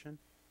construction,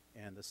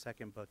 and the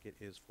second bucket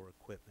is for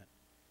equipment.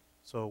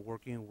 So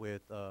working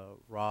with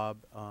Rob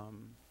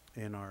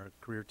and our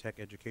career tech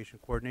education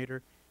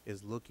coordinator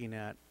is looking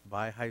at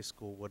by high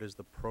school what is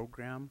the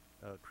program,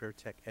 career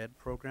tech ed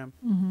program.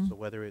 Mhm. So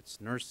whether it's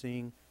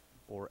nursing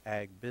or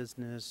ag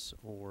business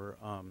or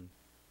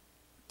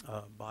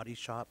body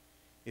shop,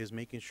 is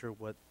making sure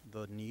what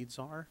the needs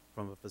are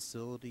from a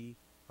facility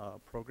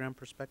program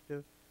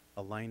perspective,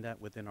 align that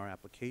within our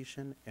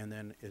application, and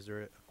then is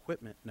there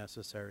equipment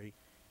necessary,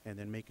 and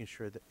then making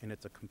sure that, and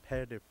it's a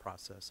competitive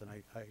process, and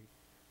I'm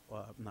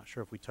not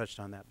sure if we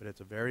touched on that, but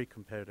it's a very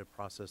competitive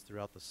process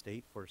throughout the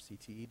state for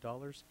CTE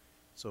dollars.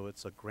 So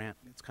it's a grant,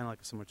 it's kind of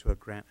like similar to a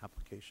grant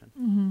application.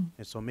 Mhm.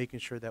 And so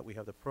making sure that we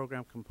have the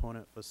program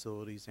component,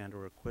 facilities, and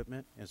or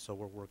equipment, and so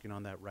we're working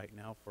on that right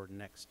now for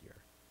next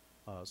year.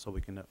 So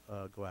we can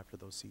go after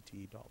those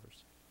CTE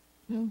dollars.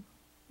 Mm,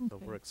 So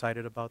okay. we're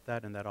excited about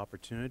that and that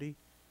opportunity.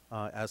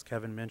 As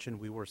Kevin mentioned,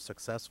 we were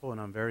successful,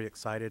 and I'm very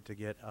excited to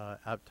get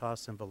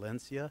Aptos and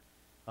Valencia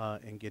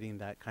and getting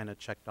that kind of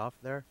checked off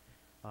there.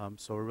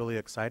 So we're really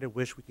excited.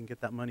 Wish we can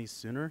get that money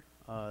sooner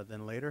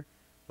than later,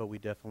 but we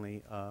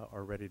definitely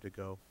are ready to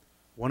go.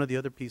 One of the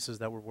other pieces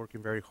that we're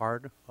working very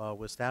hard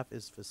with staff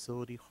is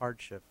facility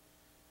hardship.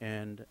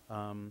 And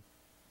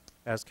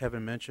As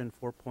Kevin mentioned,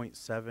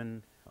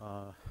 4.7,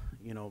 a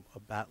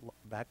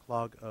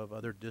backlog of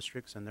other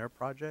districts and their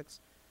projects.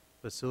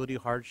 Facility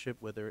hardship,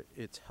 whether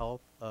it's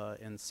health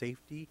and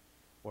safety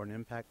or an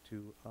impact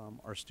to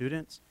our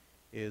students,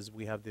 is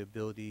we have the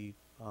ability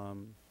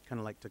kind of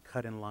like to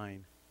cut in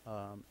line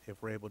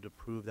if we're able to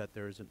prove that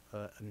there is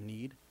a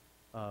need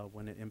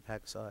when it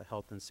impacts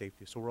health and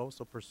safety. So we're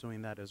also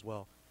pursuing that as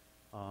well,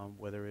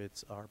 whether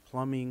it's our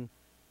plumbing,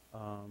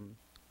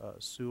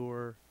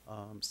 sewer,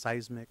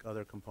 seismic,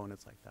 other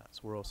components like that.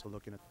 So we're also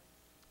looking at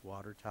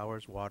water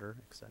towers, water,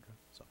 etc.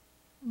 So.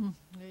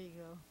 There you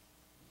go.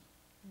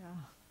 Yeah.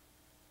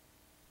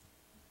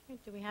 Okay,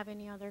 do we have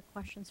any other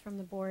questions from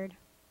the board?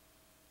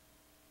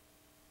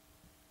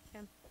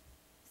 Kim?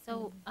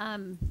 So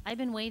I've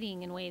been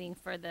waiting and waiting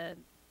for the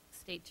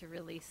state to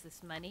release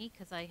this money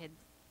because I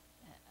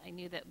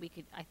knew that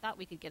I thought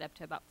we could get up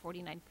to about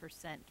 49%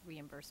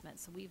 reimbursement.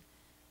 So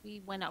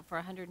we went out for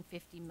a $150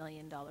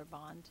 million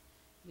bond.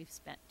 We've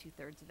spent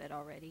 2/3 of it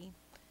already.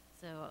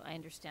 So I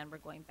understand we're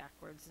going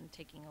backwards and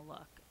taking a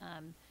look.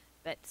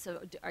 But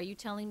so are you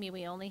telling me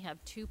we only have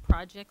 2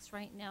 projects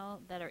right now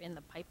that are in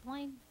the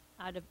pipeline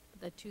out of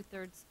the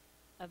 2/3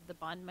 of the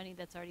bond money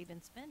that's already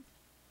been spent?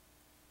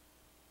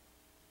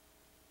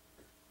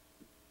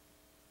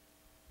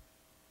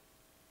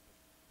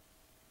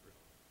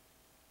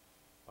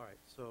 All right,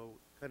 so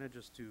kind of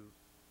just to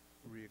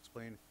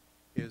re-explain,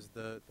 is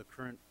the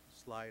current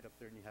slide up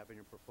there, and you have in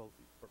your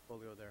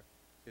portfolio there,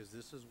 is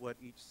this is what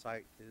each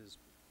site is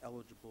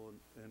eligible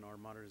in our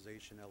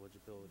modernization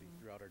eligibility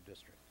throughout our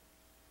district.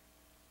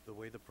 The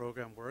way the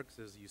program works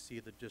is you see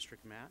the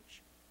district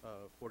match,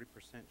 40%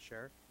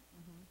 share,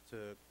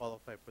 to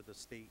qualify for the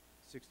state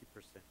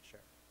 60%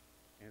 share.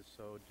 And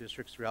so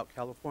districts throughout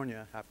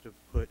California have to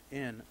put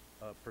in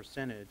a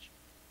percentage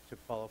to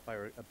qualify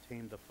or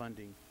obtain the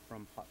funding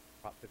from Prop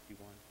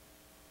 51.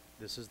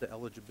 This is the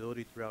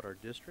eligibility throughout our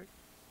district.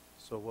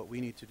 So what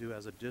we need to do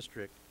as a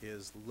district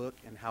is look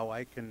and how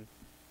I can,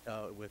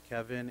 with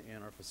Kevin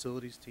and our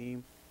facilities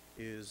team,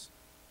 is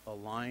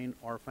align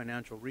our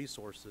financial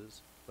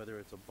resources, whether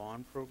it's a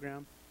bond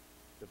program,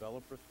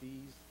 developer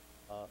fees,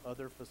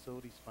 other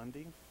facilities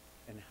funding,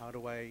 and how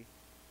do I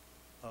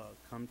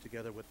come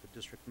together with the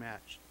district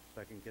match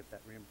so I can get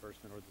that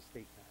reimbursement or the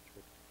state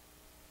match.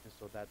 And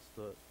so that's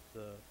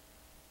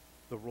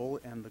the role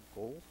and the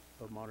goal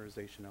of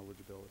modernization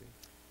eligibility.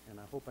 And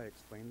I hope I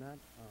explained that.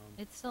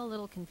 It's still a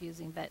little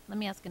confusing, but let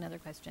me ask another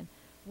question.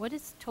 What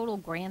does total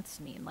grants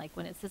mean? Like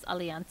when it says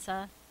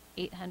Alianza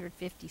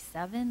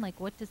 857, like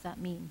what does that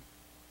mean?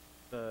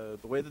 The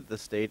way that the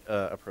state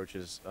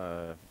approaches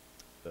the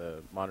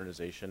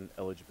modernization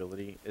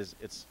eligibility is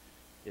it's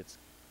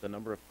the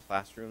number of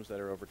classrooms that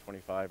are over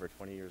 25 or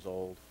 20 years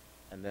old,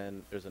 and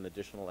then there's an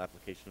additional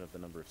application of the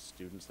number of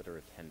students that are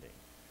attending.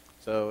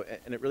 So,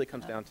 and it really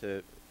comes down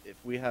to if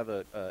we have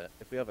a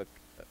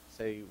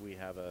say we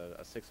have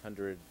a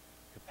 600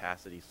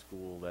 capacity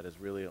school that is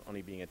really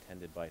only being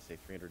attended by say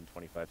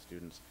 325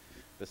 students,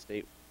 the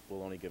state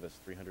will only give us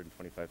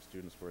 325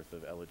 students worth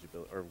of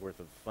eligibility or worth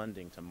of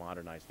funding to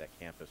modernize that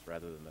campus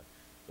rather than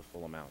the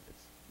full amount.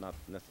 It's not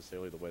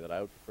necessarily the way that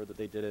I would prefer that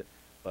they did it,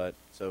 but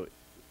so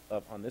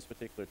on this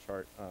particular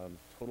chart,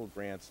 total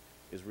grants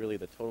is really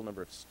the total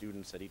number of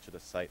students at each of the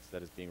sites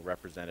that is being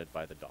represented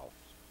by the dollars.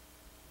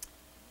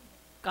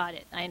 Got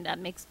it, and that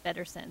makes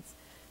better sense.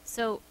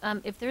 So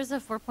if there's a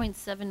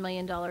 $4.7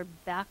 million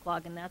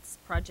backlog, and that's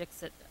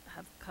projects that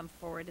have come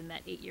forward in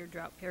that 8-year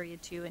drought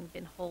period too and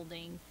been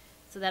holding,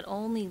 so that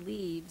only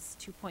leaves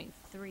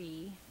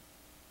 $2.3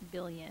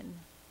 billion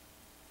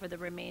for the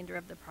remainder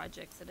of the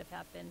projects that have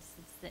happened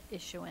since the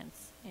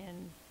issuance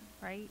in,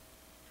 right,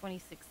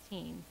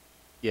 2016.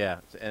 Yeah,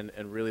 and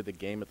really the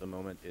game at the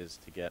moment is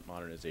to get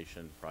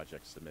modernization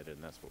projects submitted,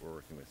 and that's what we're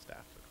working with staff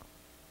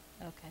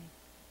to accomplish. Okay.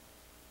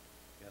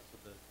 Yeah,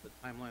 so the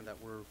timeline that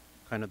we're,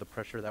 kind of the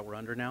pressure that we're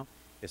under now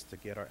is to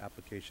get our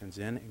applications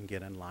in and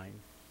get in line.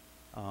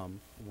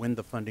 When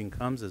the funding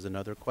comes is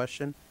another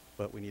question,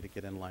 but we need to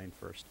get in line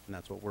first, and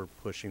that's what we're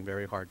pushing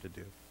very hard to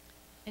do.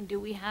 And do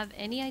we have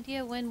any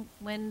idea when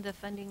the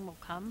funding will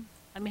come?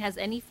 I mean, has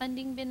any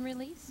funding been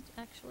released,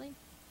 actually?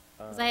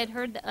 Because I had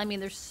heard that, I mean,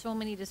 there's so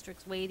many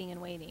districts waiting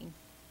and waiting.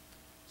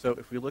 So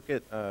if we look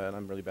at, and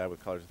I'm really bad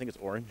with colors, I think it's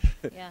orange.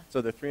 Yeah.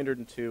 So the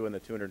 302 and the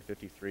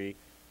 253,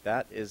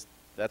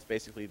 that's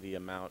basically the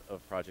amount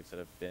of projects that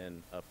have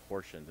been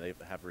apportioned. They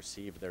have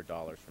received their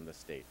dollars from the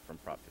state, from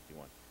Prop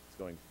 51. It's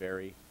going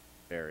very,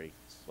 very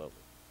slowly.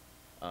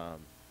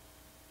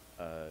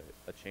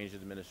 A change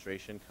in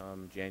administration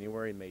come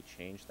January may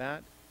change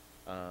that,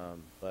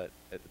 but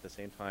at the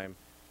same time,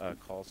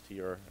 calls to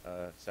your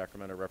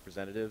Sacramento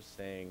representatives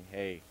saying,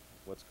 hey,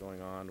 what's going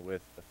on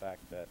with the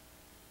fact that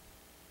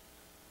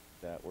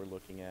we're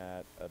looking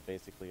at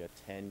basically a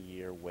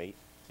 10-year wait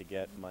to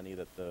get money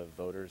that the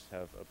voters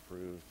have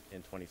approved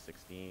in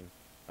 2016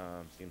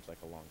 seems like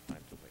a long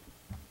time to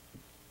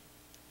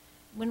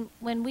wait.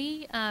 When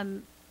we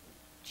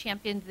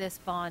championed this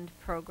bond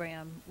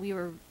program, we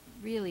were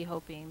really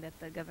hoping that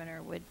the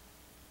governor would,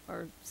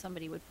 or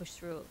somebody would push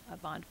through a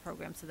bond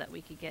program so that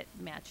we could get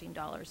matching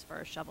dollars for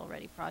our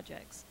shovel-ready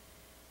projects.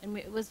 And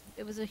it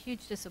was a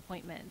huge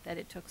disappointment that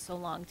it took so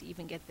long to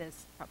even get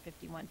this Prop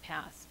 51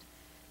 passed.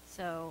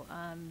 So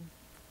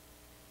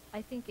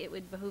I think it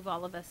would behoove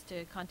all of us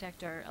to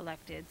contact our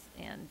electeds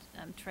and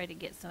try to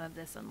get some of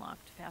this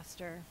unlocked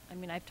faster. I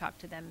mean, I've talked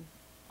to them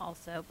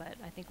also, but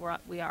I think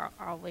we are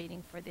all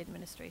waiting for the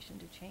administration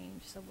to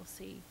change. So we'll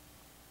see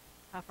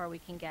how far we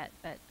can get.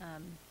 But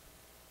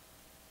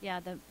yeah,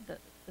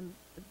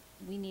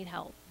 we need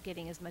help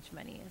getting as much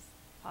money as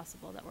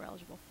possible that we're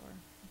eligible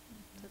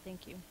for. So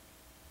thank you.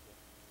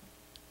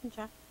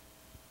 Jeff?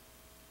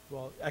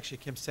 Well, actually,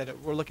 Kim said it.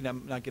 We're looking at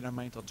not getting our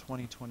money until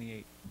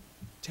 2028,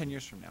 10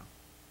 years from now.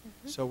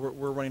 So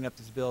we're running up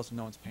these bills and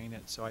no one's paying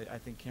it. So I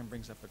think Kim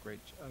brings up a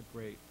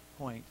great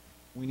point.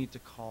 We need to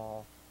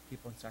call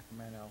people in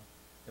Sacramento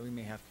that we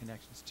may have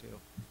connections to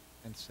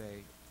and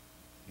say,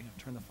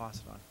 turn the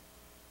faucet on.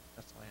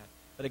 That's all I had.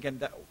 But again,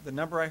 the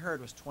number I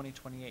heard was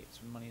 2028,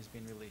 so the money is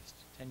being released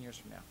 10 years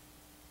from now.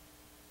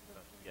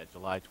 Yeah,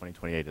 July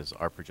 2028 is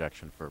our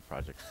projection for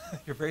projects.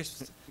 You're very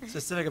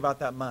specific about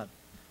that month.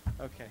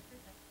 Okay.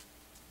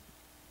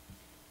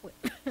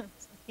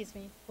 Excuse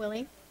me,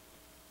 Willie?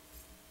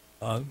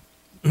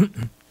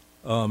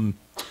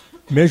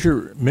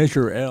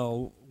 Measure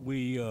L,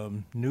 we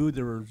knew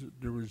there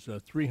was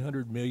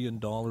 $300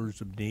 million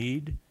of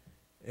need,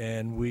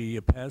 and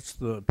we passed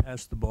the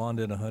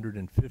bond at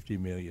 $150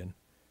 million.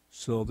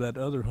 So that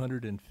other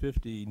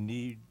 150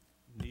 need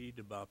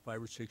about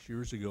 5 or 6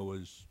 years ago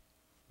is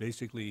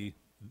basically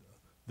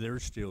there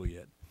still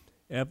yet.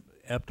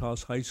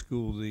 Aptos High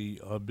School,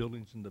 the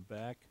buildings in the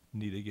back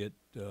need to get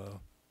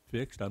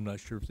fixed. I'm not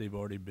sure if they've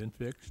already been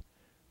fixed,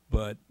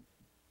 but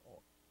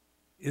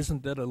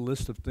isn't that a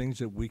list of things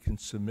that we can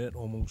submit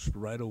almost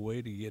right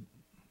away to get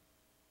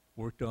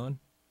worked on?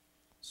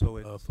 So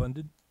it's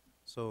funded?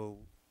 So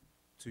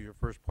to your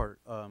first part,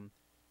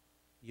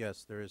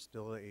 yes, there is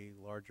still a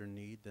larger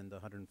need than the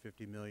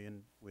 150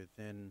 million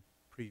within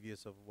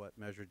previous of what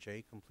Measure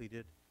J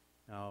completed.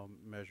 Now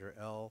Measure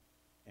L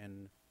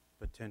and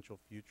potential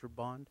future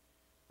bond.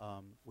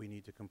 We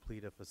need to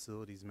complete a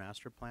facilities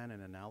master plan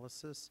and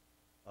analysis.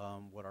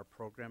 What our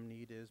program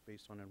need is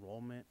based on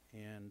enrollment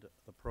and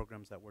the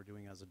programs that we're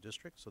doing as a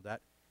district. So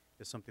that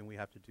is something we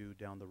have to do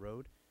down the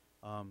road.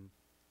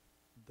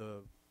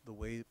 The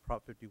way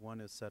Prop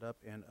 51 is set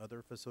up and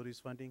other facilities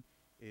funding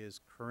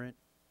is current,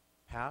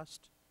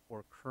 past,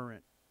 or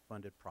current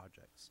funded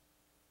projects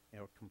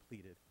or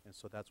completed. And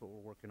so that's what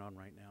we're working on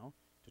right now,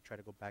 to try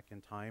to go back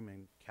in time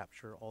and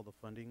capture all the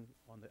funding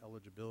on the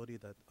eligibility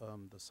that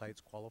the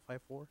sites qualify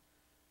for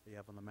that you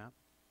have on the map,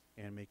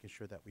 and making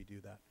sure that we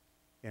do that.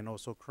 And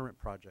also current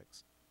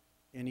projects.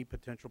 Any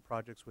potential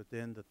projects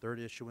within the third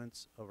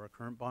issuance of our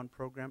current bond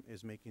program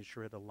is making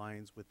sure it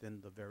aligns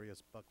within the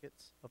various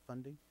buckets of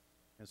funding.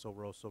 And so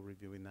we're also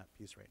reviewing that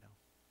piece right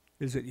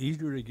now. Is it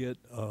easier to get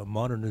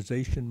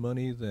modernization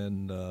money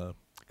than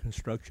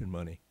construction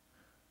money?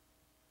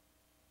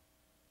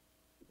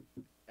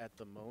 At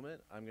the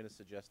moment, I'm going to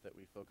suggest that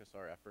we focus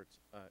our efforts.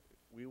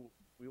 We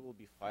will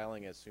be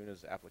filing as soon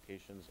as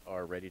applications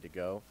are ready to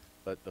go,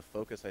 but the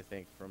focus, I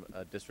think, from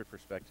a district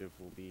perspective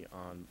will be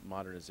on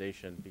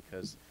modernization,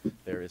 because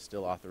there is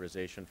still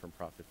authorization from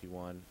Prop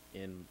 51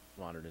 in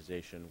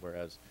modernization,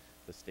 whereas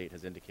the state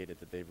has indicated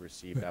that they've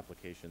received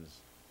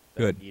applications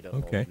that need a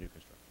whole new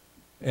construction.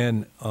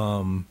 And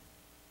I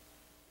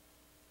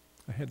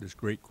had this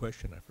great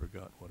question. I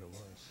forgot what it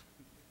was.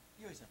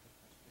 You always have a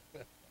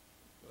question.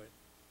 Go ahead.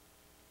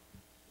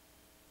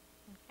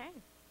 Okay.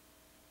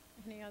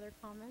 Any other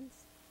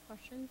comments,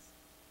 questions?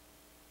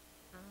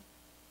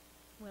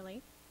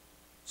 Willie?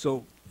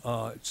 So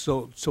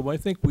I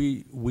think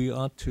we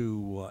ought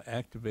to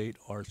activate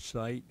our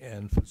site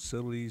and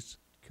facilities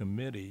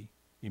committee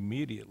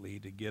immediately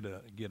to get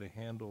a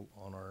handle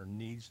on our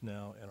needs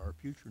now and our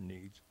future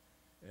needs,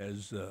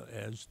 as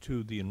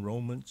to the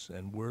enrollments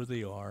and where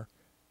they are,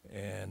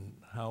 and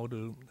how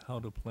to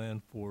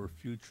plan for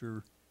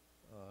future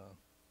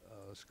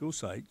school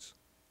sites.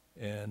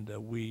 And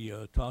we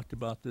talked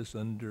about this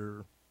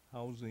under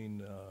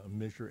housing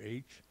Measure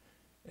H,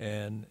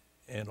 and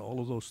all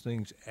of those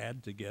things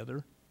add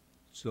together.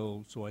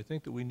 So I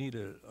think that we need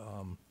to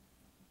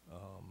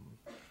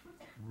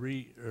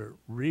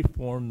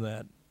reform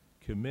that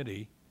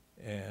committee,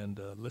 and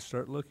let's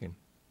start looking.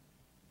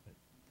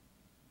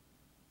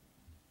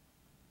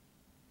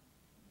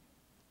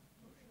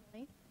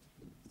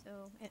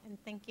 So, and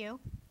thank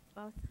you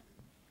both.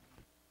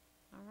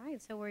 All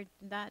right, so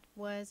that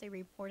was a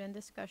report and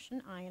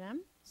discussion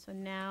item. So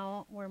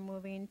now we're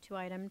moving to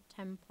item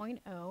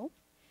 10.0.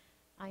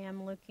 I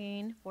am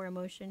looking for a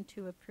motion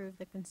to approve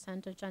the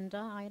consent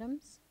agenda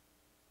items.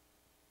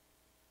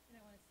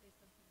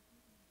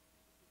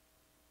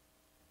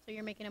 So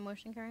you're making a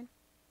motion, Karen?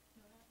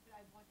 No, but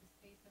I want to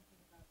say something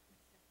about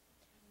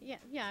consent.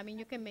 Yeah, I mean,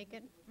 you can make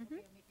it.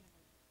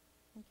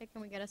 Okay,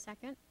 can we get a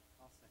second?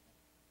 I'll second.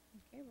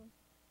 Okay, well.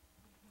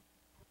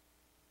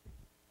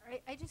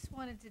 I just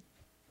wanted to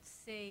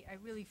say, I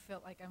really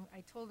felt like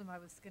I told him I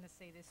was going to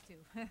say this too.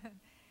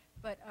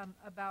 but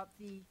about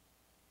the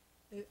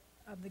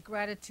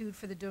gratitude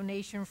for the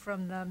donation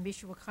from the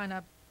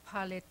Michoacana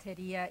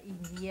Paleteria y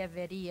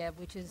Nieveria,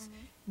 which is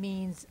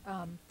means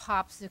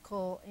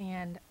popsicle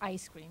and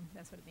ice cream.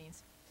 That's what it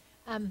means.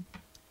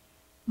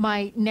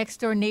 My next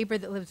door neighbor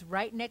that lives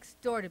right next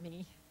door to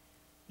me,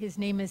 his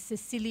name is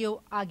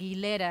Cecilio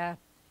Aguilera,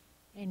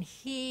 and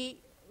he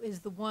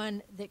is the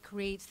one that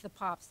creates the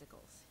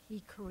popsicles.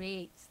 He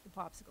creates the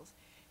popsicles.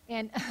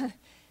 And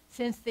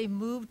since they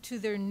moved to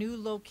their new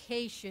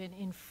location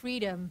in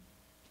Freedom,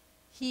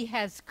 he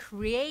has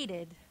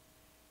created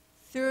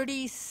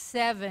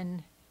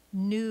 37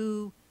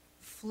 new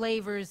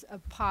flavors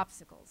of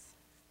popsicles.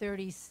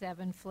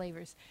 37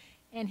 flavors.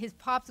 And his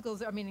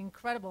popsicles, I mean,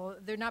 incredible.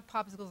 They're not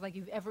popsicles like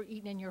you've ever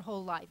eaten in your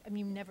whole life. I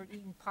mean, you've never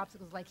eaten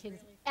popsicles like his,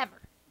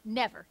 ever.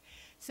 Never.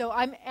 So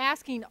I'm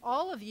asking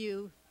all of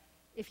you,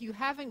 if you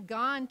haven't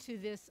gone to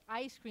this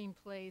ice cream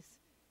place,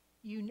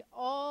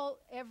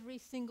 every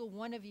single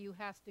one of you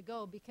has to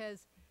go,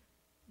 because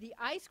the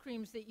ice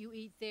creams that you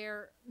eat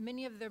there,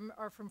 many of them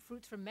are from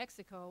fruits from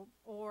Mexico,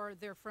 or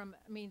they're from,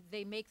 I mean,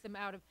 they make them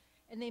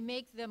and they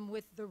make them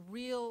with the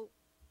real,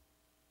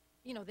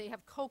 they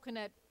have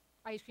coconut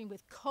ice cream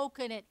with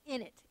coconut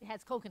in it. It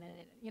has coconut in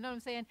it. You know what I'm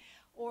saying?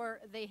 Or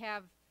they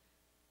have,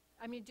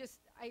 I mean,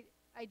 I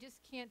just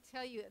can't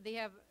tell you. They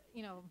have,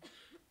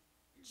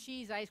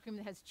 cheese ice cream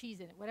that has cheese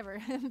in it, whatever.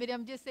 But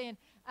I'm just saying,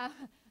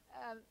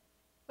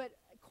 but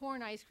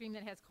corn ice cream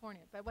that has corn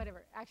in it, but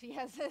whatever. Actually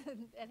has,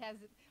 it has,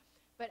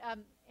 but,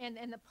 and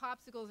the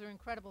popsicles are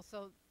incredible.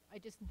 So I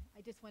just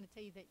want to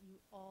tell you that you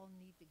all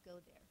need to go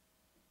there.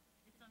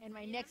 And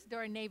my next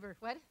door neighbor,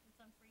 what? It's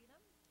on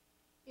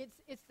Freedom?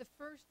 It's the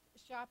first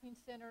shopping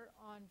center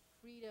on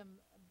Freedom,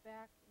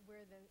 back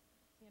where the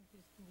Santa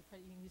Cruz Community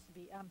Credit Union used to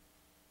be.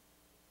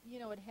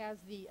 It has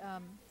the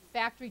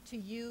factory to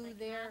you Like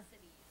there.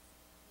 Cassidy's.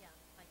 Yeah,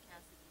 like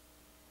Cassidy's.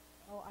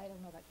 Oh, I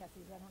don't know about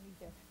Cassidy's. I don't eat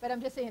there. But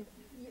I'm just saying,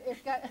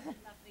 it's got.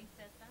 La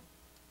Princesa?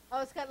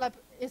 Oh,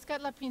 it's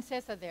got La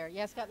Princesa there.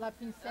 Yeah, it's got La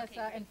Princesa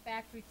Okay, and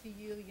factory to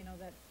you.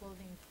 That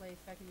clothing place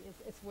factory.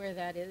 It's where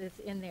that is. It's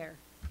in there.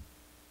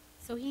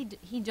 So he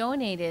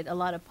donated a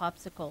lot of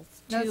popsicles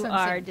That's to what I'm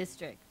our saying.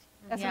 district.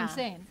 That's what Yeah, I'm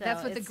saying. so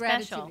That's what the it's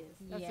gratitude special. is.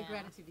 That's Yeah. the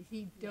gratitude is.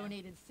 He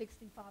donated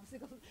 60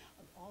 popsicles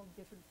of all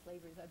different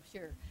flavors, I'm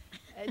sure.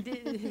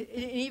 Did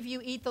any of you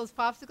eat those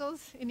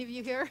popsicles? Any of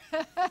you here?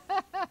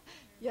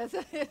 Yes.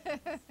 All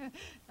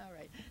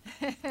right.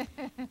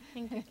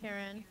 Thank you,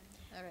 Karen.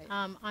 All right.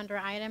 Under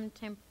item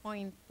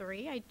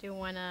 10.3, I do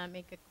want to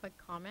make a quick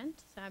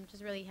comment. So I'm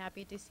just really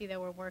happy to see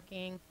that we're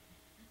working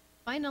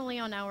finally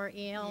on our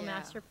EL Yeah,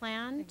 master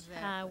plan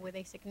exactly. with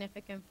a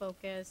significant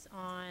focus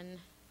on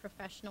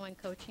professional and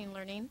coaching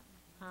learning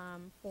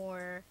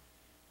for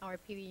our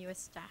PBUS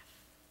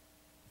staff.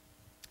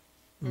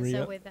 And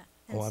Maria? so with that,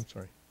 Oh, I'm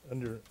sorry.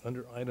 Under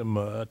item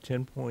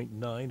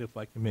 10.9, if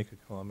I can make a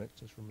comment,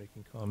 since we're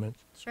making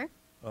comments. Sure.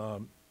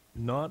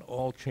 Not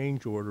all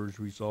change orders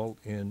result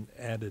in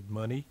added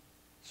money.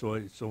 So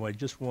I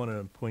just want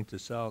to point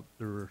this out.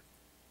 There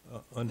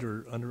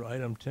under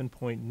item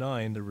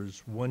 10.9, there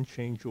was one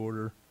change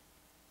order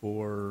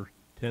for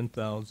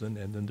 $10,000,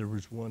 and then there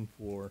was one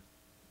for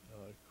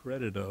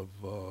credit of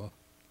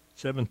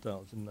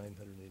 $7,989.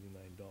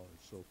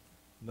 So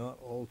not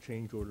all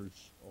change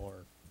orders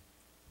are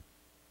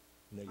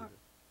negative.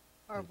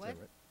 Or Is that what? right?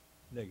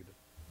 Negative.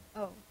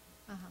 Oh,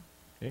 uh-huh.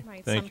 Okay,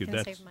 Right, thank some you. can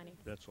That's save money.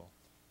 that's all.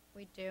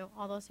 We do.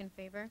 All those in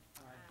favor?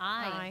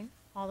 Aye.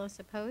 All those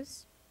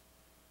opposed?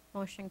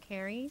 Motion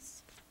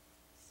carries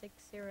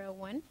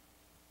 601.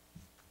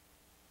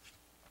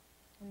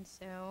 And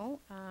so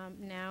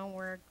now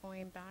we're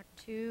going back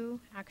to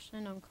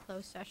action on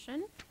closed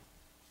session.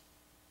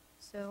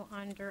 So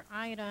under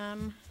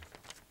item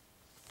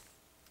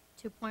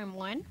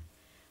 2.1,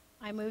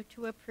 I move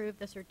to approve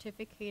the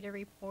certificated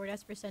report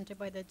as presented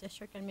by the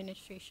district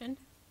administration.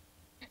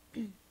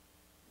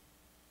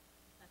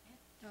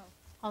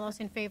 All those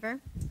in favor?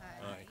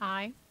 Aye.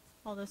 Aye.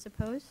 All those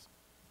opposed?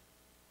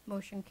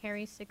 Motion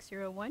carries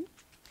 601.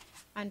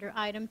 Under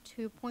item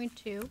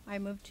 2.2, I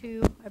move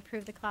to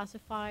approve the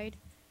classified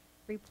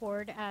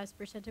report as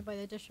presented by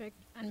the district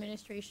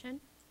administration.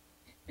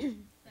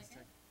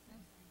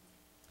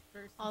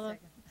 First All and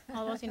tho- second.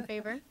 all those in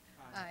favor?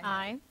 Aye.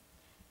 Aye.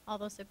 All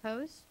those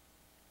opposed?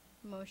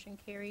 Motion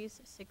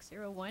carries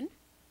 601.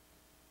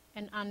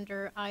 And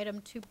under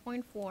item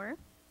 2.4,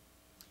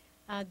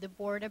 the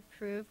board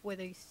approved with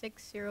a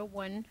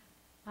 601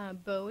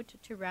 vote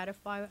to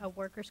ratify a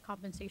workers'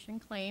 compensation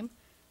claim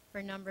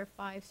for number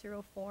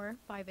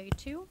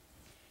 504582.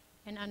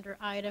 And under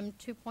item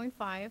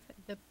 2.5,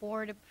 the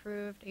board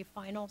approved a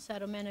final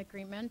settlement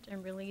agreement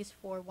and release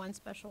for one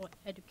special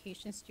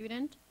education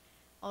student,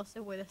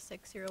 also with a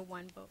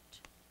 601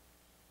 vote.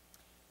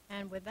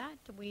 And with that,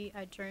 we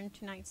adjourn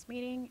tonight's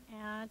meeting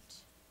at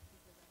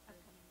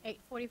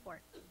 8:44.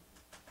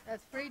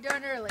 That's pretty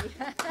darn early.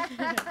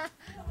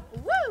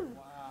 Woo!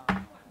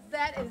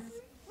 That is,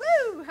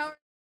 woo! How